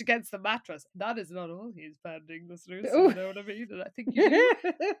fist against the mattress. That is not all he's pounding, listeners. You know what I mean? And I think you do.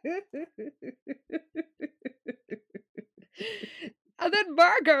 And then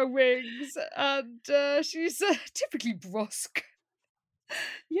Margot rings, and she's typically brusque.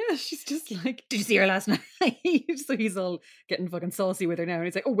 Yeah, she's just like, "Did you see her last night?" So he's all getting fucking saucy with her now. And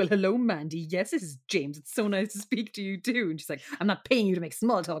he's like, "Oh, well, hello, Mandy. Yes, this is James. It's so nice to speak to you too." And she's like, "I'm not paying you to make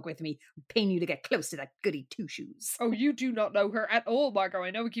small talk with me. I'm paying you to get close to that goody two-shoes." Oh, you do not know her at all, Margot.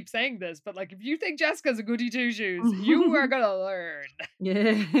 I know we keep saying this, but like, if you think Jessica's a goody two-shoes, you are going to learn.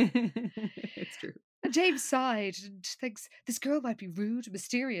 Yeah, it's true. And James sighed and thinks this girl might be rude,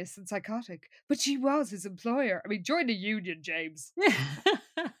 mysterious, and psychotic, but she was his employer. I mean, join the union, James.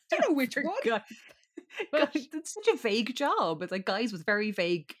 Don't know which one. God, it's such a vague job. It's like guys with very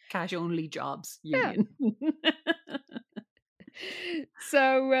vague cash-only jobs. Union. Yeah.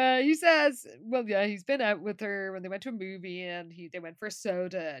 So he says, well, yeah, he's been out with her when they went to a movie, and they went for a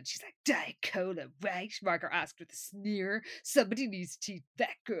soda, and she's like, "Diet Cola, right?" Margot asked with a sneer. "Somebody needs to teach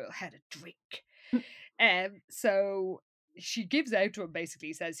that girl how to drink." So she gives out to him,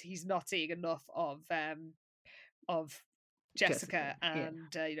 basically says he's not seeing enough of Jessica, and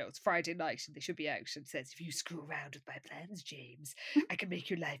it's Friday night and they should be out, and says, "If you screw around with my plans, James, I can make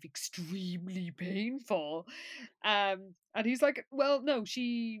your life extremely painful." And he's like, "Well, no,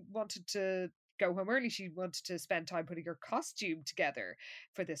 she wanted to go home early. She wanted to spend time putting her costume together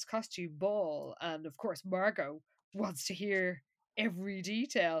for this costume ball, and of course Margot wants to hear every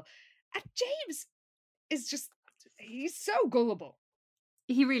detail." And James is just, he's so gullible.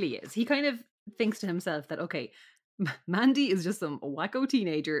 He really is. He kind of thinks to himself that, okay, Mandy is just some wacko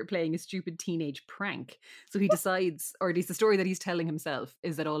teenager playing a stupid teenage prank. So he decides, or at least the story that he's telling himself,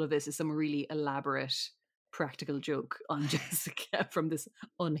 is that all of this is some really elaborate practical joke on Jessica from this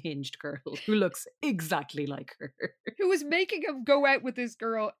unhinged girl who looks exactly like her. Who is making him go out with this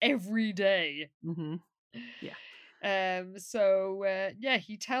girl every day. Mm-hmm. Yeah. So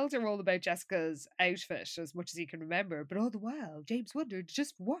he tells her all about Jessica's outfit as much as he can remember, but all the while James wondered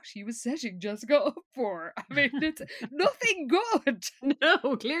just what he was setting Jessica up for. I mean, it's nothing good.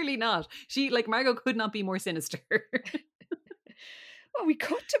 No, clearly not. She, like, Margot could not be more sinister. Well, we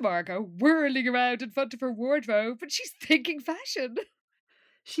cut to Margot whirling around in front of her wardrobe, but she's thinking fashion.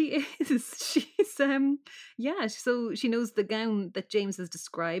 She is. She's so she knows the gown that James has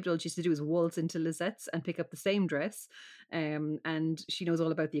described. All she has to do is waltz into Lizette's and pick up the same dress. And she knows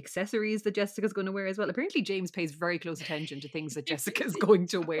all about the accessories that Jessica's going to wear as well. Apparently James pays very close attention to things that Jessica's going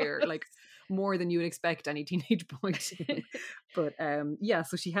to wear, like more than you would expect any teenage boy to. But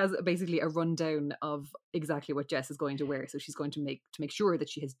so she has basically a rundown of exactly what Jess is going to wear. So she's going to make sure that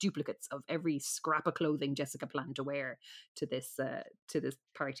she has duplicates of every scrap of clothing Jessica planned to wear to this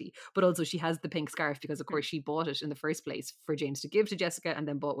party. But also she has the pink scarf because of course she bought it in the first place for James to give to Jessica, and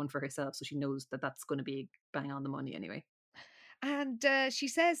then bought one for herself, so she knows that that's going to be bang on the money anyway. And she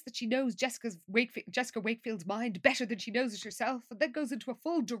says that she knows Jessica Wakefield's mind better than she knows it herself, and then goes into a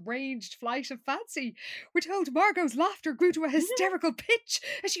full deranged flight of fancy. We're told Margot's laughter grew to a hysterical pitch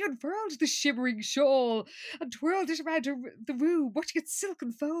as she unfurled the shimmering shawl and twirled it around the room, watching its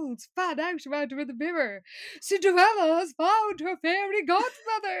silken folds fan out around her in the mirror. "Cinderella has found her fairy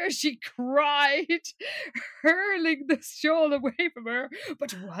godmother," she cried, hurling the shawl away from her.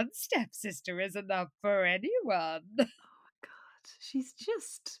 "But one stepsister is enough for anyone." She's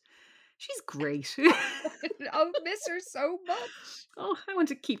great. I'll miss her so much. Oh, I want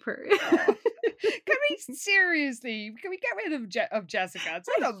to keep her. Can we get rid of Jessica? It's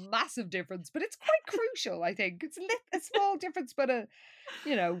not a massive difference, but it's quite crucial, I think. It's a small difference, but an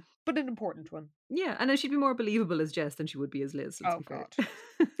important one. Yeah, and she'd be more believable as Jess than she would be as Liz. Oh, God.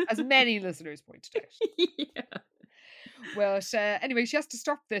 As many listeners pointed out. Yeah. Well, anyway, she has to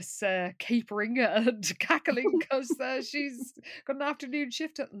stop this capering and cackling because she's got an afternoon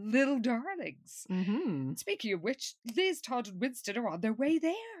shift at Little Darlings. Mm-hmm. Speaking of which, Liz, Todd and Winston are on their way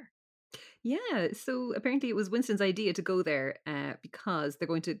there. Yeah, so apparently it was Winston's idea to go there because they're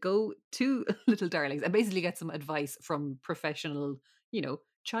going to go to Little Darlings and basically get some advice from professional,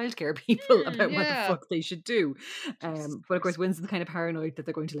 childcare people about what the fuck they should do. But of course, Winston's kind of paranoid that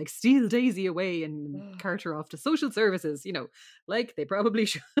they're going to like steal Daisy away and cart her off to social services, like they probably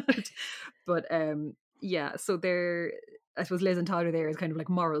should. But yeah, so I suppose Liz and Todd are there as kind of like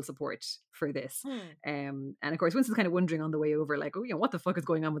moral support for this. And of course, Winston's kind of wondering on the way over, like, what the fuck is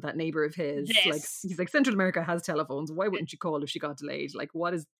going on with that neighbor of his? Yes. Like, he's like, Central America has telephones. Why wouldn't you call if she got delayed? Like,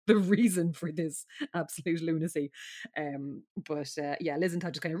 what is the reason for this absolute lunacy? But yeah, Liz and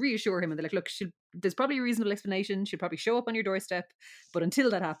Todd just kind of reassure him and they're like, look, there's probably a reasonable explanation. She'll probably show up on your doorstep. But until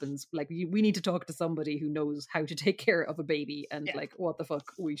that happens, like, we need to talk to somebody who knows how to take care of a baby and like what the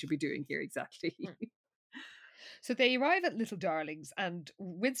fuck we should be doing here exactly. So they arrive at Little Darlings and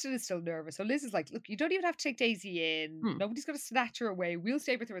Winston is still nervous. So Liz is like, look, you don't even have to take Daisy in. Nobody's going to snatch her away. We'll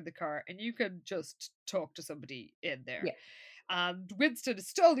stay with her in the car and you can just talk to somebody in there. Yeah. And Winston is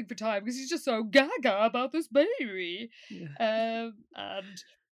stalling for time because he's just so gaga about this baby. Yeah. And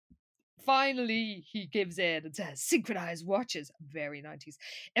finally he gives in and says, synchronized watches. Very 90s.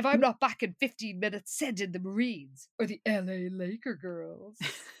 If I'm not back in 15 minutes, send in the Marines or the LA Laker girls.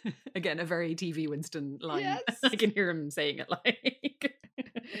 Again, a very TV Winston line. Yes. I can hear him saying it like.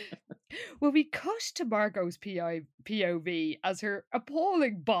 Well, we cut to Margot's POV as her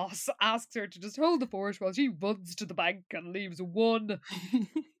appalling boss asks her to just hold the fort while she runs to the bank and leaves one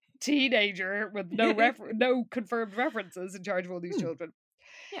teenager with no confirmed references in charge of all these children.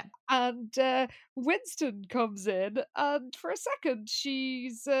 Yeah. And Winston comes in, and for a second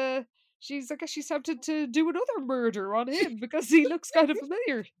she's I guess she's tempted to do another murder on him because he looks kind of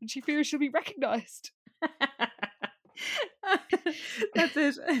familiar and she fears she'll be recognized. That's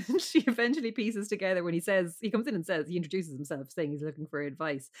it. And she eventually pieces together when he comes in and he introduces himself saying he's looking for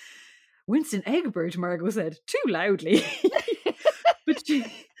advice. Winston Egbert, Margot said, too loudly.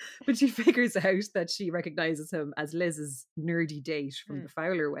 But she figures out that she recognizes him as Liz's nerdy date from the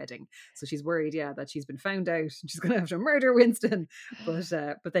Fowler wedding. So she's worried, that she's been found out and she's going to have to murder Winston. But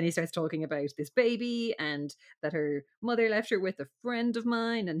then he starts talking about this baby and that her mother left her with a friend of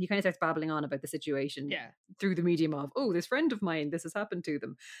mine. And he kind of starts babbling on about the situation through the medium of, this friend of mine, this has happened to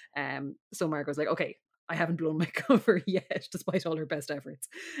them. So Margot's like, okay, I haven't blown my cover yet, despite all her best efforts.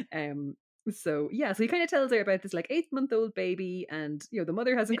 So he kind of tells her about this like 8-month-old baby and the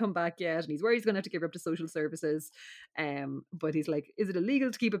mother hasn't come back yet and he's worried he's going to have to give her up to social services, but he's like, is it illegal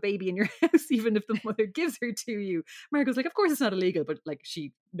to keep a baby in your house even if the mother gives her to you? Margot's like, of course it's not illegal, but like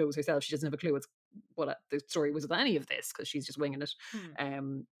she knows herself, she doesn't have a clue what the story was with any of this because she's just winging it.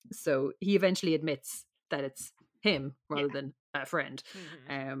 So he eventually admits that it's him rather than a friend,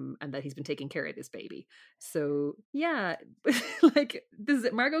 and that he's been taking care of this baby. So like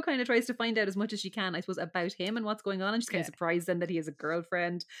Margot kind of tries to find out as much as she can, I suppose, about him and what's going on, and she's kind of surprised then that he has a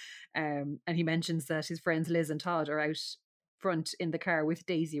girlfriend. And he mentions that his friends Liz and Todd are out front in the car with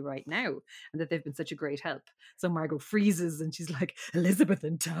Daisy right now and that they've been such a great help. So Margot freezes and she's like, Elizabeth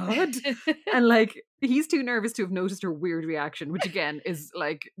and Todd? And like he's too nervous to have noticed her weird reaction, which again is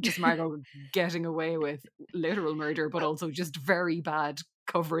like just Margot getting away with literal murder but also just very bad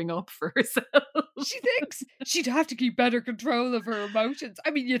covering up for herself. She thinks she'd have to keep better control of her emotions. I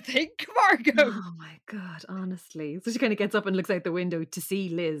mean, you think, Margot? Oh my God, honestly. So she kind of gets up and looks out the window to see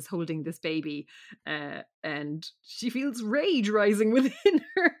Liz holding this baby, and she feels rage rising within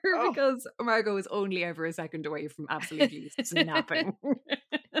her because Margot is only ever a second away from absolutely snapping.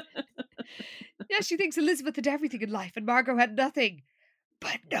 Yeah, she thinks Elizabeth had everything in life and Margot had nothing.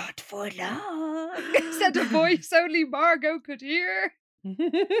 But not for long, said a voice only Margot could hear.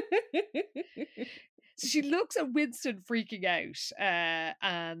 So she looks at Winston freaking out,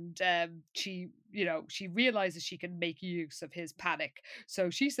 and she realizes she can make use of his panic.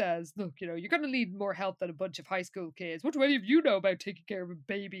 So she says, look, you're going to need more help than a bunch of high school kids. What do any of you know about taking care of a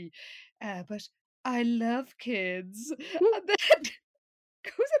baby? But I love kids. And then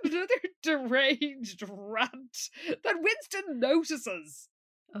goes on another deranged rant that Winston notices.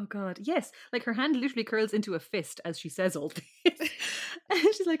 Oh God, yes. Like her hand literally curls into a fist as she says all this. And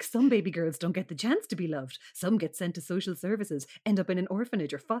she's like, some baby girls don't get the chance to be loved. Some get sent to social services, end up in an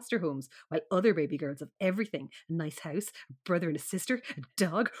orphanage or foster homes, while other baby girls have everything. A nice house, a brother and a sister, a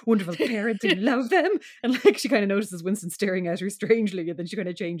dog, wonderful parents who love them. And like she kind of notices Winston staring at her strangely, and then she kind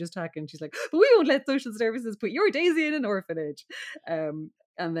of changes tack and she's like, but we won't let social services put your Daisy in an orphanage.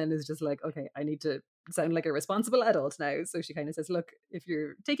 And then is just like, okay, I need to sound like a responsible adult now. So she kind of says, look, if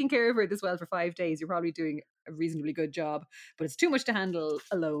you're taking care of her this well for 5 days, you're probably doing a reasonably good job, but it's too much to handle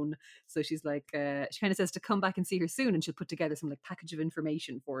alone. So she's like, she kind of says to come back and see her soon, and she'll put together some like package of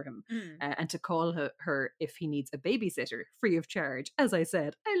information for him, and to call her if he needs a babysitter free of charge. As I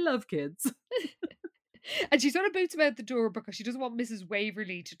said, I love kids. And she sort of boots him out the door because she doesn't want Mrs.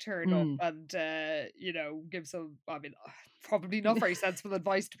 Waverley to turn up and, give some, probably not very sensible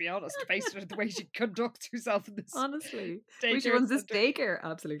advice, to be honest, based on the way she conducts herself in this. Honestly. Daycare She runs this centre. daycare.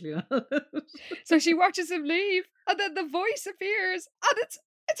 Absolutely not. So she watches him leave, and then the voice appears, and it's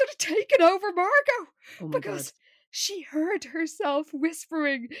sort of taken over Margot. Oh my because God. she heard herself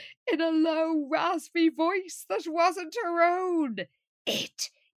whispering in a low, raspy voice that wasn't her own. It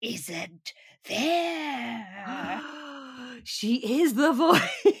isn't there. She is the voice.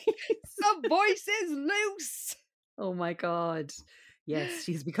 The voice is loose. Oh my God. Yes,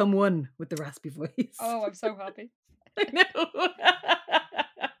 she's become one with the raspy voice. Oh, I'm so happy. I know.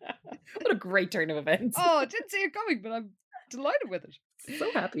 What a great turn of events. Oh, I didn't see it coming, but I'm delighted with it.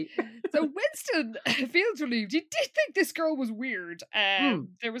 So happy. So Winston feels relieved. He did think this girl was weird.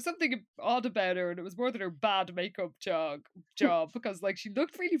 There was something odd about her, and it was more than her bad makeup job because like she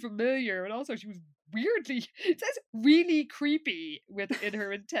looked really familiar, and also she was weirdly, it says really creepy in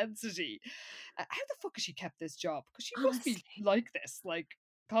her intensity. How the fuck has she kept this job? Because she must be like this, like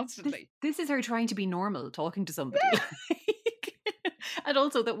constantly. This is her trying to be normal, talking to somebody. Yeah. And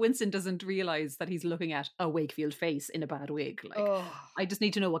also that Winston doesn't realise that he's looking at a Wakefield face in a bad wig. Like, I just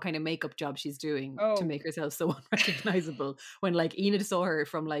need to know what kind of makeup job she's doing to make herself so unrecognisable. When like Enid saw her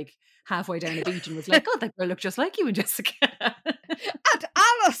from like halfway down the beach and was like, oh, that girl looked just like you and Jessica. And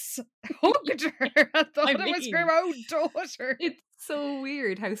Alice hugged her and thought it was her own daughter. It's so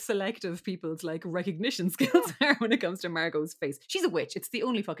weird how selective people's like recognition skills are when it comes to Margot's face. She's a witch. It's the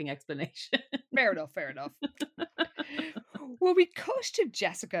only fucking explanation. Fair enough. Well, we cut to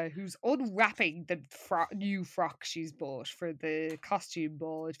Jessica, who's unwrapping the new frock she's bought for the costume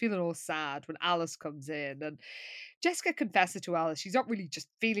ball and feeling all sad when Alice comes in. And Jessica confesses to Alice she's not really just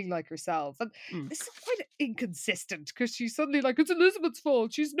feeling like herself. And this is quite inconsistent because she's suddenly like, it's Elizabeth's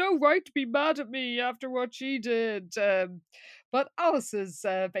fault. She's no right to be mad at me after what she did. But Alice is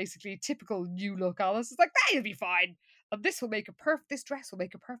basically typical new look Alice. It's like, you'll be fine. And this dress will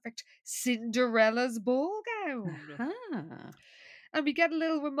make a perfect Cinderella's ball gown. Uh-huh. And we get a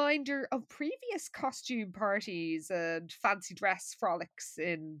little reminder of previous costume parties and fancy dress frolics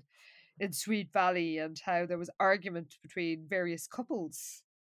in Sweet Valley and how there was argument between various couples.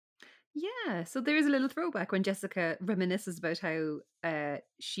 Yeah, so there is a little throwback when Jessica reminisces about how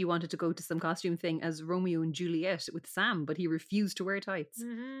she wanted to go to some costume thing as Romeo and Juliet with Sam, but he refused to wear tights.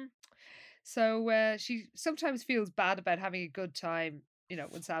 Mm-hmm. So she sometimes feels bad about having a good time,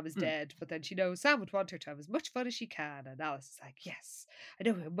 when Sam is dead, but then she knows Sam would want her to have as much fun as she can. And Alice is like, yes, I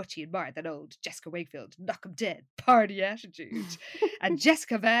know how much he admired that old Jessica Wakefield, knock him dead, party attitude. And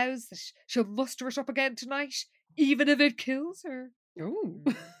Jessica vows that she'll muster it up again tonight, even if it kills her. Oh.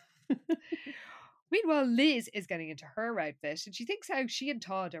 Meanwhile, Liz is getting into her outfit, and she thinks how she and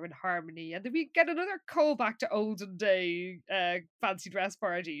Todd are in harmony, and then we get another callback to olden day fancy dress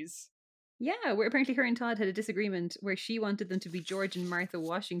parties. Yeah, where apparently her and Todd had a disagreement where she wanted them to be George and Martha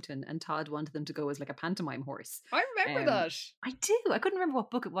Washington and Todd wanted them to go as like a pantomime horse. I remember that. I do. I couldn't remember what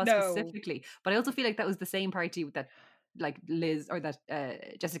book it was specifically, but I also feel like that was the same party that like Liz or that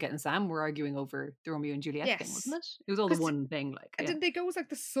Jessica and Sam were arguing over the Romeo and Juliet thing, wasn't it? It was all the one thing. Like, and didn't they go as like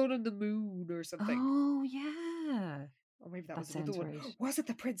the sun and the moon or something? Oh yeah. Or maybe that was another one. Right. Was it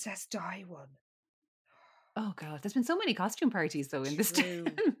the Princess Di one? Oh god, there's been so many costume parties though in this town.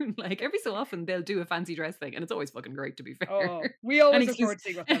 Like every so often they'll do a fancy dress thing and it's always fucking great, to be fair. Oh, we always look forward to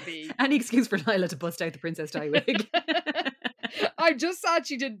seeing what that be. Any excuse for Lila to bust out the Princess Di wig. I'm just sad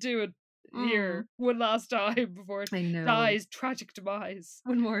she didn't do it here one last time before Di's tragic demise.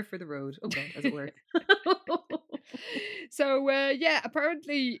 One more for the road. Oh god, as it were. So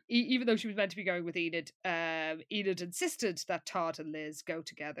apparently even though she was meant to be going with Enid, Enid insisted that Todd and Liz go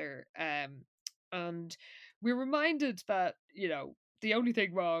together. And we're reminded that, the only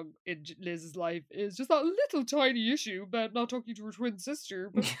thing wrong in Liz's life is just that little tiny issue about not talking to her twin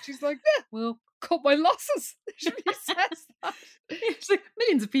sister. But she's like, well, cut my losses. She says that. It's like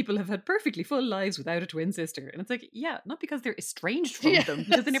millions of people have had perfectly full lives without a twin sister. And it's like, yeah, not because they're estranged from them,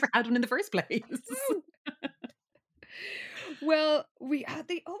 because they never had one in the first place. Well,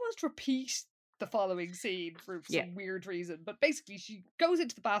 they almost repeat the following scene for some weird reason. But basically, she goes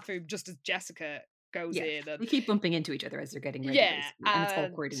into the bathroom just as Jessica goes in. And they keep bumping into each other as they're getting ready. And it's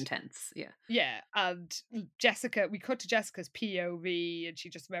awkward and tense. Yeah. And we cut to Jessica's POV, and she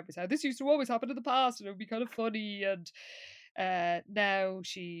just remembers how this used to always happen in the past, and it would be kind of funny. And now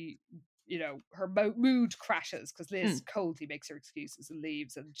she, her mood crashes because Liz coldly makes her excuses and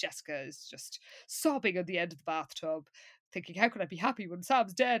leaves, and Jessica is just sobbing at the end of the bathtub, thinking, how can I be happy when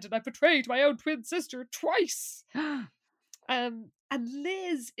Sam's dead and I betrayed my own twin sister twice? And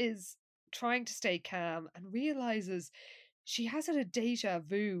Liz is trying to stay calm and realizes she has had a deja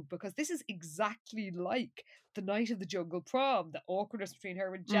vu, because this is exactly like the night of the jungle prom, the awkwardness between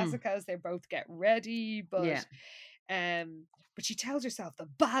her and Jessica as they both get ready, but she tells herself the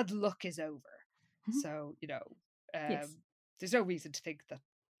bad luck is over. So, there's no reason to think that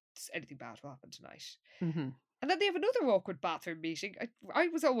anything bad will happen tonight. And then they have another awkward bathroom meeting. I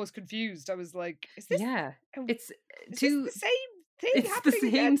was almost confused. I was like, is this... It's the same thing It's the same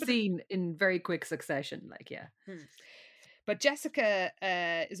again? scene in very quick succession. But Jessica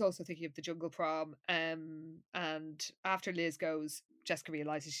is also thinking of the jungle prom. And after Liz goes, Jessica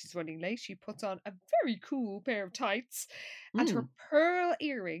realizes she's running late. She puts on a very cool pair of tights and her pearl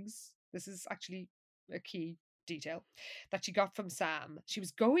earrings. This is actually a key detail that she got from Sam. She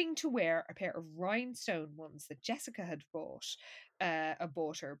was going to wear a pair of rhinestone ones that Jessica had bought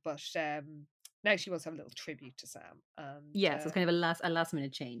her, but now she wants to have a little tribute to Sam. And, so it's kind of a last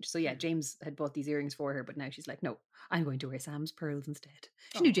minute change. So James had bought these earrings for her, but now she's like, no, I'm going to wear Sam's pearls instead.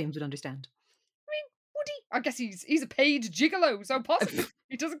 She knew James would understand. I mean, would he? I guess he's a paid gigolo, so possibly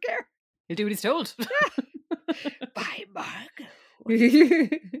he doesn't care. He'll do what he's told. By Margot.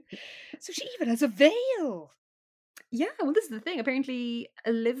 So she even has a veil. Yeah, well, this is the thing. Apparently,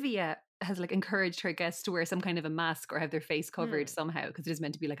 Olivia has encouraged her guests to wear some kind of a mask or have their face covered somehow, because it is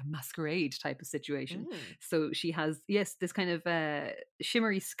meant to be like a masquerade type of situation. So she has, this kind of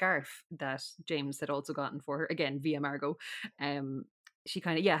shimmery scarf that James had also gotten for her, again, via Margot. She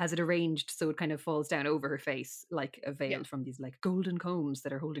kind of, has it arranged so it kind of falls down over her face like a veil from these golden combs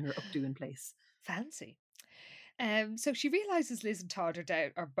that are holding her updo in place. Fancy. So she realizes Liz and Todd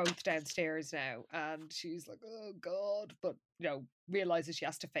are both downstairs now, and she's like, oh God, but realizes she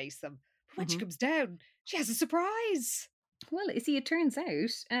has to face them. But when she comes down, she has a surprise. Well, you see, it turns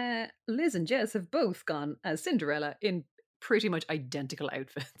out Liz and Jess have both gone as Cinderella in pretty much identical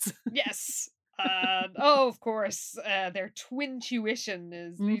outfits. Yes. Of course, their twin tuition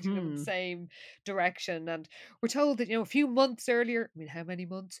is leading them in the same direction. And we're told that, a few months earlier, how many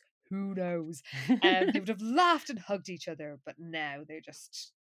months? Who knows? They would have laughed and hugged each other, but now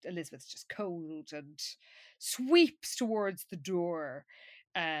Elizabeth's just cold and sweeps towards the door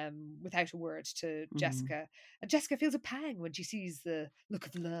without a word to Jessica. And Jessica feels a pang when she sees the look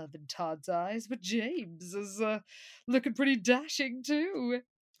of love in Todd's eyes, but James is looking pretty dashing too.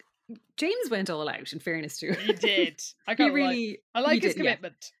 James went all out, in fairness to him. He did. I like his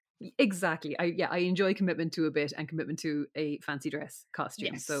commitment. Yeah. Exactly. I enjoy commitment to a bit and commitment to a fancy dress costume.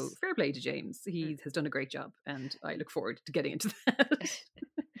 Yes. So fair play to James. He has done a great job, and I look forward to getting into that.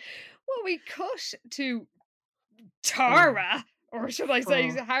 Well, we cut to Tara, or should I say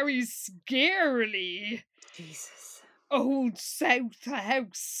Harry Scarily. Jesus. Old South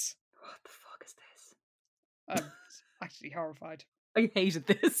House. What the fuck is this? I'm actually horrified. I hated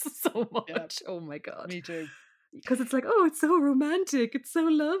this so much. Yeah. Oh my God. Me too. Because it's it's so romantic. It's so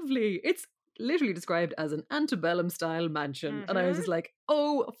lovely. It's literally described as an antebellum style mansion. And I was just like,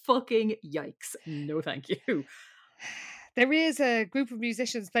 oh, fucking yikes. No, thank you. There is a group of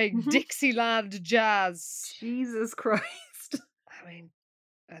musicians playing Dixieland jazz. Jesus Christ. I mean,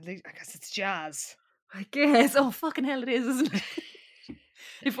 at least I guess it's jazz. I guess. Oh, fucking hell it is, isn't it?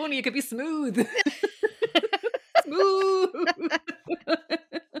 If only it could be smooth. Smooth.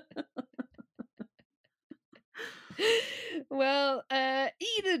 Well,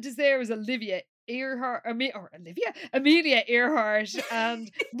 Enid is there as Amelia Earhart, and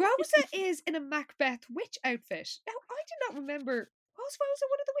Rosa is in a Macbeth witch outfit. Now, I do not remember. Was Rosa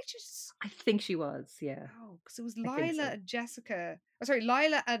one of the witches? I think she was, yeah. Oh, because it was Lila and Jessica. Oh, sorry,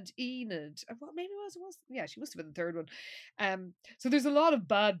 Lila and Enid. Well, maybe it was. Yeah, she must have been the third one. So there's a lot of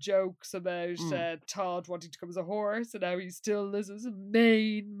bad jokes about Todd wanting to come as a horse, and how he's still Liz's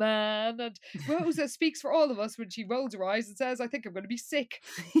main man. And Rosa speaks for all of us when she rolls her eyes and says, "I think I'm going to be sick."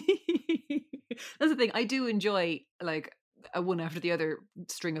 That's the thing. I do enjoy a one after the other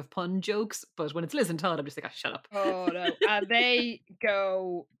string of pun jokes. But when it's Liz and Todd, I'm just like, shut up. Oh no. And they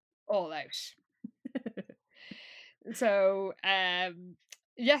go all out. So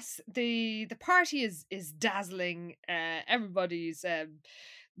yes, the party is dazzling. Everybody's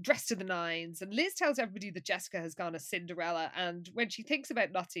dressed to the nines, and Liz tells everybody that Jessica has gone as Cinderella. And when she thinks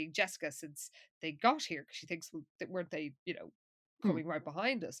about not seeing Jessica since they got here, because she thinks, well, weren't they, coming right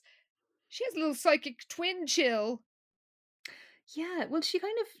behind us? She has a little psychic twin chill. Yeah, well, she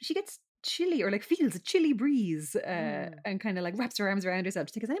gets chilly, or like feels a chilly breeze, and kind of like wraps her arms around herself.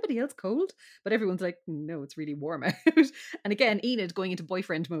 She's like, is anybody else cold? But everyone's like, no, it's really warm out. And again, Enid going into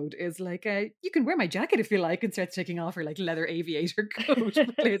boyfriend mode is like, you can wear my jacket if you like, and starts taking off her like leather aviator coat.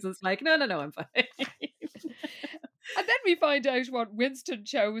 Liz is like, no, I'm fine. And then we find out what Winston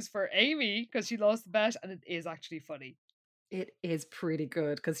chose for Amy because she lost the bet, and it is actually funny. It is pretty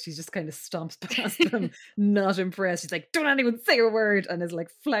good because she just kind of stomps past them, not impressed. She's like, don't anyone say a word, and is like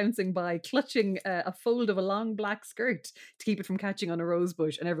flouncing by, clutching a fold of a long black skirt to keep it from catching on a rose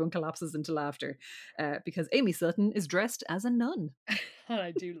bush, and everyone collapses into laughter because Amy Sutton is dressed as a nun. And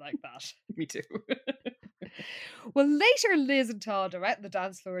I do like that. Me too. Well, later Liz and Todd are out on the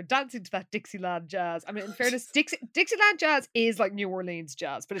dance floor dancing to that Dixieland jazz. I mean, in fairness, Dixieland jazz is like New Orleans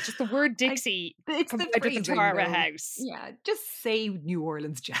jazz, but it's just the word Dixie comes out of the Tara house. Yeah, just say New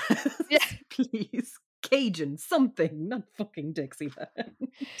Orleans jazz. Yeah. Please. Cajun, something, not fucking Dixieland.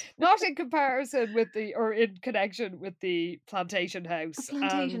 Not in comparison with or in connection with the Plantation House. The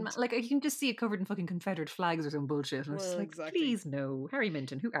Plantation, like you can just see it covered in fucking Confederate flags or some bullshit. And it's like, exactly. Please no, Harry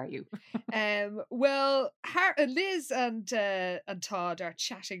Minton, who are you? Well, Liz and Todd are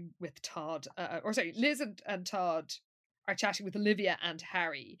chatting with Todd. Liz and Todd are chatting with Olivia and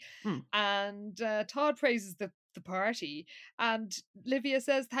Harry, and Todd praises the party, and Olivia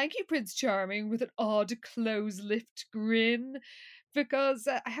says, thank you, Prince Charming, with an odd close-lipped grin, because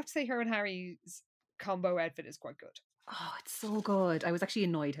I have to say her and Harry's combo outfit is quite good. Oh, it's so good. I was actually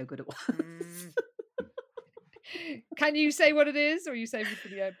annoyed how good it was. Can you say what it is, or are you saving for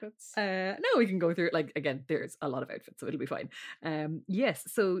the outfits? No, we can go through it. Like, again, there's a lot of outfits, so it'll be fine. Yes,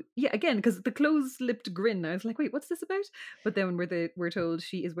 so yeah, again, because the close-lipped grin, I was like, wait, what's this about? But then we're told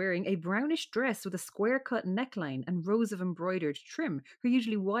she is wearing a brownish dress with a square-cut neckline and rows of embroidered trim. Her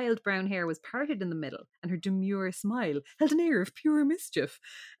usually wild brown hair was parted in the middle, and her demure smile held an air of pure mischief.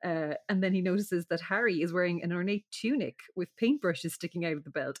 And then he notices that Harry is wearing an ornate tunic with paintbrushes sticking out of the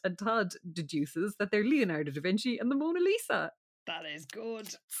belt, and Todd deduces that they're Leonardo da Vinci and the Mona Lisa. That is good.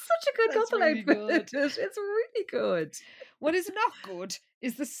 Such a good couple really outfit. It's really good. What is not good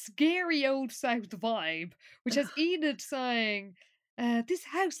is the scary old South vibe, which has Enid saying, this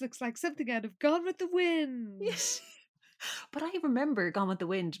house looks like something out of Gone with the Wind. Yes. But I remember Gone with the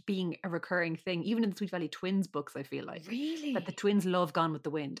Wind being a recurring thing, even in the Sweet Valley Twins books, I feel like. Really? That the twins love Gone with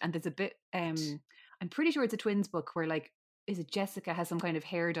the Wind. And there's a bit, I'm pretty sure it's a twins book where like, is it Jessica has some kind of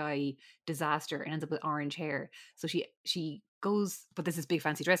hair dye disaster and ends up with orange hair. So she goes, but there's this big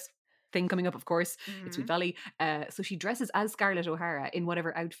fancy dress thing coming up, of course. It's Sweet Valley. So she dresses as Scarlett O'Hara in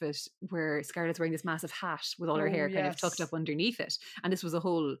whatever outfit where Scarlett's wearing this massive hat with all her hair kind of tucked up underneath it. And this was a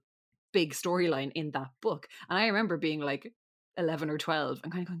whole big storyline in that book. And I remember being like 11 or 12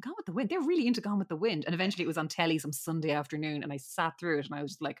 and kind of going, Gone with the Wind. They're really into Gone with the Wind. And eventually it was on telly some Sunday afternoon and I sat through it and I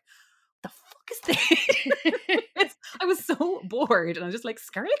was just like, the fuck is this? I was so bored and I was just like,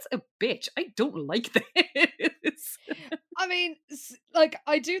 Scarlett's a bitch. I don't like this. I mean, like,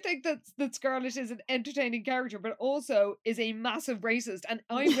 I do think that Scarlett is an entertaining character, but also is a massive racist. And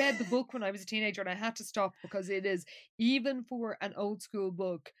I read the book when I was a teenager and I had to stop because it is, even for an old school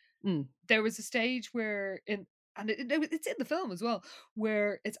book, there was a stage where, it's in the film as well,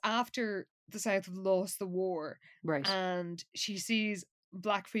 where it's after the South have lost the war. Right. And she sees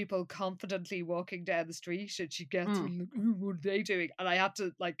Black people confidently walking down the street and she gets what are they doing? And I had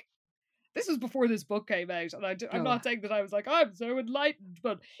to, like, this was before this book came out, and I'm not saying that I was like, I'm so enlightened,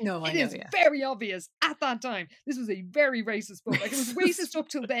 but it is very obvious at that time. This was a very racist book. Like, it was racist up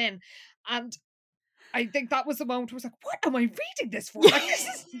till then. And I think that was the moment where I was like, what am I reading this for? Like,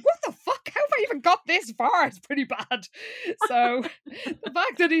 what the fuck? How have I even got this far? It's pretty bad. So the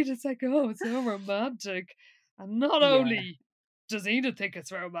fact that Enid's like, oh, it's so romantic. And not only does Enid think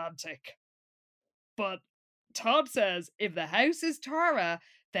it's romantic, but Todd says if the house is Tara,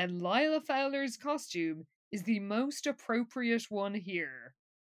 then Lila Fowler's costume is the most appropriate one here.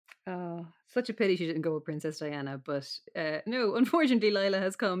 Oh, such a pity she didn't go with Princess Diana, but no, unfortunately Lila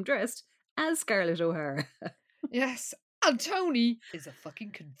has come dressed as Scarlett O'Hara. Yes, and Tony is a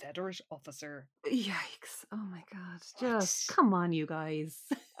fucking Confederate officer. Yikes. Oh my god. Just come on, you guys.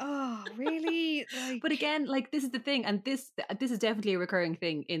 Oh, really? Like, But again, like this is the thing, and this is definitely a recurring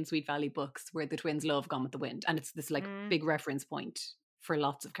thing in Sweet Valley books where the twins love Gone with the Wind, and it's this like big reference point for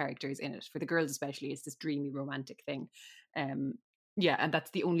lots of characters in it. For the girls especially, it's this dreamy romantic thing. Yeah, and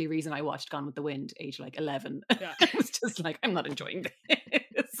that's the only reason I watched Gone with the Wind, age like 11. yeah. I was just like, I'm not enjoying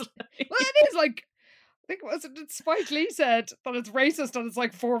this. Well, it is like, I think Spike Lee said that it's racist and it's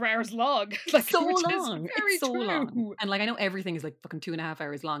like 4 hours long. Like, so which long. Is very It's so true. long. And like I know everything is like fucking 2.5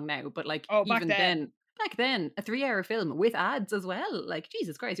 hours long now, but like back even then. back then, a 3-hour film with ads as well. Like,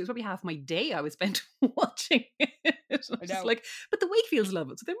 Jesus Christ, it was probably half my day I was spent watching it. I just like, but the Wakefields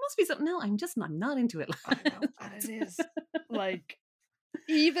love it, so there must be something else. I'm not into it. I know, and it is like,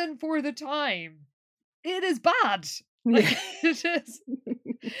 even for the time, it is bad. Like, it is.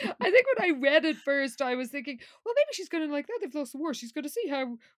 I think when I read it first, I was thinking, well, maybe she's going to like, they've lost the war. She's going to see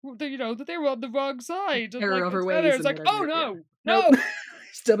how, that they were on the wrong side. And Error like, of her ways. It's like, oh no.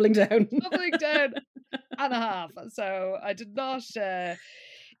 She's doubling down. Doubling down and a half. So I did not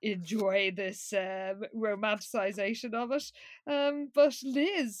enjoy this romanticization of it. But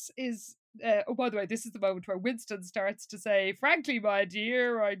Liz is... oh, by the way, this is the moment where Winston starts to say, frankly, my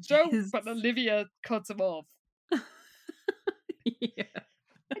dear, I don't, but Olivia cuts him off. Yeah.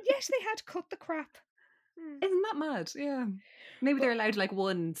 And yes, they had cut the crap. Isn't that mad? Yeah. Maybe they're allowed like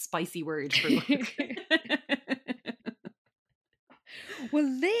one spicy word for Well,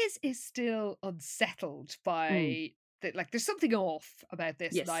 Liz is still unsettled by there's something off about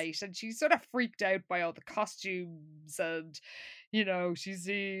this night, and she's sort of freaked out by all the costumes, and she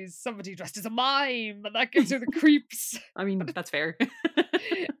sees somebody dressed as a mime, and that gives her the creeps. I mean, that's fair.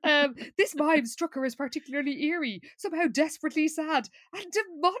 This mime struck her as particularly eerie, somehow desperately sad, and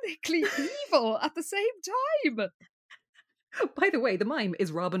demonically evil at the same time. By the way, the mime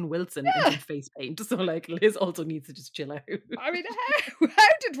is Robin Wilson in face paint, so like Liz also needs to just chill out. I mean, how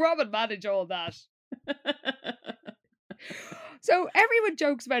did Robin manage all that? So everyone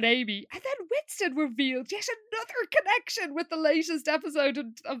jokes about Amy, and then Winston revealed yet another connection with the latest episode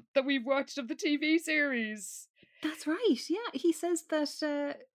that we've watched of the TV series. That's right. Yeah, he says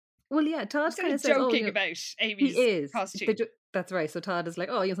that. Todd kind of says, joking about Amy's costume. That's right. So Todd is like,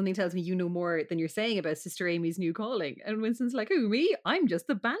 something tells me you know more than you're saying about Sister Amy's new calling. And Winston's like, who, me? I'm just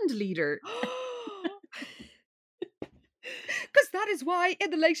the band leader. Because that is why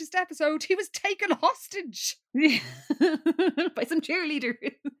in the latest episode he was taken hostage by some cheerleaders.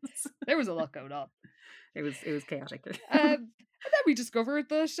 There was a lot going on. It was chaotic. And then we discovered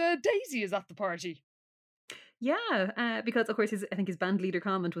that Daisy is at the party. Yeah, because of course I think his band leader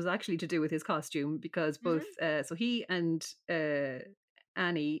comment was actually to do with his costume, because both so he and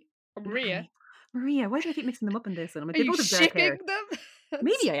Annie, Maria, why do I keep mixing them up in this? And I'm like, are you shipping them?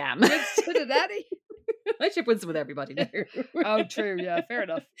 Maybe I am. Winston and Annie. I ship Winston with everybody now. Oh, true. Yeah, fair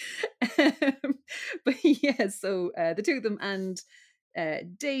enough. But yeah, so the two of them and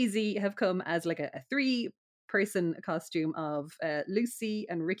Daisy have come as like a 3-person costume of Lucy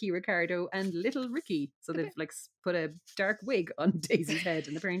and Ricky Ricardo and little Ricky. So they've like put a dark wig on Daisy's head,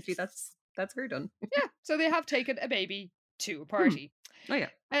 and apparently that's her done. Yeah, so they have taken a baby to a party. Oh yeah.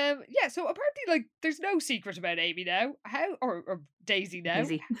 So apparently, like, there's no secret about Amy now. How or Daisy now?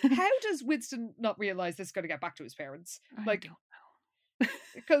 Daisy. How does Winston not realize this is going to get back to his parents? I don't know.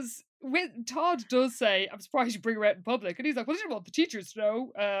 Because Todd does say, I'm surprised you bring her out in public. And he's like, well, I didn't want the teachers to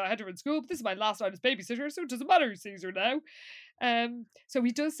know. I had her in school, but this is my last night as babysitter, so it doesn't matter who sees her now. So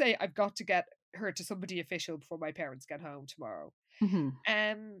he does say, I've got to get her to somebody official before my parents get home tomorrow. Mm-hmm.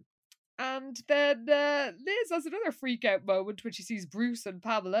 And then Liz has another freak out moment when she sees Bruce and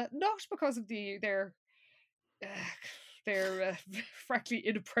Pamela, not because of their frankly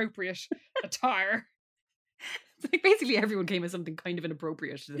inappropriate attire. It's like basically everyone came as something kind of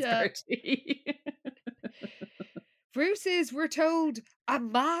inappropriate to this party. Bruce is, we're told, a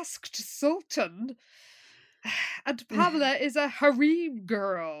masked sultan, and Pamela is a harem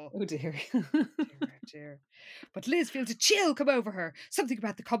girl. Oh dear. Dear. But Liz feels a chill come over her. Something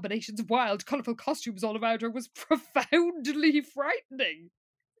about the combinations of wild, colourful costumes all around her was profoundly frightening.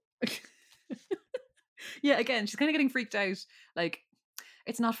 Yeah, again, she's kind of getting freaked out. Like,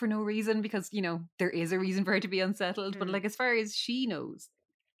 it's not for no reason, because, there is a reason for her to be unsettled. But, like, as far as she knows,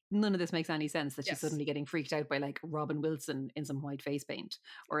 none of this makes any sense, that she's suddenly getting freaked out by, like, Robin Wilson in some white face paint,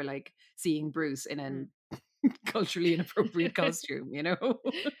 or, like, seeing Bruce in an culturally inappropriate costume,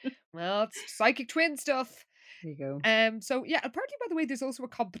 Well, it's psychic twin stuff. There you go. So yeah, apparently, by the way, there's also a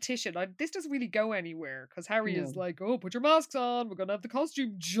competition. This doesn't really go anywhere, because Harry is like, oh, put your masks on, we're gonna have the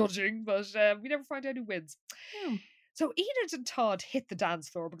costume judging, but we never find out who wins. So Enid and Todd hit the dance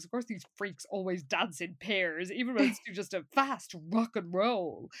floor because, of course, these freaks always dance in pairs, even when it's just a fast rock and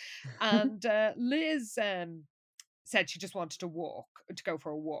roll. And Liz said she just wanted to go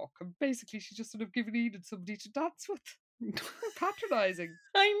for a walk. And basically, she just sort of given Enid somebody to dance with. Patronising.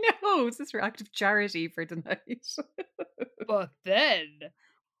 I know. It's this act of charity for tonight. But then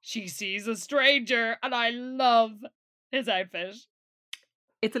she sees a stranger, and I love his outfit.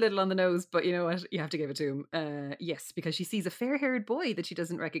 It's a little on the nose, but you know what? You have to give it to him. Yes, because she sees a fair-haired boy that she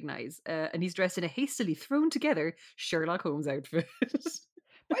doesn't recognise, and he's dressed in a hastily thrown together Sherlock Holmes outfit.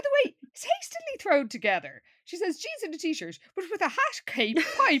 By the way, it's hastily thrown together. She says jeans and a t-shirt, but with a hat, cape,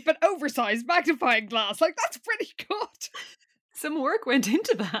 pipe, and oversized magnifying glass. Like, that's pretty good. Some work went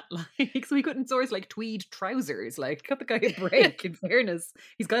into that, like, so he couldn't source like tweed trousers. Like, cut the guy a break. In fairness,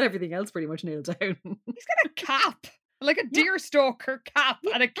 he's got everything else pretty much nailed down. He's got a cap. Like a deerstalker cap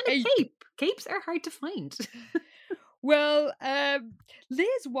and a cape. And a cape. Capes are hard to find. Well,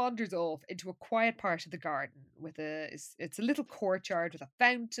 Liz wanders off into a quiet part of the garden with it's a little courtyard with a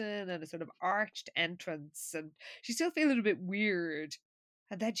fountain and a sort of arched entrance, and she's still feeling a bit weird.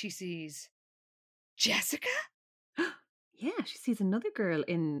 And then she sees Jessica. Yeah, she sees another girl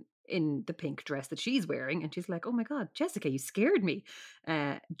in the pink dress that she's wearing, and she's like, oh my god, Jessica, you scared me.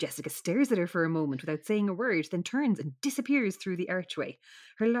 Jessica stares at her for a moment without saying a word, then turns and disappears through the archway,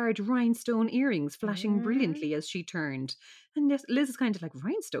 her large rhinestone earrings flashing brilliantly as she turned. And Liz is kind of like,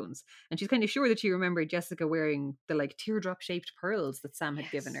 rhinestones? And she's kind of sure that she remembered Jessica wearing the like teardrop shaped pearls that Sam had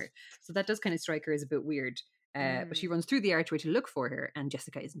given her. So that does kind of strike her as a bit weird. But she runs through the archway to look for her, and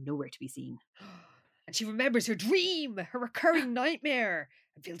Jessica is nowhere to be seen. And she remembers her dream, her recurring nightmare,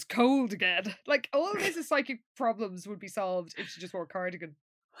 and feels cold again. Like, all Liz's psychic problems would be solved if she just wore a cardigan.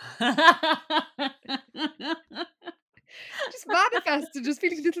 Just manifested, just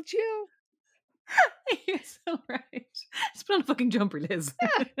feeling a little chill. You're so right. Just put on a fucking jumper, Liz.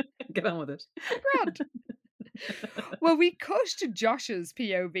 Yeah. Get on with it. Grand. Well, we cut to Josh's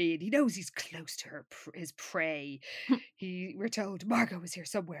POV, and he knows he's close to his prey. We're told Margot was here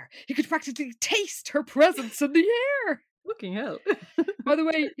somewhere. He could practically taste her presence in the air. Fucking hell. By the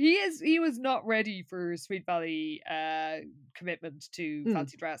way, he was not ready for Sweet Valley commitment to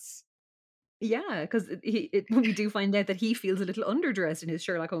fancy dress. Yeah, because we do find out that he feels a little underdressed in his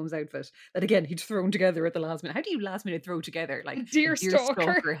Sherlock Holmes outfit. That again, he'd thrown together at the last minute. How do you last minute throw together like a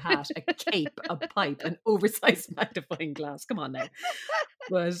deerstalker hat, a cape, a pipe, an oversized magnifying glass? Come on now.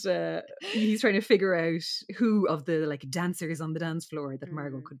 But he's trying to figure out who of the like dancers on the dance floor that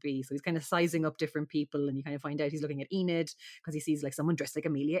Margot could be. So he's kind of sizing up different people, and you kind of find out he's looking at Enid because he sees like someone dressed like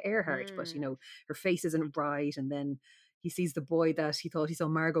Amelia Earhart, but you know her face isn't right, and then he sees the boy that he thought he saw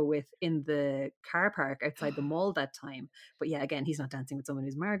Margot with in the car park outside the mall that time. But yeah, again, he's not dancing with someone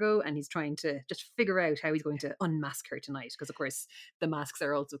who's Margot, and he's trying to just figure out how he's going to unmask her tonight. Because, of course, the masks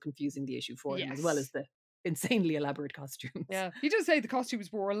are also confusing the issue for him, as well as the insanely elaborate costumes. Yeah, he does say the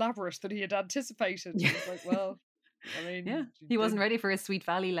costumes were more elaborate than he had anticipated. Yeah. He's like, well, I mean... Yeah, he wasn't ready for a Sweet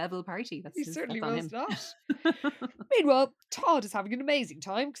Valley level party. He certainly was not. Meanwhile, Todd is having an amazing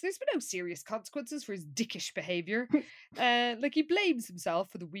time because there's been no serious consequences for his dickish behaviour. Like, he blames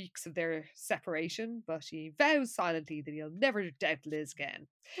himself for the weeks of their separation, but he vows silently that he'll never doubt Liz again.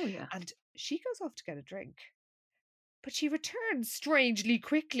 Oh, yeah. And she goes off to get a drink. But she returns strangely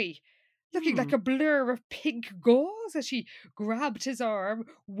quickly, looking like a blur of pink gauze as she grabbed his arm,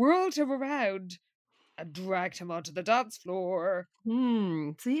 whirled him around, and dragged him onto the dance floor.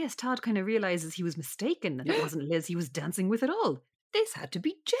 So yes, Todd kind of realizes he was mistaken and it wasn't Liz he was dancing with at all. This had to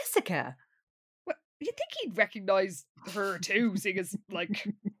be Jessica. Well, you'd think he'd recognise her too, seeing as, like,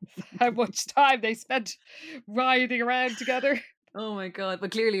 how much time they spent writhing around together. Oh my god.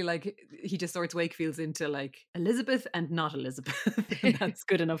 But clearly, like, he just sorts Wakefield's into, like, Elizabeth and not Elizabeth. And that's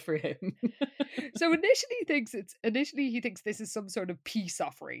good enough for him. So initially he thinks this is some sort of peace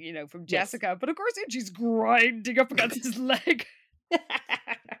offering, you know, from Jessica. Yes. But of course, she's grinding up against his leg.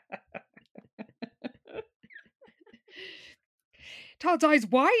 Todd's eyes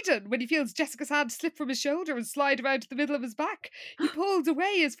widen when he feels Jessica's hand slip from his shoulder and slide around to the middle of his back. He pulls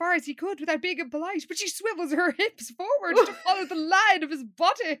away as far as he could without being impolite, but she swivels her hips forward to follow the line of his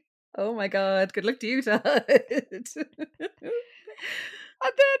body. Oh my god, good luck to you, Todd. And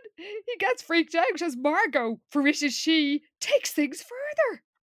then he gets freaked out as Margot, foolish as she, takes things further.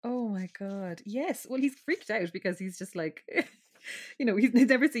 Oh my god, yes. Well, he's freaked out because he's just like... You know, he's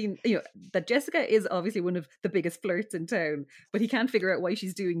never seen, you know, that Jessica is obviously one of the biggest flirts in town, but he can't figure out why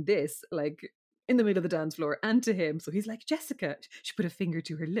she's doing this. Like, in the middle of the dance floor and to him. So he's like, Jessica. She put a finger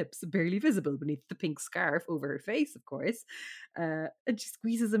to her lips, barely visible beneath the pink scarf over her face, of course. And she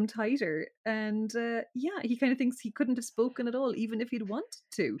squeezes him tighter. And he kind of thinks he couldn't have spoken at all, even if he'd wanted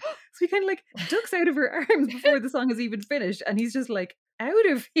to. So he kind of like ducks out of her arms before the song is even finished. And he's just like,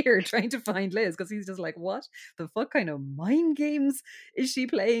 out of here trying to find Liz, because he's just like, what the fuck kind of mind games is she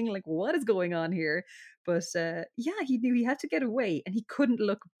playing? Like, what is going on here? But he knew he had to get away, and he couldn't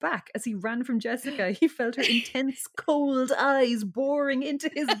look back. As he ran from Jessica, he felt her intense cold eyes boring into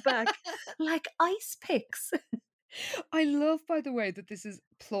his back like ice picks. I love, by the way, that this is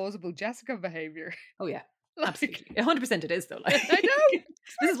plausible Jessica behavior. Oh yeah. Absolutely. 100% it is, though. Like, I know.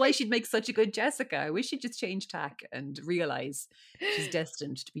 This is why she'd make such a good Jessica. I wish she'd just change tack and realise she's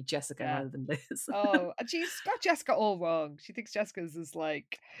destined to be Jessica rather than Liz. Oh, and she's got Jessica all wrong. She thinks Jessica's is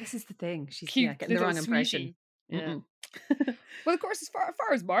like... This is the thing. She's cute, getting the wrong impression. Yeah. Well, of course, as far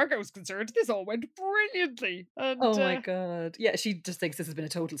as Margot was concerned, this all went brilliantly. And, oh my God. Yeah, she just thinks this has been a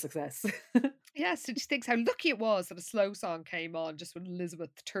total success. Yes, and she thinks how lucky it was that a slow song came on just when Elizabeth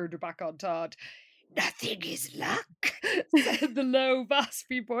turned her back on Todd. Nothing is luck, said the low,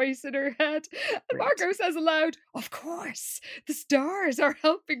 vaspy voice in her head. And Margot says aloud, of course, the stars are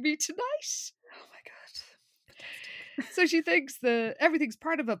helping me tonight. Oh my God. So she thinks everything's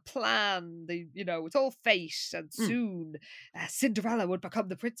part of a plan. It's all fate, and soon Cinderella would become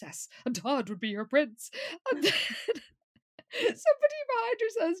the princess, and Todd would be her prince. And then somebody behind her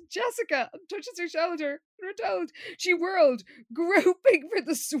says, Jessica, and touches her shoulder. And we're told she whirled, groping for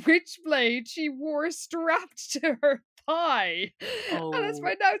the switchblade she wore strapped to her thigh. And as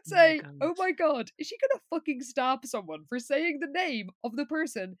my notes say, oh my God, is she going to fucking stop someone for saying the name of the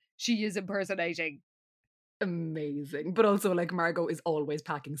person she is impersonating? Amazing. But also, like, Margot is always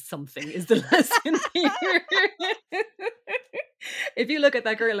packing something, is the lesson here. If you look at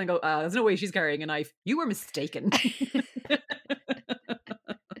that girl and go, there's no way she's carrying a knife, you were mistaken.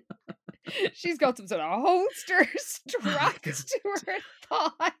 She's got some sort of holster strapped to her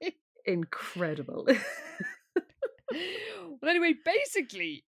thigh. Incredible. Well, anyway,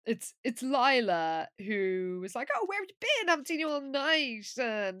 basically, it's Lila who is like, oh, where have you been? I haven't seen you all night.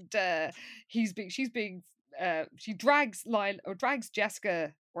 And she drags Margot,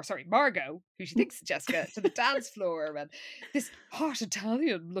 who she thinks is Jessica, to the dance floor, and this hot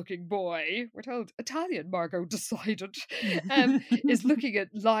Italian-looking boy, we're told Italian, Margot decided, is looking at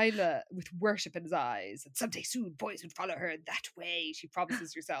Lila with worship in his eyes, and someday soon boys would follow her in that way, she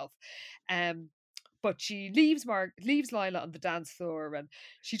promises herself. But she leaves Lila on the dance floor, and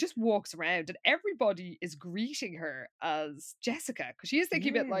she just walks around, and everybody is greeting her as Jessica, because she is thinking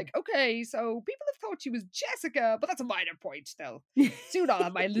a bit like, okay, so people have thought she was Jessica, but that's a minor point still. Soon I'll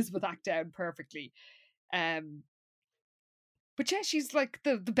have my Elizabeth act down perfectly. But yeah, she's like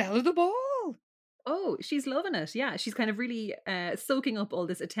the belle of the ball. Oh, she's loving it. Yeah, she's kind of really soaking up all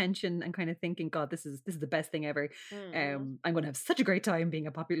this attention and kind of thinking, God, this is the best thing ever. I'm going to have such a great time being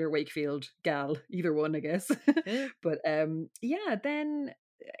a popular Wakefield gal, either one, I guess. But then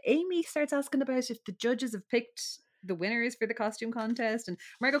Amy starts asking about if the judges have picked the winners for the costume contest, and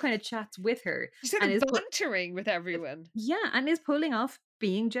Margot kind of chats with her. She's kind of bantering with everyone. Yeah, and is pulling off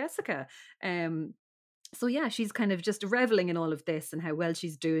being Jessica. So yeah, she's kind of just reveling in all of this and how well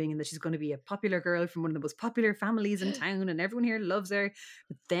she's doing, and that she's going to be a popular girl from one of the most popular families in town, and everyone here loves her.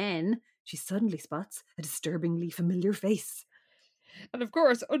 But then she suddenly spots a disturbingly familiar face. And of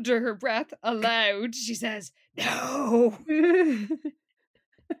course, under her breath, aloud, she says, no!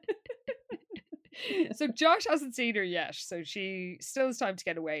 So Josh hasn't seen her yet, so she still has time to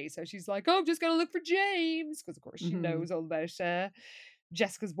get away. So she's like, oh, I'm just going to look for James, because of course she knows all about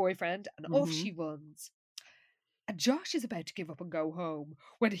Jessica's boyfriend, and off she runs. And Josh is about to give up and go home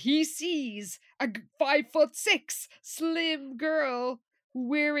when he sees a 5'6" slim girl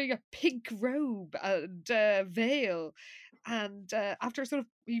wearing a pink robe and veil. And after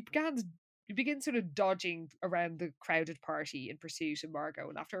he begins sort of dodging around the crowded party in pursuit of Margot.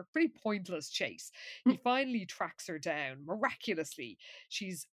 And after a pretty pointless chase, he finally tracks her down. Miraculously,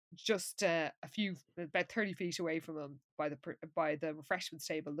 she's just about 30 feet away from him by the refreshments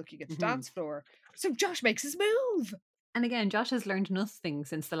table, looking at the dance floor. So Josh makes his move. And again, Josh has learned nothing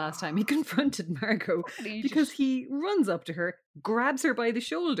since the last time he confronted Margot, because he runs up to her, grabs her by the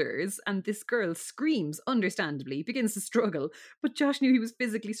shoulders, and this girl screams, understandably, begins to struggle. But Josh knew he was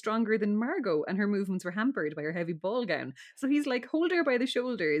physically stronger than Margot, and her movements were hampered by her heavy ball gown. So he's like, hold her by the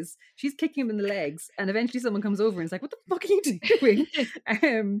shoulders. She's kicking him in the legs, and eventually someone comes over and is like, what the fuck are you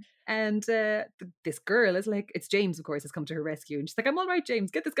doing? And this girl is like, it's James, of course, has come to her rescue. And she's like, I'm all right,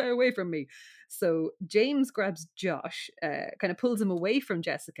 James, get this guy away from me. So James grabs Josh, kind of pulls him away from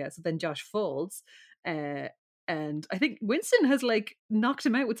Jessica. So then Josh falls. And I think Winston has like knocked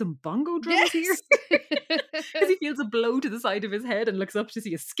him out with some bongo drums here. Because he feels a blow to the side of his head and looks up to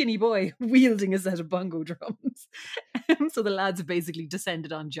see a skinny boy wielding a set of bongo drums. So the lads have basically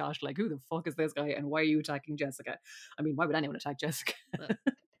descended on Josh, like, who the fuck is this guy and why are you attacking Jessica? I mean, why would anyone attack Jessica?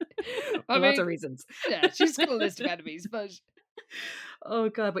 Lots of reasons. Yeah, she's got a list of enemies, but... Oh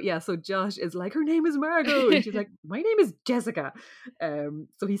god, but yeah, so Josh is like, her name is Margot, and she's like, my name is Jessica.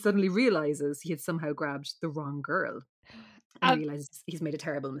 So he suddenly realizes he had somehow grabbed the wrong girl and realizes he's made a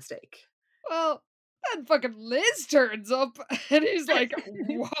terrible mistake. Well, then fucking Liz turns up and he's like,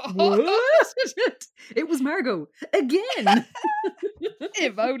 what? It was Margot again.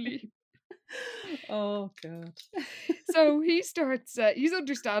 If only. Oh god. So he starts, he's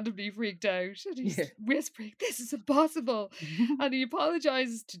understandably freaked out and he's whispering, this is impossible. And he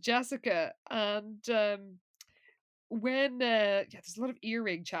apologizes to Jessica. And when there's a lot of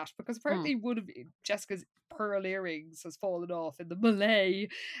earring chat, because apparently one of Jessica's pearl earrings has fallen off in the melee,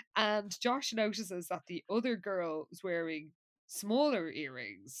 and Josh notices that the other girl is wearing smaller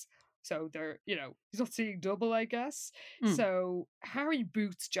earrings. So they're, he's not seeing double, I guess. So Harry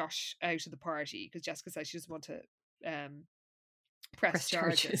boots Josh out of the party because Jessica says she doesn't want to press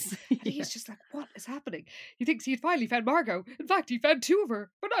charges. And he's just like, what is happening? He thinks he had finally found Margot. In fact, he found two of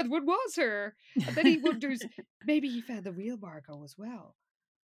her, but neither one was her. And then he wonders, maybe he found the real Margot as well.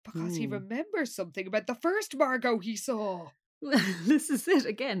 Because he remembers something about the first Margot he saw. This is it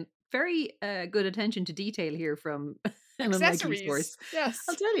again. Very good attention to detail here from accessories. Yes,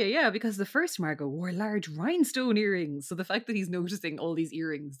 I'll tell you, yeah, because the first Margot wore large rhinestone earrings. So the fact that he's noticing all these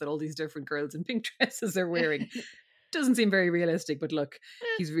earrings that all these different girls in pink dresses are wearing doesn't seem very realistic. But look,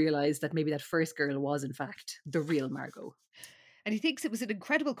 he's realized that maybe that first girl was in fact the real Margot. And he thinks it was an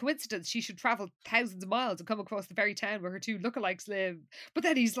incredible coincidence she should travel thousands of miles and come across the very town where her two lookalikes live. But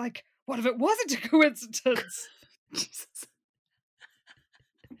then he's like, what if it wasn't a coincidence? Jesus.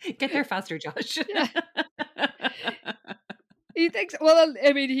 Get there faster, Josh. Yeah. He thinks, well,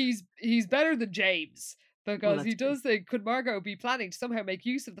 I mean, he's better than James, because he does think, could Margot be planning to somehow make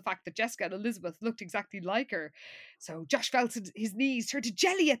use of the fact that Jessica and Elizabeth looked exactly like her? So Josh felt his knees turn to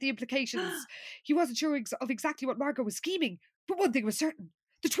jelly at the implications. He wasn't sure of exactly what Margot was scheming, but one thing was certain.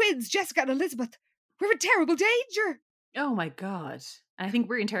 The twins, Jessica and Elizabeth, were in terrible danger. Oh my god. I think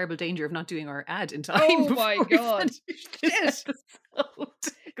we're in terrible danger of not doing our ad in time. Oh my god. Yes.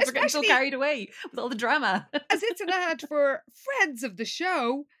 Because we're getting so carried away with all the drama. As it's an ad for friends of the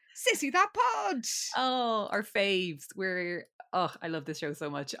show, Sissy That Pod. Oh, our faves. I love this show so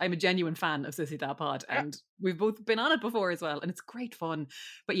much. I'm a genuine fan of Sissy That Pod, and we've both been on it before as well, and it's great fun.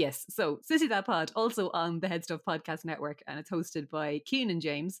 But yes, so Sissy That Pod, also on the Head Stuff Podcast Network, and it's hosted by Cian and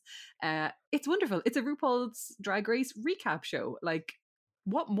James. It's wonderful. It's a RuPaul's Drag Race recap show. Like,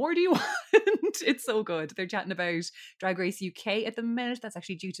 what more do you want? It's so good. They're chatting about Drag Race UK at the minute. That's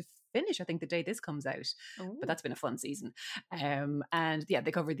actually due to finish, I think, the day this comes out. But that's been a fun season. And yeah,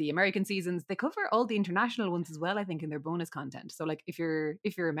 they cover the American seasons. They cover all the international ones as well, I think, in their bonus content. So like if you're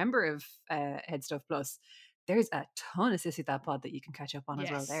a member of Head Stuff Plus, there's a ton of Sissy That Pod that you can catch up on as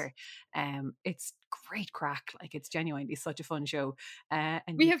well there. It's great crack. Like, it's genuinely such a fun show. And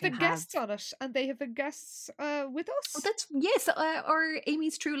we have been guests on it, and they have been guests with us. Oh, that's our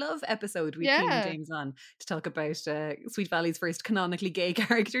Amy's True Love episode with Cian and James on to talk about Sweet Valley's first canonically gay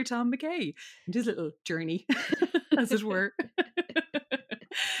character, Tom McKay, and his little journey, as it were.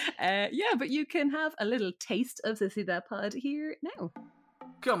 But you can have a little taste of Sissy That Pod here now.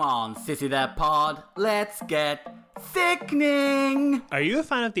 Come on, Sissy That Pod, let's get sickening! Are you a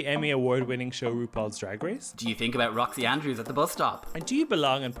fan of the Emmy Award-winning show RuPaul's Drag Race? Do you think about Roxy Andrews at the bus stop? And do you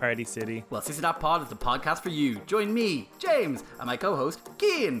belong in Party City? Well, Sissy That Pod is the podcast for you. Join me, James, and my co-host,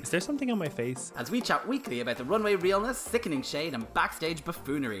 Cian. Is there something on my face? As we chat weekly about the runway realness, sickening shade, and backstage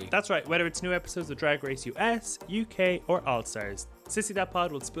buffoonery. That's right, whether it's new episodes of Drag Race US, UK, or All Stars, Sissy That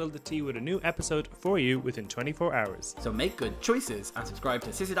Pod will spill the tea with a new episode for you within 24 hours. So make good choices and subscribe to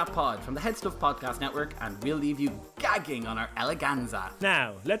Sissy That Pod from the Head Stuff Podcast Network, and we'll leave you gagging on our eleganza.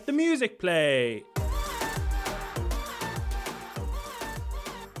 Now, let the music play!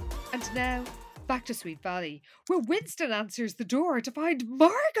 And now, back to Sweet Valley, where Winston answers the door to find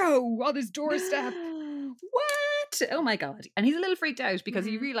Margot on his doorstep. What? Oh my god. And he's a little freaked out because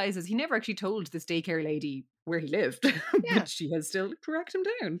he realizes he never actually told this daycare lady where he lived, but she has still tracked him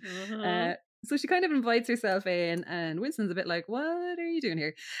down. So she kind of invites herself in, and Winston's a bit like, what are you doing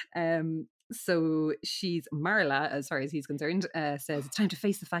here? So Marla, as far as he's concerned, says it's time to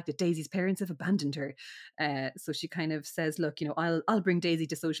face the fact that Daisy's parents have abandoned her. So she kind of says, look, I'll bring Daisy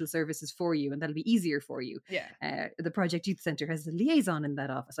to social services for you, and that'll be easier for you. Yeah. The Project Youth Centre has a liaison in that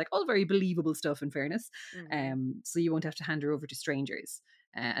office, like all very believable stuff in fairness. So you won't have to hand her over to strangers.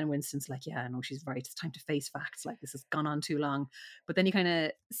 And Winston's like, yeah, no, she's right. It's time to face facts. Like, this has gone on too long. But then he kind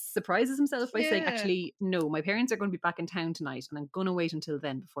of surprises himself by saying, actually, no, my parents are going to be back in town tonight, and I'm going to wait until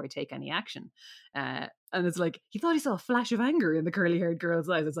then before I take any action. And it's like, he thought he saw a flash of anger in the curly-haired girl's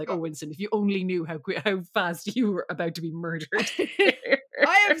eyes. It's like, oh, Winston, if you only knew how fast you were about to be murdered.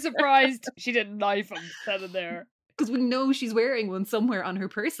 I am surprised she didn't knife him then and there. Because we know she's wearing one somewhere on her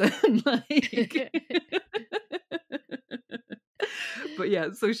person. But yeah,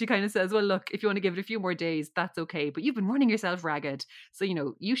 so she kind of says, well, look, if you want to give it a few more days, that's okay. But you've been running yourself ragged. So,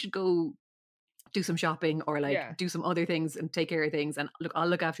 you should go do some shopping or do some other things and take care of things. And look, I'll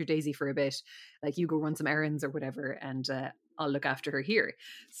look after Daisy for a bit. Like, you go run some errands or whatever, and I'll look after her here.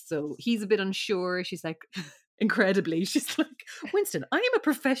 So he's a bit unsure. She's like, incredibly, she's like, Winston, I am a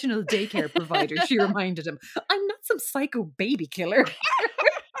professional daycare provider. She reminded him, I'm not some psycho baby killer.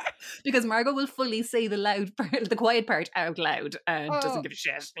 Because Margot will fully say the quiet part out loud and doesn't give a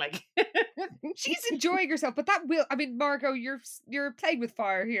shit. Like, she's enjoying herself, but Margot, you're playing with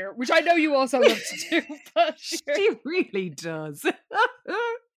fire here, which I know you also love to do. But she really does.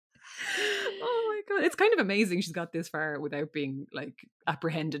 Oh my god, it's kind of amazing she's got this far without being like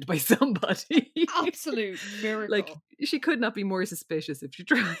apprehended by somebody. Absolute miracle. Like, she could not be more suspicious if she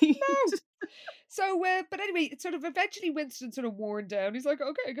tried. No. So, but anyway, it's sort of eventually Winston sort of worn down. He's like,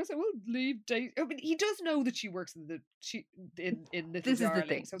 okay, I guess I will leave Daisy. I mean, he does know that she works in Little This Darling, is the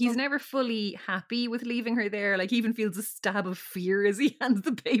thing. so he's never fully happy with leaving her there. Like, he even feels a stab of fear as he hands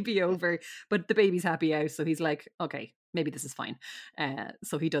the baby over. But the baby's happy out, so he's like, okay, maybe this is fine.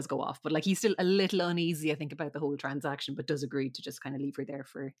 So he does go off. But like, he's still a little uneasy, I think, about the whole transaction, but does agree to just kind of leave her there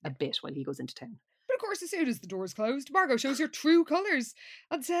for a bit while he goes into town. But of course, as soon as the door's closed, Margot shows her true colours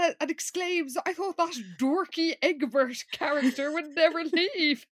and exclaims, I thought that dorky Egbert character would never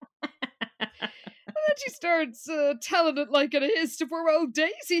leave. And then she starts telling it like it is to poor old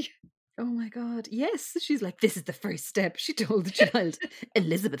Daisy. Oh my god, yes. She's like, this is the first step. She told the child,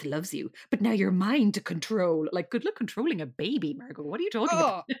 Elizabeth loves you, but now you're mine to control. Like, good luck controlling a baby, Margot. What are you talking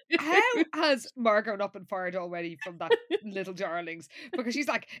about? How has Margot not been fired already from that Little Darlings? Because she's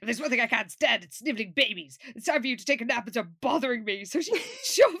like, if there's one thing I can't stand, it's sniveling babies. It's time for you to take a nap and start bothering me. So she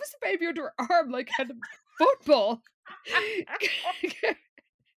shoves the baby under her arm like a football. Carries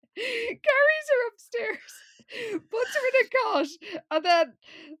her upstairs, puts her in a cot, and then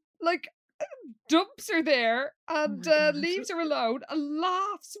dumps her there and leaves her alone and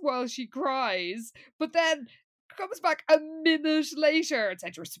laughs while she cries, but then comes back a minute later and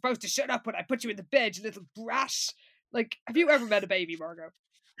said, you were supposed to shut up when I put you in the bed, you little brat. Like, have you ever met a baby, Margot?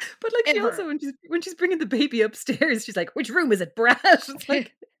 But like, she also, when she's bringing the baby upstairs, she's like, which room is it, brat? It's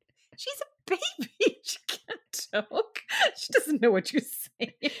like, she's a baby. She can't talk. She doesn't know what you're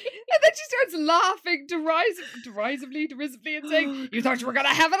saying. And then she starts laughing derisively, and saying, you thought you were going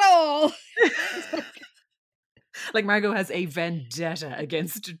to have it all. Like, Margot has a vendetta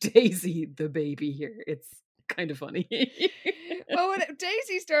against Daisy, the baby here. It's kind of funny. Well, when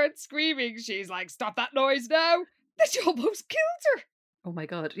Daisy starts screaming, she's like, stop that noise now. Then she almost kills her. Oh my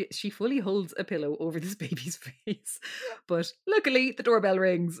god, she fully holds a pillow over this baby's face. But luckily, the doorbell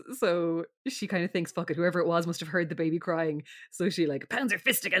rings, so she kind of thinks, fuck it, whoever it was must have heard the baby crying. So she like pounds her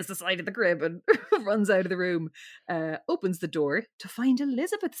fist against the side of the crib and runs out of the room, opens the door to find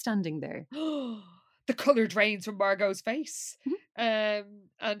Elizabeth standing there. The colour drains from Margot's face. And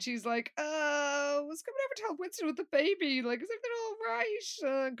she's like, I was coming over to help Winston with the baby. Like, is everything all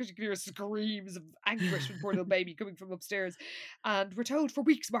right? Because you can hear screams of anguish from poor little baby coming from upstairs. And we're told for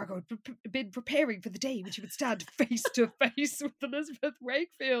weeks Margot had been preparing for the day when she would stand face to face with Elizabeth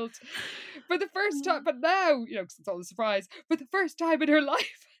Wakefield for the first time. But now, because it's all a surprise, for the first time in her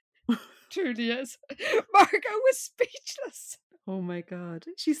life, truly is, Margot was speechless. Oh my god.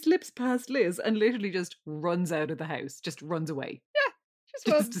 She slips past Liz and literally just runs out of the house. Just runs away. Yeah.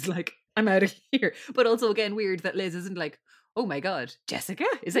 Just like, I'm out of here. But also, again, weird that Liz isn't like, oh my god, Jessica?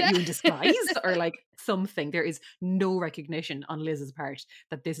 Is that you in disguise? Or like something. There is no recognition on Liz's part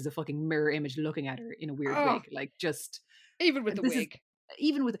that this is a fucking mirror image looking at her in a weird wig. Like, just... Even with the wig.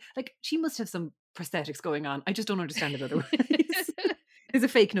 Even with... Like, she must have some prosthetics going on. I just don't understand it otherwise. There's a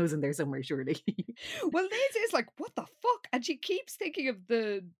fake nose in there somewhere, surely. Well, Liz is like, what the fuck? And she keeps thinking of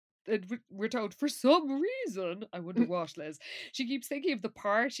the we're told for some reason, I wonder what, Liz, she keeps thinking of the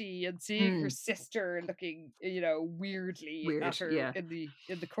party and seeing her sister looking, weirdly at her yeah. in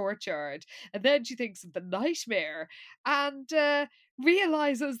the courtyard, and then she thinks of the nightmare and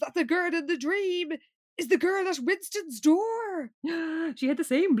realizes that the girl in the dream is the girl at Winston's door. She had the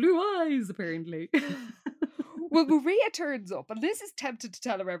same blue eyes, apparently. Well, Maria turns up, and Liz is tempted to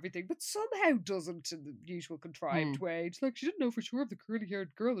tell her everything, but somehow doesn't in the usual contrived way. It's like she didn't know for sure if the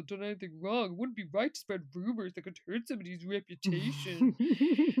curly-haired girl had done anything wrong. It wouldn't be right to spread rumors that could hurt somebody's reputation.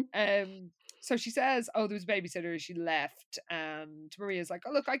 So she says, oh, there was a babysitter, she left, and Maria's like,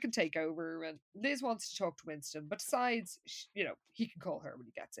 oh, look, I can take over, and Liz wants to talk to Winston, but decides, he can call her when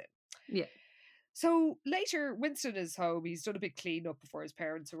he gets in. Yeah. So later, Winston is home. He's done a big cleanup before his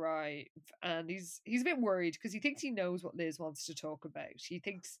parents arrive, and he's a bit worried because he thinks he knows what Liz wants to talk about. He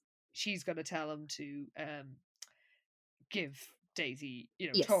thinks she's going to tell him to give Daisy,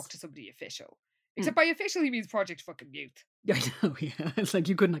 talk to somebody official. Except by official, he means Project fucking Youth. I know, yeah. It's like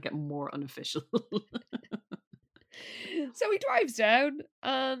you could not get more unofficial. So he drives down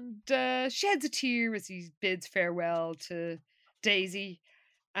and sheds a tear as he bids farewell to Daisy.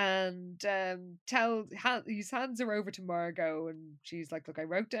 And he hands her over to Margot, and she's like, look, I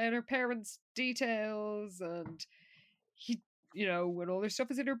wrote down her parents' details, and he, when all their stuff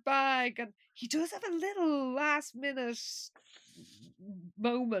is in her bag, and he does have a little last minute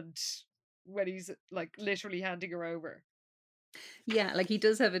moment when he's like literally handing her over. Yeah, like he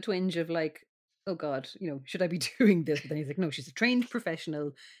does have a twinge of like, oh God, should I be doing this? But then he's like, no, she's a trained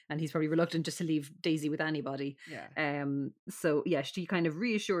professional, and he's probably reluctant just to leave Daisy with anybody. Yeah. So yeah, she kind of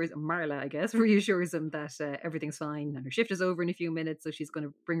Marla, I guess, reassures him that everything's fine and her shift is over in a few minutes, so she's going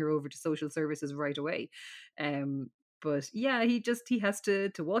to bring her over to social services right away. But yeah, he has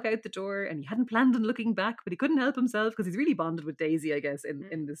to walk out the door, and he hadn't planned on looking back, but he couldn't help himself because he's really bonded with Daisy, I guess,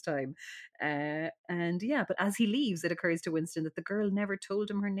 in this time. And yeah, but as he leaves, it occurs to Winston that the girl never told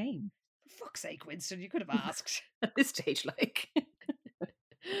him her name. For fuck's sake, Winston, you could have asked. At this stage, like. And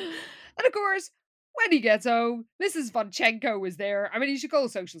of course, when he gets home, Mrs. Vonchenko is there. I mean, he should call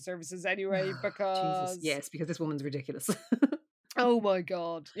social services anyway, because... Jesus, yes, because this woman's ridiculous. Oh my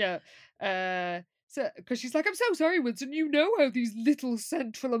God, yeah. So, because she's like, I'm so sorry, Winston, you know how these little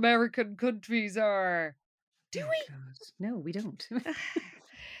Central American countries are. Do we? God. No, we don't.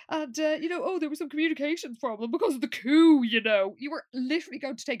 And, there was some communications problem because of the coup, You were literally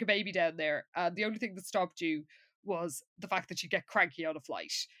going to take a baby down there, and the only thing that stopped you was the fact that you get cranky on a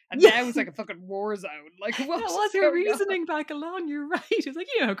flight. And now it's like a fucking war zone. Like, what? That was your reasoning back along. You're right. It's like,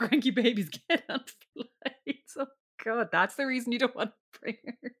 how cranky babies get on flights. Oh, God, that's the reason you don't want to bring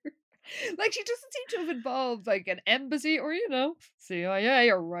her. Like, she doesn't seem to have involved, like, an embassy or, CIA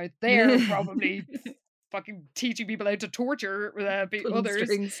are right there, probably fucking teaching people how to torture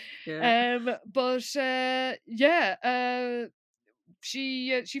others. Yeah.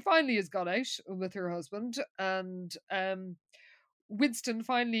 She finally has gone out with her husband, and Winston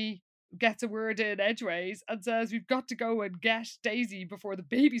finally gets a word in edgeways and says, we've got to go and get Daisy before the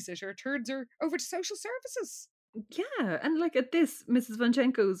babysitter turns her over to social services. Yeah, and like at this, Mrs.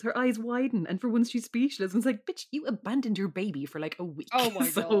 Vonchenko's, her eyes widen, and for once she's speechless. And it's like, bitch, you abandoned your baby for like a week. Oh my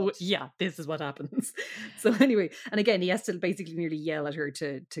God. So yeah, this is what happens. So anyway, and again, he has to basically nearly yell at her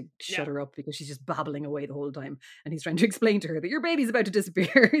to shut her up because she's just babbling away the whole time. And he's trying to explain to her that your baby's about to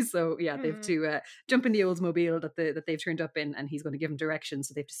disappear. So yeah, they have to jump in the Oldsmobile that they've turned up in, and he's going to give them directions.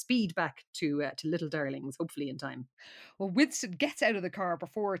 So they have to speed back to Little Darlings, hopefully in time. Well, Winston gets out of the car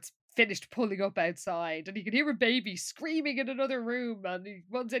before it's finished pulling up outside, and he can hear a baby screaming in another room, and he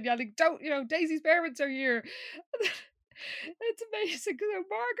runs in yelling, Daisy's parents are here. It's amazing because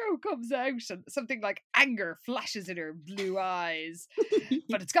Margot comes out and something like anger flashes in her blue eyes,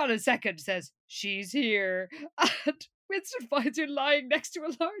 but it's gone in a second. Says she's here, and Winston finds her lying next to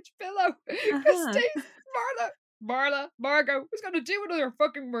a large pillow because Margot was going to do another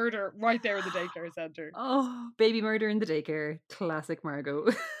fucking murder right there in the daycare centre. Oh, baby murder in the daycare. Classic Margot.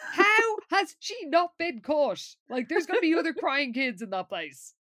 How has she not been caught? Like, there's going to be other crying kids in that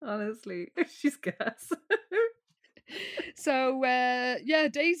place. Honestly, she's gas. So,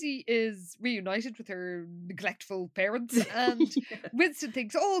 Daisy is reunited with her neglectful parents, and Winston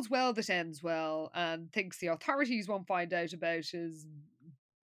thinks all's well that ends well, and thinks the authorities won't find out about his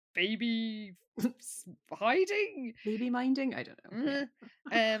baby hiding, baby minding, I don't know.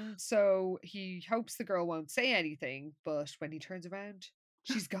 So he hopes the girl won't say anything, but when he turns around,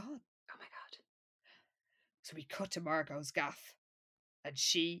 she's gone. Oh my God. So we cut to Margot's gaff, and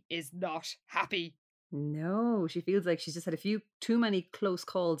she is not happy. No, she feels like she's just had a few too many close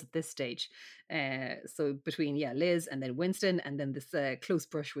calls at this stage. So between Liz and then Winston and then this close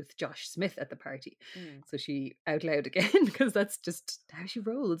brush with Josh Smith at the party. So she out loud again because that's just how she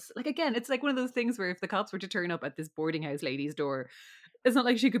rolls. Like again, it's like one of those things where if the cops were to turn up at this boarding house lady's door, it's not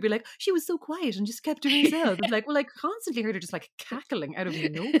like she could be like, she was so quiet and just kept to herself. It's like, well, I constantly heard her just like cackling out of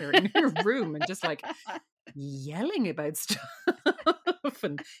nowhere in her room and just like yelling about stuff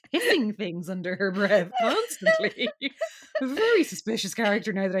and hissing things under her breath constantly. A very suspicious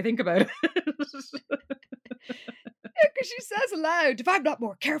character now that I think about it. Because she says aloud, if I'm not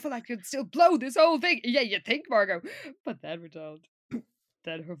more careful, I could still blow this whole thing. Yeah, you think, Margot. But then we're told,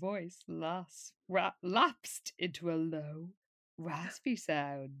 then her voice lapsed into a low, raspy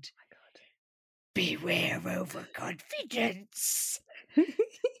sound. Oh my God. Beware overconfidence.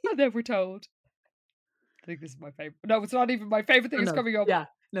 And then we're told, I think this is my favorite. No, it's not even my favorite thing is coming up. Yeah.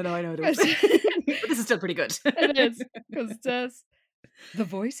 No, I know it is. But this is still pretty good. It is. Because it says, the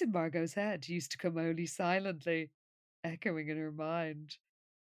voice in Margot's head used to come only silently, echoing in her mind.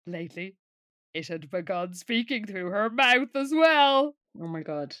 Lately, it had begun speaking through her mouth as well. Oh my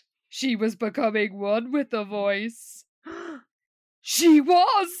God. She was becoming one with the voice. She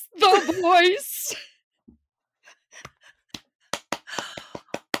was the voice.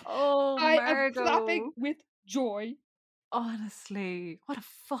 Oh, I Margot. am clapping with joy. Honestly, what a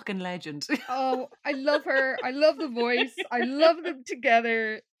fucking legend. Oh, I love her. I love the voice. I love them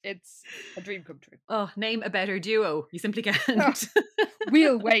together. It's a dream come true. Oh, name a better duo. You simply can't.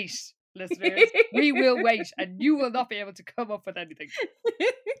 We'll wait, listeners. We will wait, and you will not be able to come up with anything.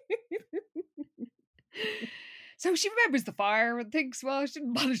 So she remembers the fire and thinks, well, she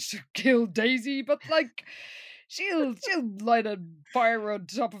didn't manage to kill Daisy, but like she'll light a fire on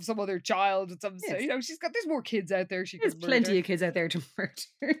top of some other child at some stage. You know, there's more kids out there. There's plenty of kids out there to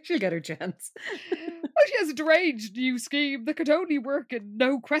murder. She'll get her chance. Well, she has a deranged new scheme that could only work in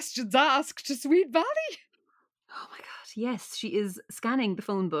no questions asked to Sweet Valley. Oh my God, yes. She is scanning the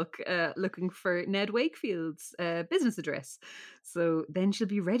phone book looking for Ned Wakefield's business address. So then she'll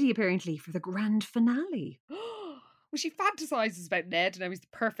be ready, apparently, for the grand finale. Well, she fantasizes about Ned and how he's the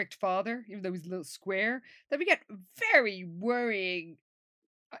perfect father, even though he's a little square. Then we get very worrying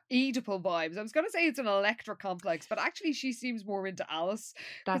Oedipal vibes. I was going to say it's an Electra complex, but actually she seems more into Alice.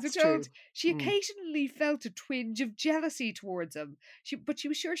 That's true. She occasionally felt a twinge of jealousy towards him, but she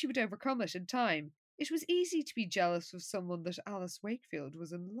was sure she would overcome it in time. It was easy to be jealous of someone that Alice Wakefield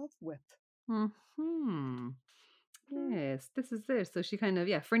was in love with. Yes, this is it. So she kind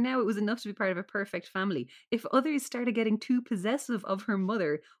of, for now it was enough to be part of a perfect family. If others started getting too possessive of her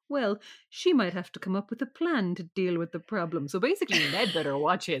mother, well, she might have to come up with a plan to deal with the problem. So basically, Ned better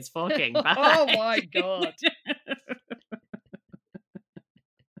watch his fucking back. Oh my God.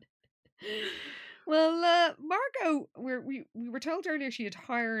 Well, Margot, we were told earlier she had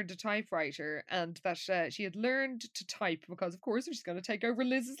hired a typewriter and that she had learned to type because, of course, if she's going to take over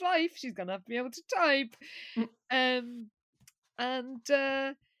Liz's life, she's going to have to be able to type. And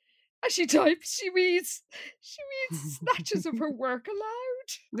as she types, she reads snatches of her work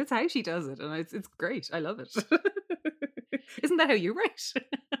aloud. That's how she does it, and it's great. I love it. Isn't that how you write?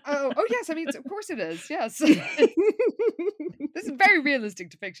 Oh yes, I mean, of course it is. Yes, this is very realistic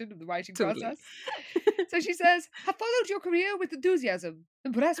depiction of the writing process. So she says, "Have followed your career with enthusiasm,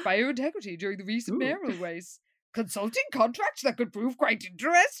 impressed by your integrity during the recent mayoral race. Consulting contracts that could prove quite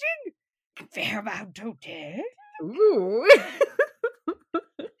interesting. Fairmount Hotel." Ooh.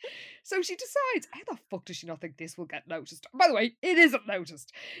 So she decides, how the fuck does she not think this will get noticed? By the way, it isn't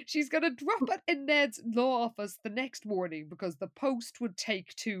noticed. She's going to drop it in Ned's law office the next morning because the post would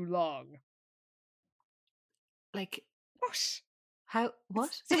take too long. Like, what? How?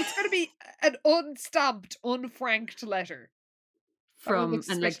 What? So it's going to be an unstamped, unfranked letter. From,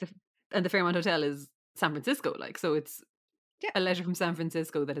 and the Fairmont Hotel is San Francisco, like, so it's a letter from San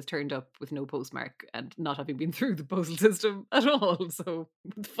Francisco that has turned up with no postmark and not having been through the postal system at all. So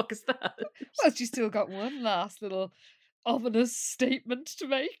what the fuck is that? Well, she's still got one last little ominous statement to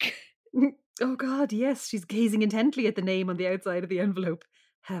make. Oh God, yes. She's gazing intently at the name on the outside of the envelope.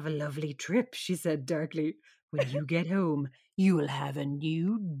 "Have a lovely trip," she said darkly. "When you get home, you will have a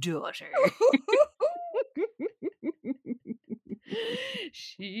new daughter."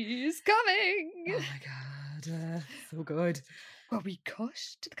 She's coming. Oh my God, so good. Well, we cut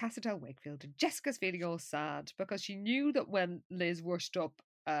to the Casa del Wakefield and Jessica's feeling all sad because she knew that when Liz rushed up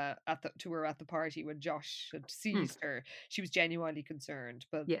to her at the party when Josh had seized her, she was genuinely concerned.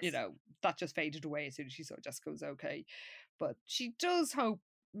 But, you know, that just faded away as soon as she saw Jessica was okay. But she does hope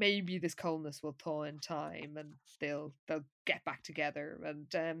maybe this coldness will thaw in time and they'll get back together.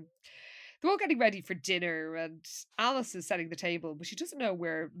 And They're all getting ready for dinner, and Alice is setting the table, but she doesn't know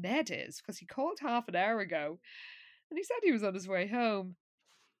where Ned is because he called half an hour ago, and he said he was on his way home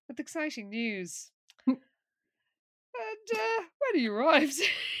with exciting news. And when he arrives,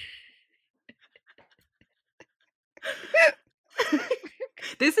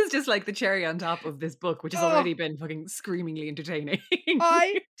 This is just like the cherry on top of this book, which has already been fucking screamingly entertaining.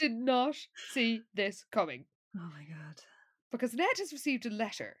 I did not see this coming. Oh my God. Because Ned has received a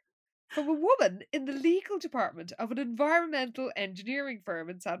letter from a woman in the legal department of an environmental engineering firm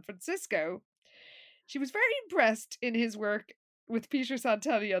in San Francisco. She was very impressed in his work with Peter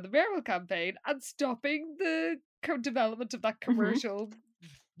Santelli on the Merrill campaign and stopping the development of that commercial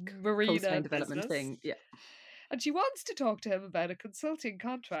marina Coastline development business. thing. Yeah. And she wants to talk to him about a consulting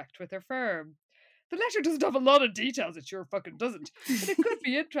contract with her firm. The letter doesn't have a lot of details, it sure fucking doesn't, but it could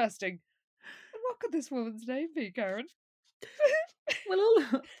be interesting. And what could this woman's name be, Karen?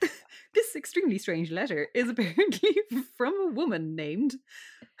 Well, this extremely strange letter is apparently from a woman named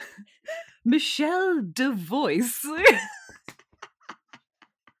Michelle DeVoice. Oh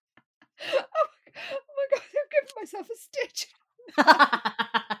my God, I've given myself a stitch.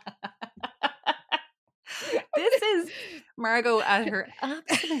 This is Margot at her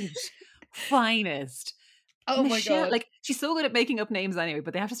absolute finest. Oh Michelle, my God. like, she's so good at making up names anyway,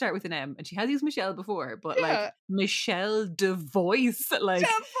 but they have to start with an M, and she has used Michelle before, but like Michelle DeVoice, like,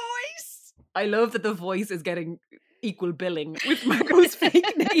 DeVoice! I love that the voice is getting equal billing with Margot's fake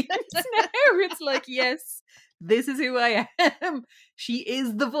names now. It's like, yes, this is who I am. She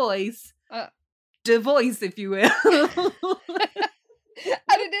is the voice. DeVoice, if you will.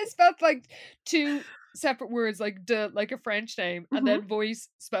 And it is spelled like two separate words, like like a French name, and then voice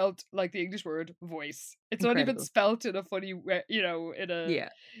spelled like the English word voice. It's not even spelt in a funny way, you know, in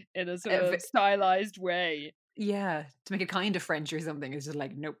a sort of stylized way. Yeah, to make it kind of French or something. It's just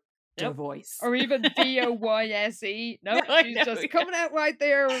like, nope, DeVoice. Or even VOYSE. No, she's just coming out right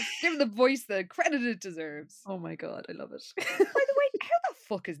there, giving the voice the credit it deserves. Oh my God, I love it. By the way, how the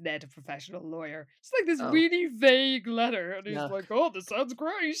fuck is Ned a professional lawyer? It's like this really vague letter, and he's like, "Oh, this sounds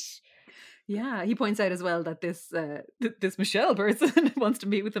great." Yeah, he points out as well that this this Michelle person wants to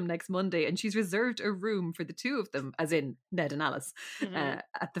meet with them next Monday, and she's reserved a room for the two of them, as in Ned and Alice,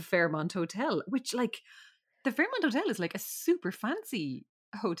 at the Fairmont Hotel. Which, like, the Fairmont Hotel is like a super fancy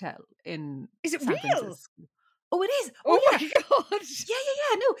hotel in Is it San real? Francisco. Oh, it is. Oh yeah. my God.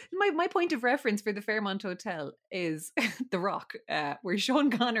 Yeah. No, my point of reference for the Fairmont Hotel is The Rock, where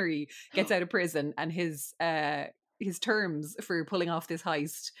Sean Connery gets out of prison, and his terms for pulling off this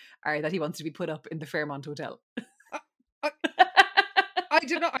heist are that he wants to be put up in the Fairmont Hotel. I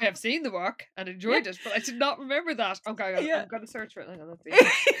did not. I have seen The Rock and enjoyed it, but I did not remember that. Okay, I'm going to search for it. Hang on, let's see.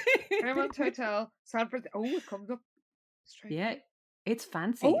 Fairmont Hotel, San Francisco. Oh, it comes up straight. Yeah, it's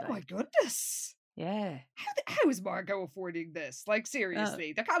fancy. Oh my goodness. Yeah. How is Margot affording this? Like,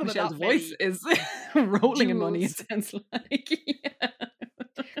 seriously, there can't have Michelle's been that voice is rolling in money, it sounds like.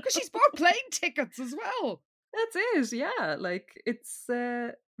 Because she's bought plane tickets as well. That's it, yeah. Like, it's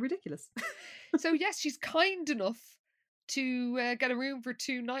ridiculous. So yes, she's kind enough to get a room for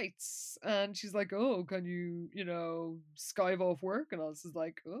 2 nights, and she's like, "Oh, can you, skive off work?" And Alice is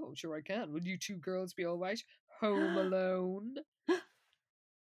like, "Oh, sure I can. Would you 2 girls be all right? Home alone?"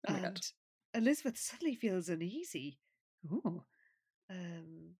 And Elizabeth suddenly feels uneasy. Ooh.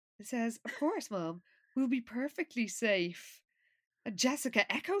 It says, "Of course, Mom, we'll be perfectly safe." And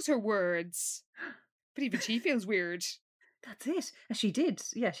Jessica echoes her words, but even she feels weird. That's it. As she did.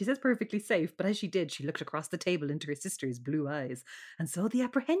 Yeah, she says perfectly safe, but as she did, she looked across the table into her sister's blue eyes and saw the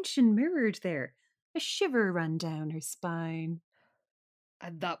apprehension mirrored there. A shiver ran down her spine.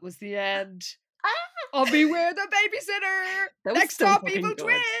 And that was the end. I'll Beware the Babysitter! Next so Stop fucking Evil good.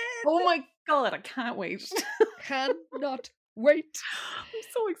 Twin! Oh my God, I can't wait. Cannot wait. I'm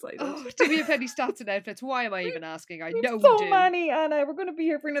so excited. Oh, do we have any stats and outfits? Why am I even asking? I know so we do. many, Anna. We're going to be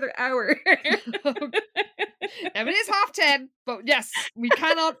here for another hour. Now it is 10:30, but yes, we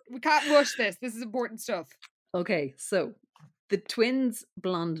can't rush this. This is important stuff. Okay, so the twins'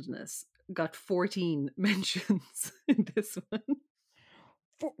 blondness got 14 mentions in this one.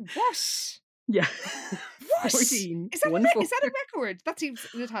 For what? Yeah. What? 14. Is that a record?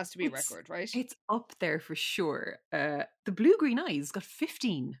 It has to be a record, right? It's up there for sure. The Blue-Green Eyes got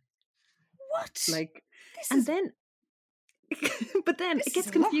 15. What? Like, but then it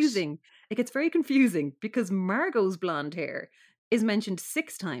gets confusing. It gets very confusing because Margot's blonde hair is mentioned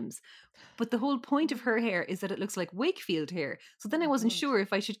 6 times. But the whole point of her hair is that it looks like Wakefield hair. So then I wasn't sure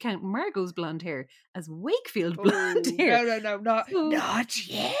if I should count Margot's blonde hair as Wakefield blonde hair. No, not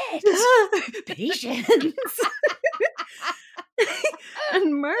yet. Patience.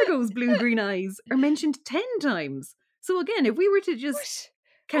 And Margot's blue-green eyes are mentioned 10 times. So again, if we were to just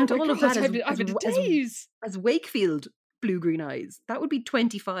count all of that as Wakefield blue-green eyes, that would be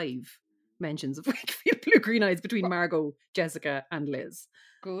 25 mentions of Wakefield blue-green eyes between Margot, Jessica and Liz.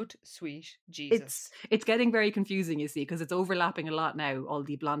 Good, sweet Jesus. It's getting very confusing, you see, because it's overlapping a lot now, all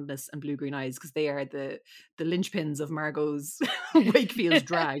the blondness and blue-green eyes, because they are the linchpins of Margot's Wakefield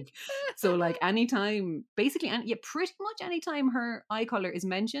drag. So like anytime, basically, pretty much anytime her eye colour is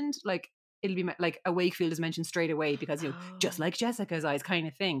mentioned, like it'll be like a Wakefield is mentioned straight away because, you know, just like Jessica's eyes kind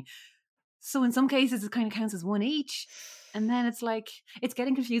of thing. So in some cases it kind of counts as one each. And then it's like, it's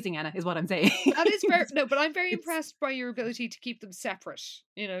getting confusing, Anna, is what I'm saying. That is very, no, but I'm very impressed by your ability to keep them separate.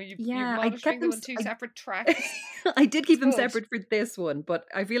 You know, you're monitoring them on two separate tracks. I did keep them separate for this one, but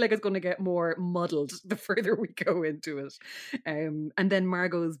I feel like it's going to get more muddled the further we go into it. And then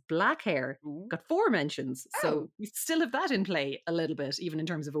Margot's black hair got 4 mentions. So we still have that in play a little bit, even in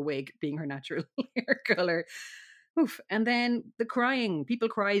terms of a wig being her natural hair colour. Oof. And then the crying. People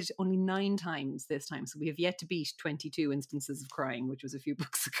cried only 9 times this time. So we have yet to beat 22 instances of crying, which was a few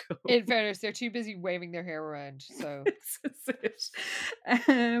books ago. In fairness, they're too busy waving their hair around. So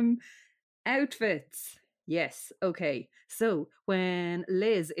outfits. Yes. Okay. So when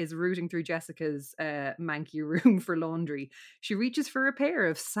Liz is rooting through Jessica's manky room for laundry, she reaches for a pair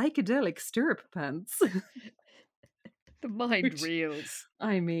of psychedelic stirrup pants. The mind reels.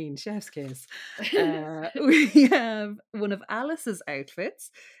 I mean, chef's kiss. We have one of Alice's outfits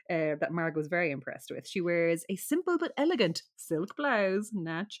that Margot's very impressed with. She wears a simple but elegant silk blouse,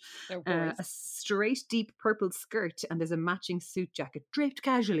 natch, a straight deep purple skirt, and there's a matching suit jacket draped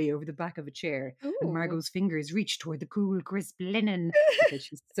casually over the back of a chair. Ooh. And Margot's fingers reach toward the cool, crisp linen because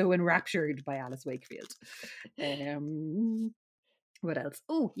she's so enraptured by Alice Wakefield. What else?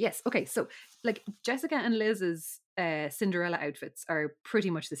 Oh, yes. Okay, so like Jessica and Liz's Cinderella outfits are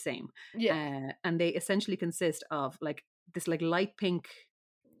pretty much the same. Yeah. And they essentially consist of like this like light pink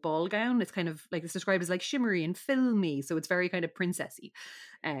ball gown. It's kind of like, it's described as like shimmery and filmy, so it's very kind of princessy.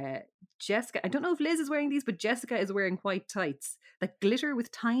 Jessica, I don't know if Liz is wearing these, but Jessica is wearing white tights that glitter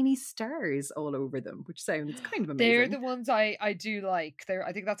with tiny stars all over them, which sounds kind of amazing. They're the ones I do like.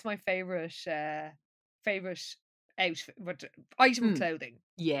 I think that's my favorite outfit, but item of clothing.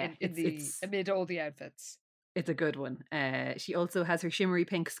 Yeah, amid all the outfits. It's a good one. She also has her shimmery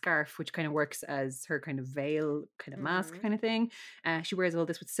pink scarf, which kind of works as her kind of veil, kind of mask kind of thing. She wears all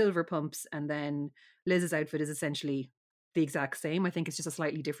this with silver pumps, and then Liz's outfit is essentially the exact same. I think it's just a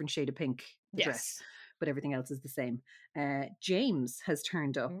slightly different shade of pink dress, but everything else is the same. James has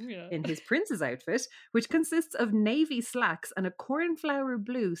turned up in his prince's outfit, which consists of navy slacks and a cornflower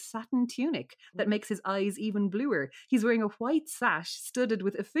blue satin tunic that makes his eyes even bluer. He's wearing a white sash studded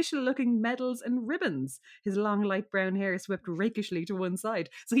with official-looking medals and ribbons. His long light brown hair swept rakishly to one side.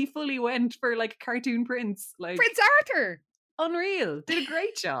 So he fully went for like cartoon prince, like Prince Arthur. Unreal. Did a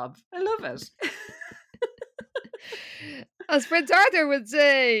great job. I love it. As Prince Arthur would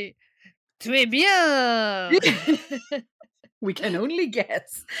say, très bien. We can only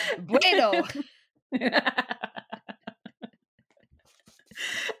guess. Bueno.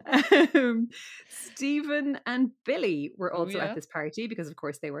 Stephen and Billy were also at this party because, of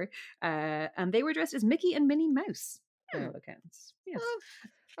course, they were. And they were dressed as Mickey and Minnie Mouse, by all accounts. Yes.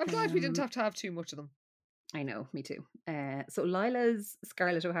 I'm glad we didn't have too much of them. I know, me too. So Lila's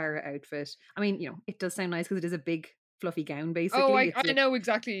Scarlett O'Hara outfit, I mean, you know, it does sound nice because it is a big fluffy gown, basically. Oh, I know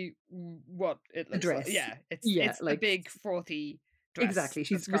exactly what it looks dress. like. Yeah, it's like a big frothy dress. Exactly.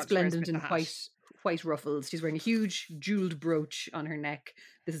 She's resplendent in white ruffles. She's wearing a huge jeweled brooch on her neck.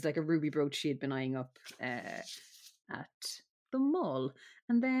 This is like a ruby brooch she had been eyeing up at the mall.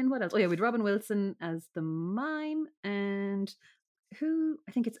 And then what else? Oh yeah, with Robin Wilson as the mime, and who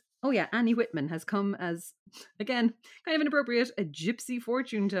I think it's Annie Whitman has come as, again, kind of inappropriate, a gypsy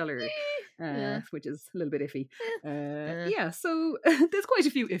fortune teller, which is a little bit iffy. So there's quite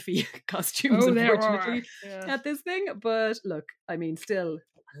a few iffy costumes, unfortunately, at this thing. But look, I mean, still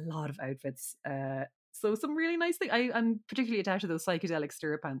a lot of outfits. So some really nice things. I'm particularly attached to those psychedelic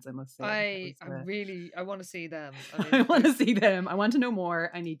stirrup pants, I must say. I want to see them. I want to see them. I want to know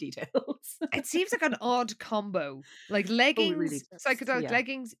more. I need details. It seems like an odd combo. Like leggings, really psychedelic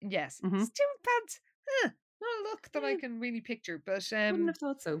leggings, yes. Stirrup pants, not a look that I can really picture. But wouldn't have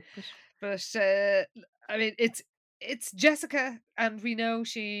thought so. But I mean, it's Jessica, and we know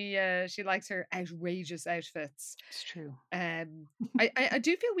she likes her outrageous outfits. It's true. I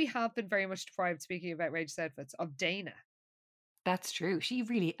do feel we have been very much deprived, speaking of outrageous outfits, of Dana. That's true. She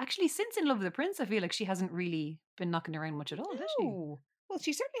really, actually, since In Love with the Prince, I feel like she hasn't really been knocking around much at all, has she? Well,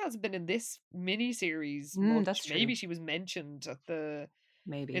 she certainly hasn't been in this mini-series much. That's true. Maybe she was mentioned at the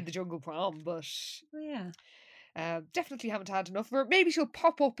Maybe. in the jungle prom, but definitely haven't had enough of her. Maybe she'll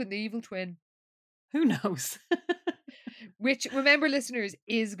pop up in The Evil Twin. Who knows? Which, remember, listeners,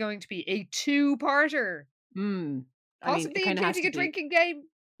 is going to be a 2-parter. Possibly including a drinking game.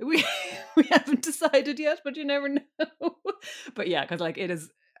 We haven't decided yet, but you never know. But yeah, because like it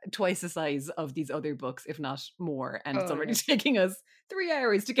is twice the size of these other books, if not more, and it's already taking us 3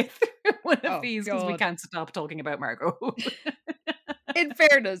 hours to get through one of these because we can't stop talking about Margot. In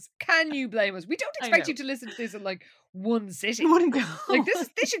fairness, can you blame us? We don't expect you to listen to this in like one sitting. Go. Like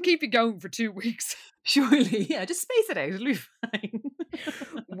this should keep you going for 2 weeks. Surely, yeah, just space it out, it'll be fine.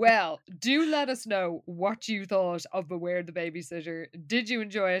 Well, do let us know what you thought of Beware the Babysitter. Did you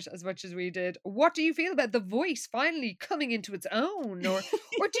enjoy it as much as we did? What do you feel about the voice finally coming into its own? Or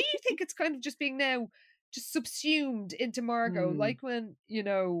do you think it's kind of just being now just subsumed into Margot, like when, you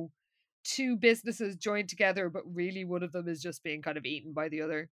know, 2 businesses joined together, but really one of them is just being kind of eaten by the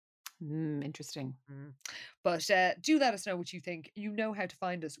other. Interesting. But do let us know what you think. You know how to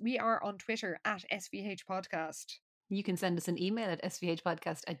find us. We are on Twitter at SVH Podcast. You can send us an email at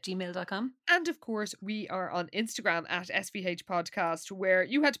svhpodcast@gmail.com. And of course, we are on Instagram at SVH Podcast, where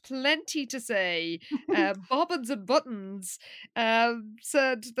you had plenty to say. Bobbins and Buttons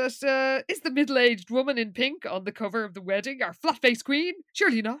said that is the middle-aged woman in pink on the cover of the wedding our flat-faced queen?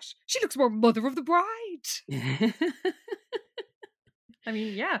 Surely not. She looks more mother of the bride. I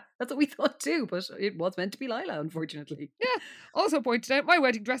mean, yeah, that's what we thought too, but it was meant to be Lila, unfortunately. Yeah. Also pointed out, my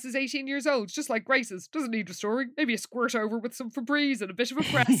wedding dress is 18 years old, just like Grace's. Doesn't need restoring. Maybe a squirt over with some Febreze and a bit of a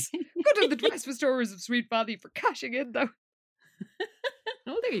press. Good on the dress restorers of Sweet Valley for cashing in, though.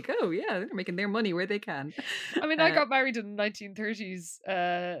 Oh, there you go. Yeah, they're making their money where they can. I mean, I got married in a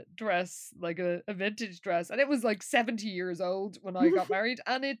 1930s dress, like a vintage dress, and it was like 70 years old when I got married,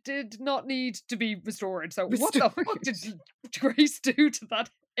 and it did not need to be restored. So what the fuck did Grace do to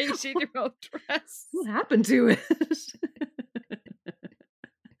that 18-year-old dress? What happened to it?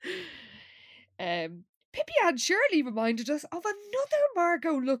 Pippi had surely reminded us of another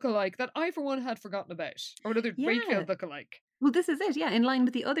Margot lookalike that I, for one, had forgotten about, or another Wakefield lookalike. Well, this is it, yeah. In line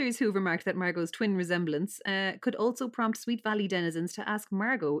with the others who have remarked that Margot's twin resemblance could also prompt Sweet Valley denizens to ask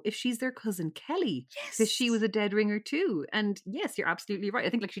Margot if she's their cousin Kelly. Yes. Because she was a dead ringer too. And yes, you're absolutely right.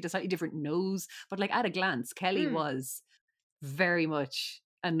 I think like she had a slightly different nose, but like at a glance, Kelly was very much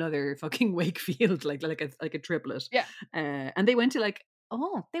another fucking Wakefield, like a triplet. Yeah. And they went to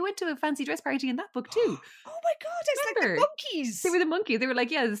a fancy dress party in that book too. Oh my God, it's like the monkeys. They were the monkeys. They were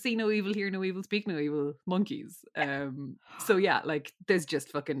like, yeah, see no evil, hear no evil, speak no evil, monkeys. So yeah, like there's just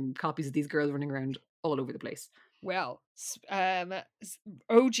fucking copies of these girls running around all over the place. Well,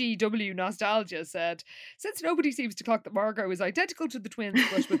 OGW Nostalgia said, since nobody seems to clock that Margot is identical to the twins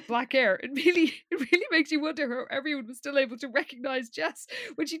but with black hair, it really makes you wonder how everyone was still able to recognise Jess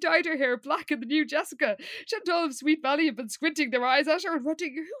when she dyed her hair black in the new Jessica. Chantal of Sweet Valley have been squinting their eyes at her and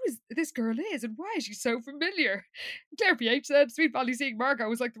wondering who this girl is and why is she so familiar. Claire PH said Sweet Valley seeing Margot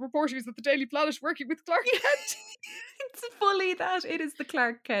was like the reporters at the Daily Planet working with Clark Kent. It's fully that. It is the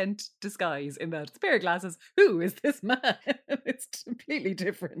Clark Kent disguise in that. It's a pair of glasses. Who is this man? It's completely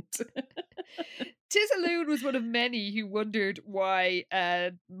different. Tissaloon was one of many who wondered why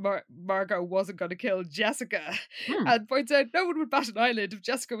Margot wasn't going to kill Jessica, and points out no one would bat an eyelid if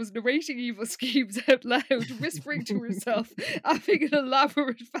Jessica was narrating evil schemes out loud, whispering to herself, having an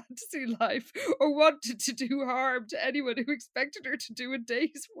elaborate fantasy life, or wanted to do harm to anyone who expected her to do a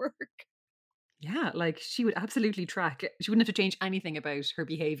day's work. Yeah, like she would absolutely track. She wouldn't have to change anything about her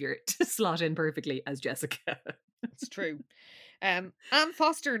behaviour to slot in perfectly as Jessica. It's true. Anne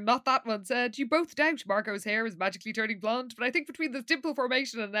Foster, not that one, said, you both doubt Margot's hair is magically turning blonde, but I think between the dimple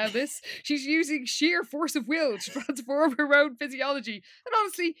formation and now this, she's using sheer force of will to transform her own physiology. And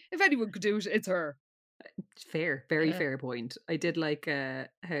honestly, if anyone could do it, it's her. Fair, very fair point. I did like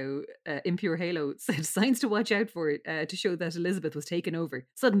how Impure Halo said signs to watch out for to show that Elizabeth was taken over.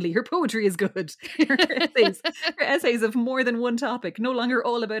 Suddenly her poetry is good. Her essays of more than one topic, no longer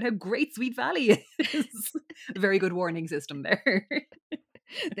all about how great Sweet Valley is. Very good warning system there.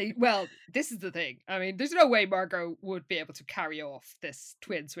 Well, this is the thing. I mean, there's no way Margot would be able to carry off this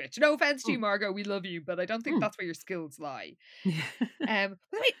twin switch. No offense to you, Margot, we love you, but I don't think that's where your skills lie. By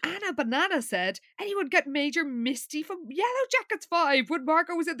the way, Anna Banana said, anyone get Major Misty from Yellow Jackets 5 when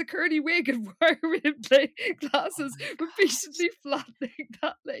Margot was in the curly wig and wire-rimmed glasses, repeatedly flattening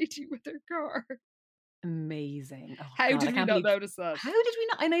that lady with her car. Amazing. Oh, How did we not notice that? How did we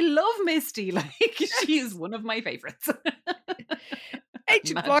not? And I love Misty. Like, she is one of my favourites.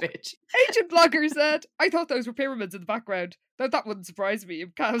 Ancient Blogger said, I thought those were pyramids in the background. Though that wouldn't surprise me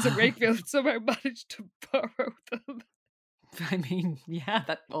if Cavs and Wakefield somehow managed to borrow them. I mean, yeah,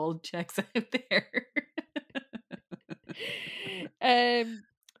 that all checks out there.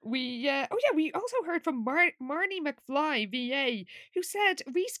 We also heard from Marnie McFly, VA, who said,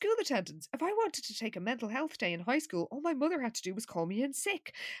 re-school attendance. If I wanted to take a mental health day in high school, all my mother had to do was call me in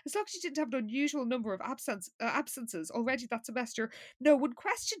sick. As long as she didn't have an unusual number of absences already that semester, no one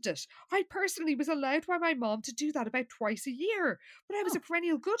questioned it. I personally was allowed by my mom to do that about twice a year, but I was a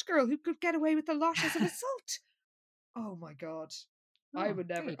perennial good girl who could get away with a lot as a result. Oh my God. I would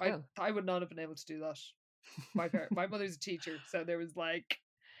never, I would not have been able to do that. My mother's a teacher, so there was like,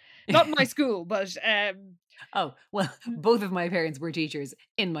 not in my school, but oh well, both of my parents were teachers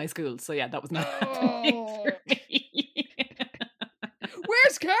in my school, so yeah, that was not happening for me.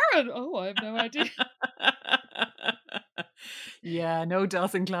 Where's Karen? Oh, I have no idea. Yeah, no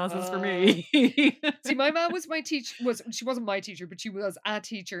Dawson classes for me. See, my mom was my teacher. She wasn't my teacher, but she was a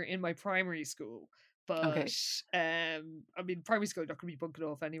teacher in my primary school. But I mean, primary school, not going to be bunking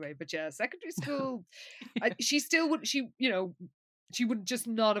off anyway. But yeah, secondary school, she still would. She would just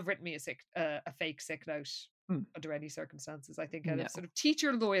not have written me a fake sick note under any circumstances. I think out of sort of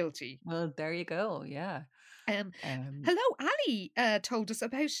teacher loyalty. Well, there you go. Yeah. Hello, Ali told us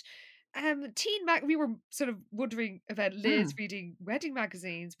about we were sort of wondering about Liz reading wedding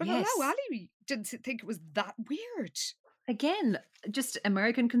magazines, but hello, Ali, we didn't think it was that weird. Again, just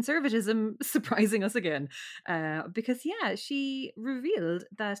American conservatism surprising us again. Because, she revealed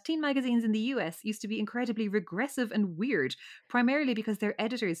that teen magazines in the US used to be incredibly regressive and weird, primarily because their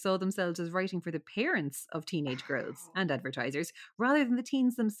editors saw themselves as writing for the parents of teenage girls and advertisers rather than the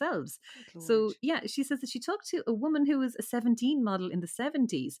teens themselves. So, she says that she talked to a woman who was a 17 model in the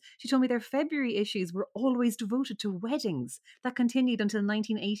 70s. She told me their February issues were always devoted to weddings. That continued until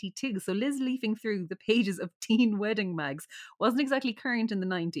 1982. So Liz leafing through the pages of teen wedding mags wasn't exactly current in the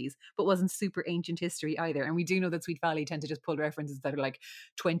 90s, but wasn't super ancient history either. And we do know that Sweet Valley tend to just pull references that are like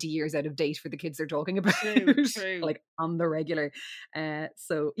 20 years out of date for the kids they're talking about. True. Like on the regular.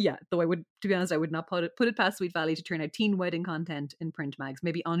 So though to be honest, I would not put it past Sweet Valley to turn out teen wedding content in print mags.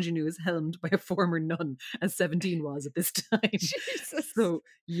 Maybe Ingenue is helmed by a former nun, as 17 was at this time. Jesus. So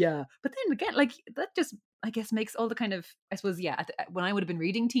but then again, like that just, I guess, makes all the kind of, I suppose, when I would have been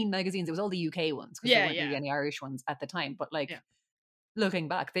reading teen magazines, it was all the UK ones because there weren't really any Irish ones at the time. But looking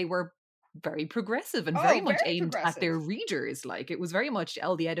back, they were very progressive and very much aimed at their readers. Like it was very much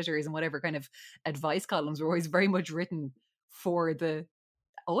all the editors and whatever kind of advice columns were always very much written for the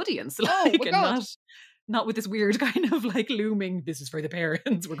audience. Not with this weird kind of like looming, this is for the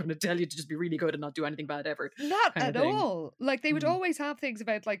parents, we're going to tell you to just be really good and not do anything bad ever. Not at all. Like they would always have things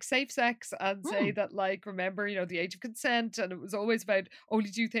about like safe sex and say that like, remember, the age of consent, and it was always about only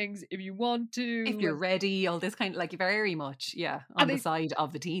do things if you want to. If you're ready, all this kind of like very much, on the side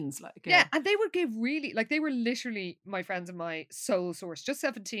of the teens. Like and they would give really, like they were literally my friends and my sole source. Just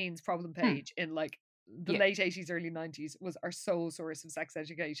 17's problem page in like the late 80s, early 90s was our sole source of sex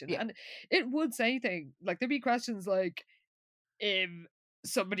education. And it would say things like, there'd be questions like, if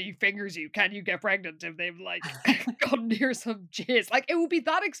somebody fingers you, can you get pregnant if they've like gone near some jizz? Like it would be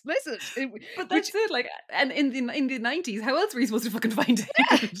that explicit. But that's it. Like, and in the 90s, how else were you supposed to fucking find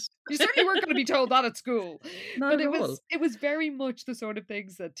out? You certainly weren't going to be told that at school. Not but at all. It was very much the sort of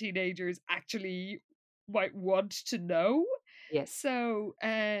things that teenagers actually might want to know. Yes. So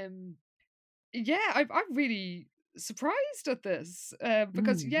I'm really surprised at this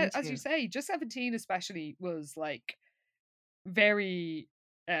because as you say, just 17 especially was like very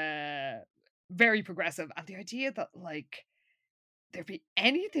very progressive, and the idea that like there be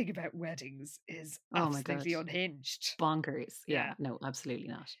anything about weddings is absolutely unhinged. Bonkers. No, absolutely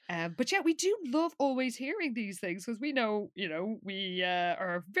not. But we do love always hearing these things because we know, we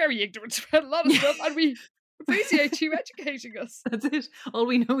are very ignorant about a lot of stuff, and we appreciate you educating us. That's it. All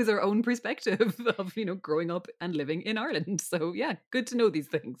we know is our own perspective of, growing up and living in Ireland. So good to know these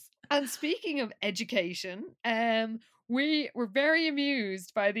things. And speaking of education, we were very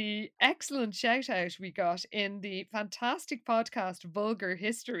amused by the excellent shout out we got in the fantastic podcast Vulgar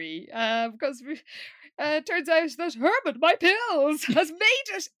History, because it turns out that Herman My Pills has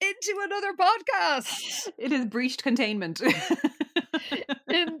made it into another podcast. It has breached containment.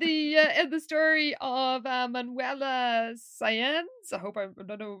 in the story of Manuela Sáenz, I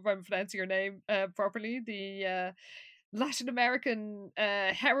don't know if I'm pronouncing her name properly, the Latin American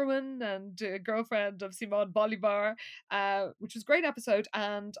heroine and girlfriend of Simón Bolívar, which was a great episode,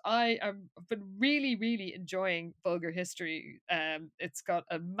 and I have been really, really enjoying Vulgar History. It's got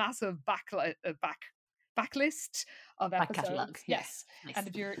a massive backlist of Back episodes. catalogue. Yes. Nice. And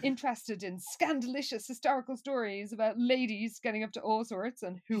if you're interested in scandalicious historical stories about ladies getting up to all sorts,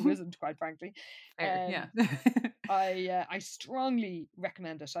 and who isn't, quite frankly, Fair, I strongly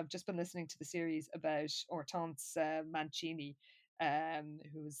recommend it. I've just been listening to the series about Hortense Mancini,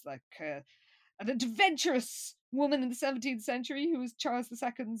 who was like an adventurous woman in the 17th century who was Charles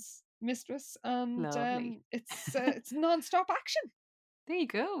II's mistress, and Lovely. it's non-stop action. There you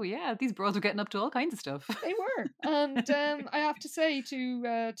go. Yeah, these bros are getting up to all kinds of stuff. They were, and I have to say to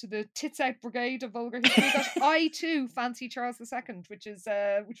the tits out brigade of vulgar history that I too fancy Charles II, which was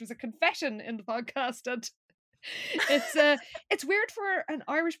a confession in the podcast, and it's weird for an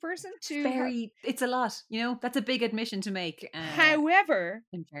Irish person to it's a lot, you know. That's a big admission to make. However,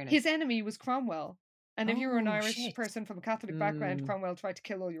 in fairness, his enemy was Cromwell. And if you were an Oh, Irish shit. person from a Catholic background, Cromwell tried to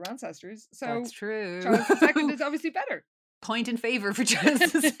kill all your ancestors. So that's true. Charles II is obviously better. Point in favour for Charles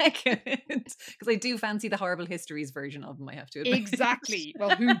II, because I do fancy the Horrible Histories version of him, I have to admit. Exactly.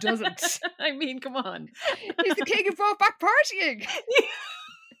 Well, who doesn't? I mean, come on. He's the king of brought back partying.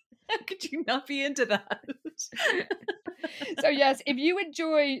 How could you not be into that? So yes, if you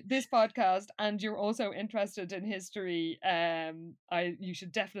enjoy this podcast and you're also interested in history, you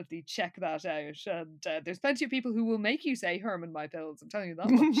should definitely check that out. And there's plenty of people who will make you say Herman my pills. I'm telling you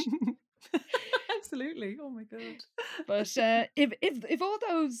that much. Absolutely. Oh my god. But if all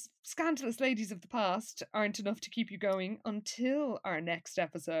those scandalous ladies of the past aren't enough to keep you going until our next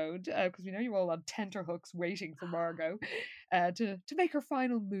episode, because we know you're all on tenterhooks waiting for Margot to make her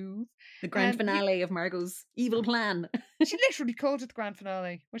final move. The grand finale of Margot's evil plan. She literally called it the grand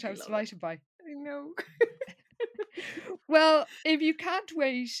finale, which I was delighted by. I know. Well, if you can't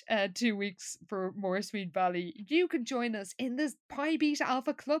wait 2 weeks for more Sweet Valley, you can join us in the Pi Beta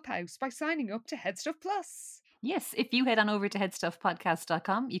Alpha Clubhouse by signing up to Headstuff Plus. Yes, if you head on over to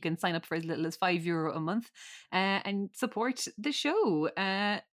headstuffpodcast.com, you can sign up for as little as €5 a month and support the show,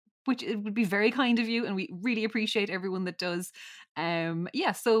 which it would be very kind of you, and we really appreciate everyone that does.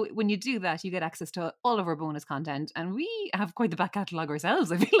 So when you do that, you get access to all of our bonus content, and we have quite the back catalogue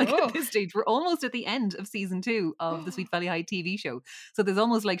ourselves. I feel like at this stage we're almost at the end of season 2 of the Sweet Valley High TV show, so there's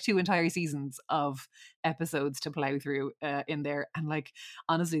almost like 2 entire seasons of episodes to plow through in there. And like,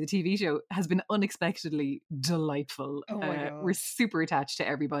 honestly, the TV show has been unexpectedly delightful. Oh my God. We're super attached to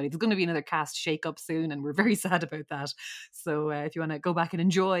everybody. There's going to be another cast shake up soon, and we're very sad about that. So if you want to go back and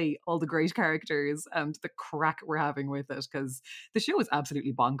enjoy all the great characters and the crack we're having with it, because the show is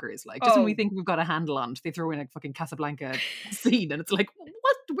absolutely bonkers. Like, just when we think we've got a handle on it, they throw in a fucking Casablanca scene, and it's like,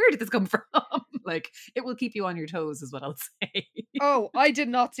 what? Where did this come from? Like, it will keep you on your toes, is what I'll say. Oh, I did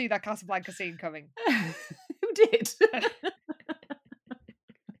not see that Casablanca scene coming. Who did?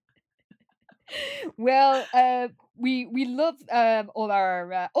 Well, we love all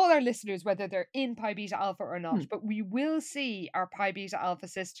our listeners, whether they're in Pi Beta Alpha or not. But we will see our Pi Beta Alpha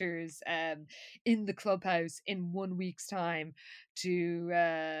sisters in the clubhouse in 1 week's time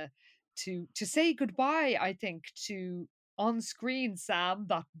to say goodbye. I think to on screen Sam,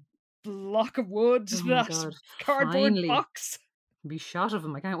 that block of wood, that cardboard Finally. box. Be shot of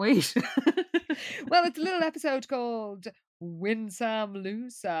him. I can't wait. Well, it's a little episode called Win Sam,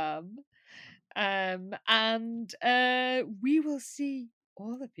 Lose Sam. And we will see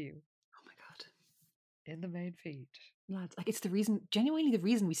all of you. Oh my god. In the main feed. Lads, like, it's genuinely the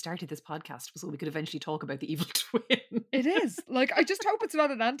reason we started this podcast was so we could eventually talk about the evil twin. It is. Like, I just hope it's not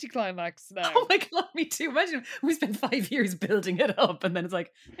an anticlimax now. Oh my god, me too. Imagine we spent 5 years building it up and then it's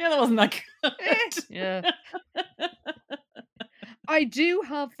like, yeah, that wasn't that good. Yeah. I do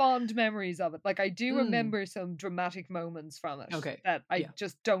have fond memories of it. Like, I do remember some dramatic moments from it. Okay. That I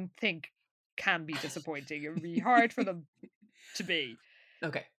just don't think can be disappointing. It would be hard for them to be.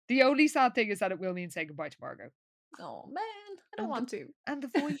 Okay. The only sad thing is that it will mean saying goodbye to Margot. Oh man, I don't want to. And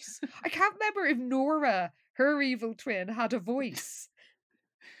the voice. I can't remember if Nora, her evil twin, had a voice.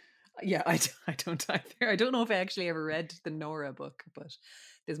 Yeah, I don't either. I don't know if I actually ever read the Nora book, but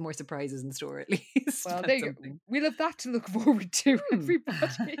there's more surprises in store at least. Well, there you go. We'll have that to look forward to,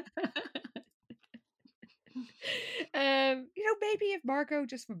 everybody. Maybe if Margot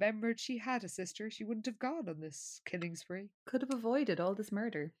just remembered she had a sister, she wouldn't have gone on this killing spree. Could have avoided all this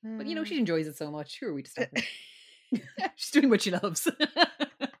murder. But she enjoys it so much. Who are we to stop her? She's doing what she loves.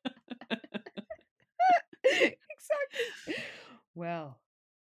 Exactly. Well,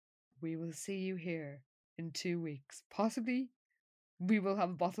 we will see you here in 2 weeks. Possibly we will have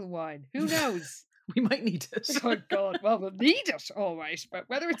a bottle of wine. Who knows? We might need it. Oh God, well, we'll need it, all right. But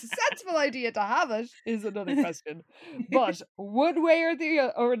whether it's a sensible idea to have it is another question. But one way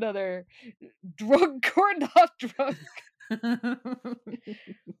or another, drunk or not drunk.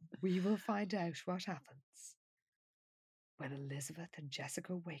 We will find out what happens when Elizabeth and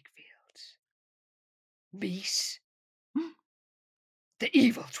Jessica Wakefield meet the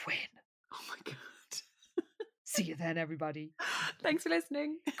evil twin. Oh my God. See you then, everybody. Thanks for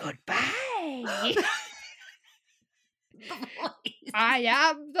listening. Goodbye. I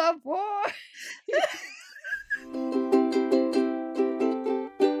am the voice.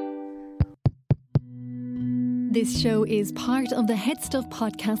 This show is part of the Head Stuff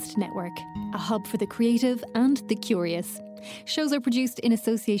Podcast Network, a hub for the creative and the curious. Shows are produced in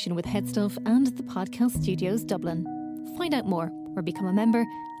association with Head Stuff and the Podcast Studios Dublin. Find out more or become a member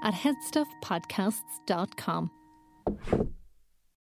at headstuffpodcasts.com.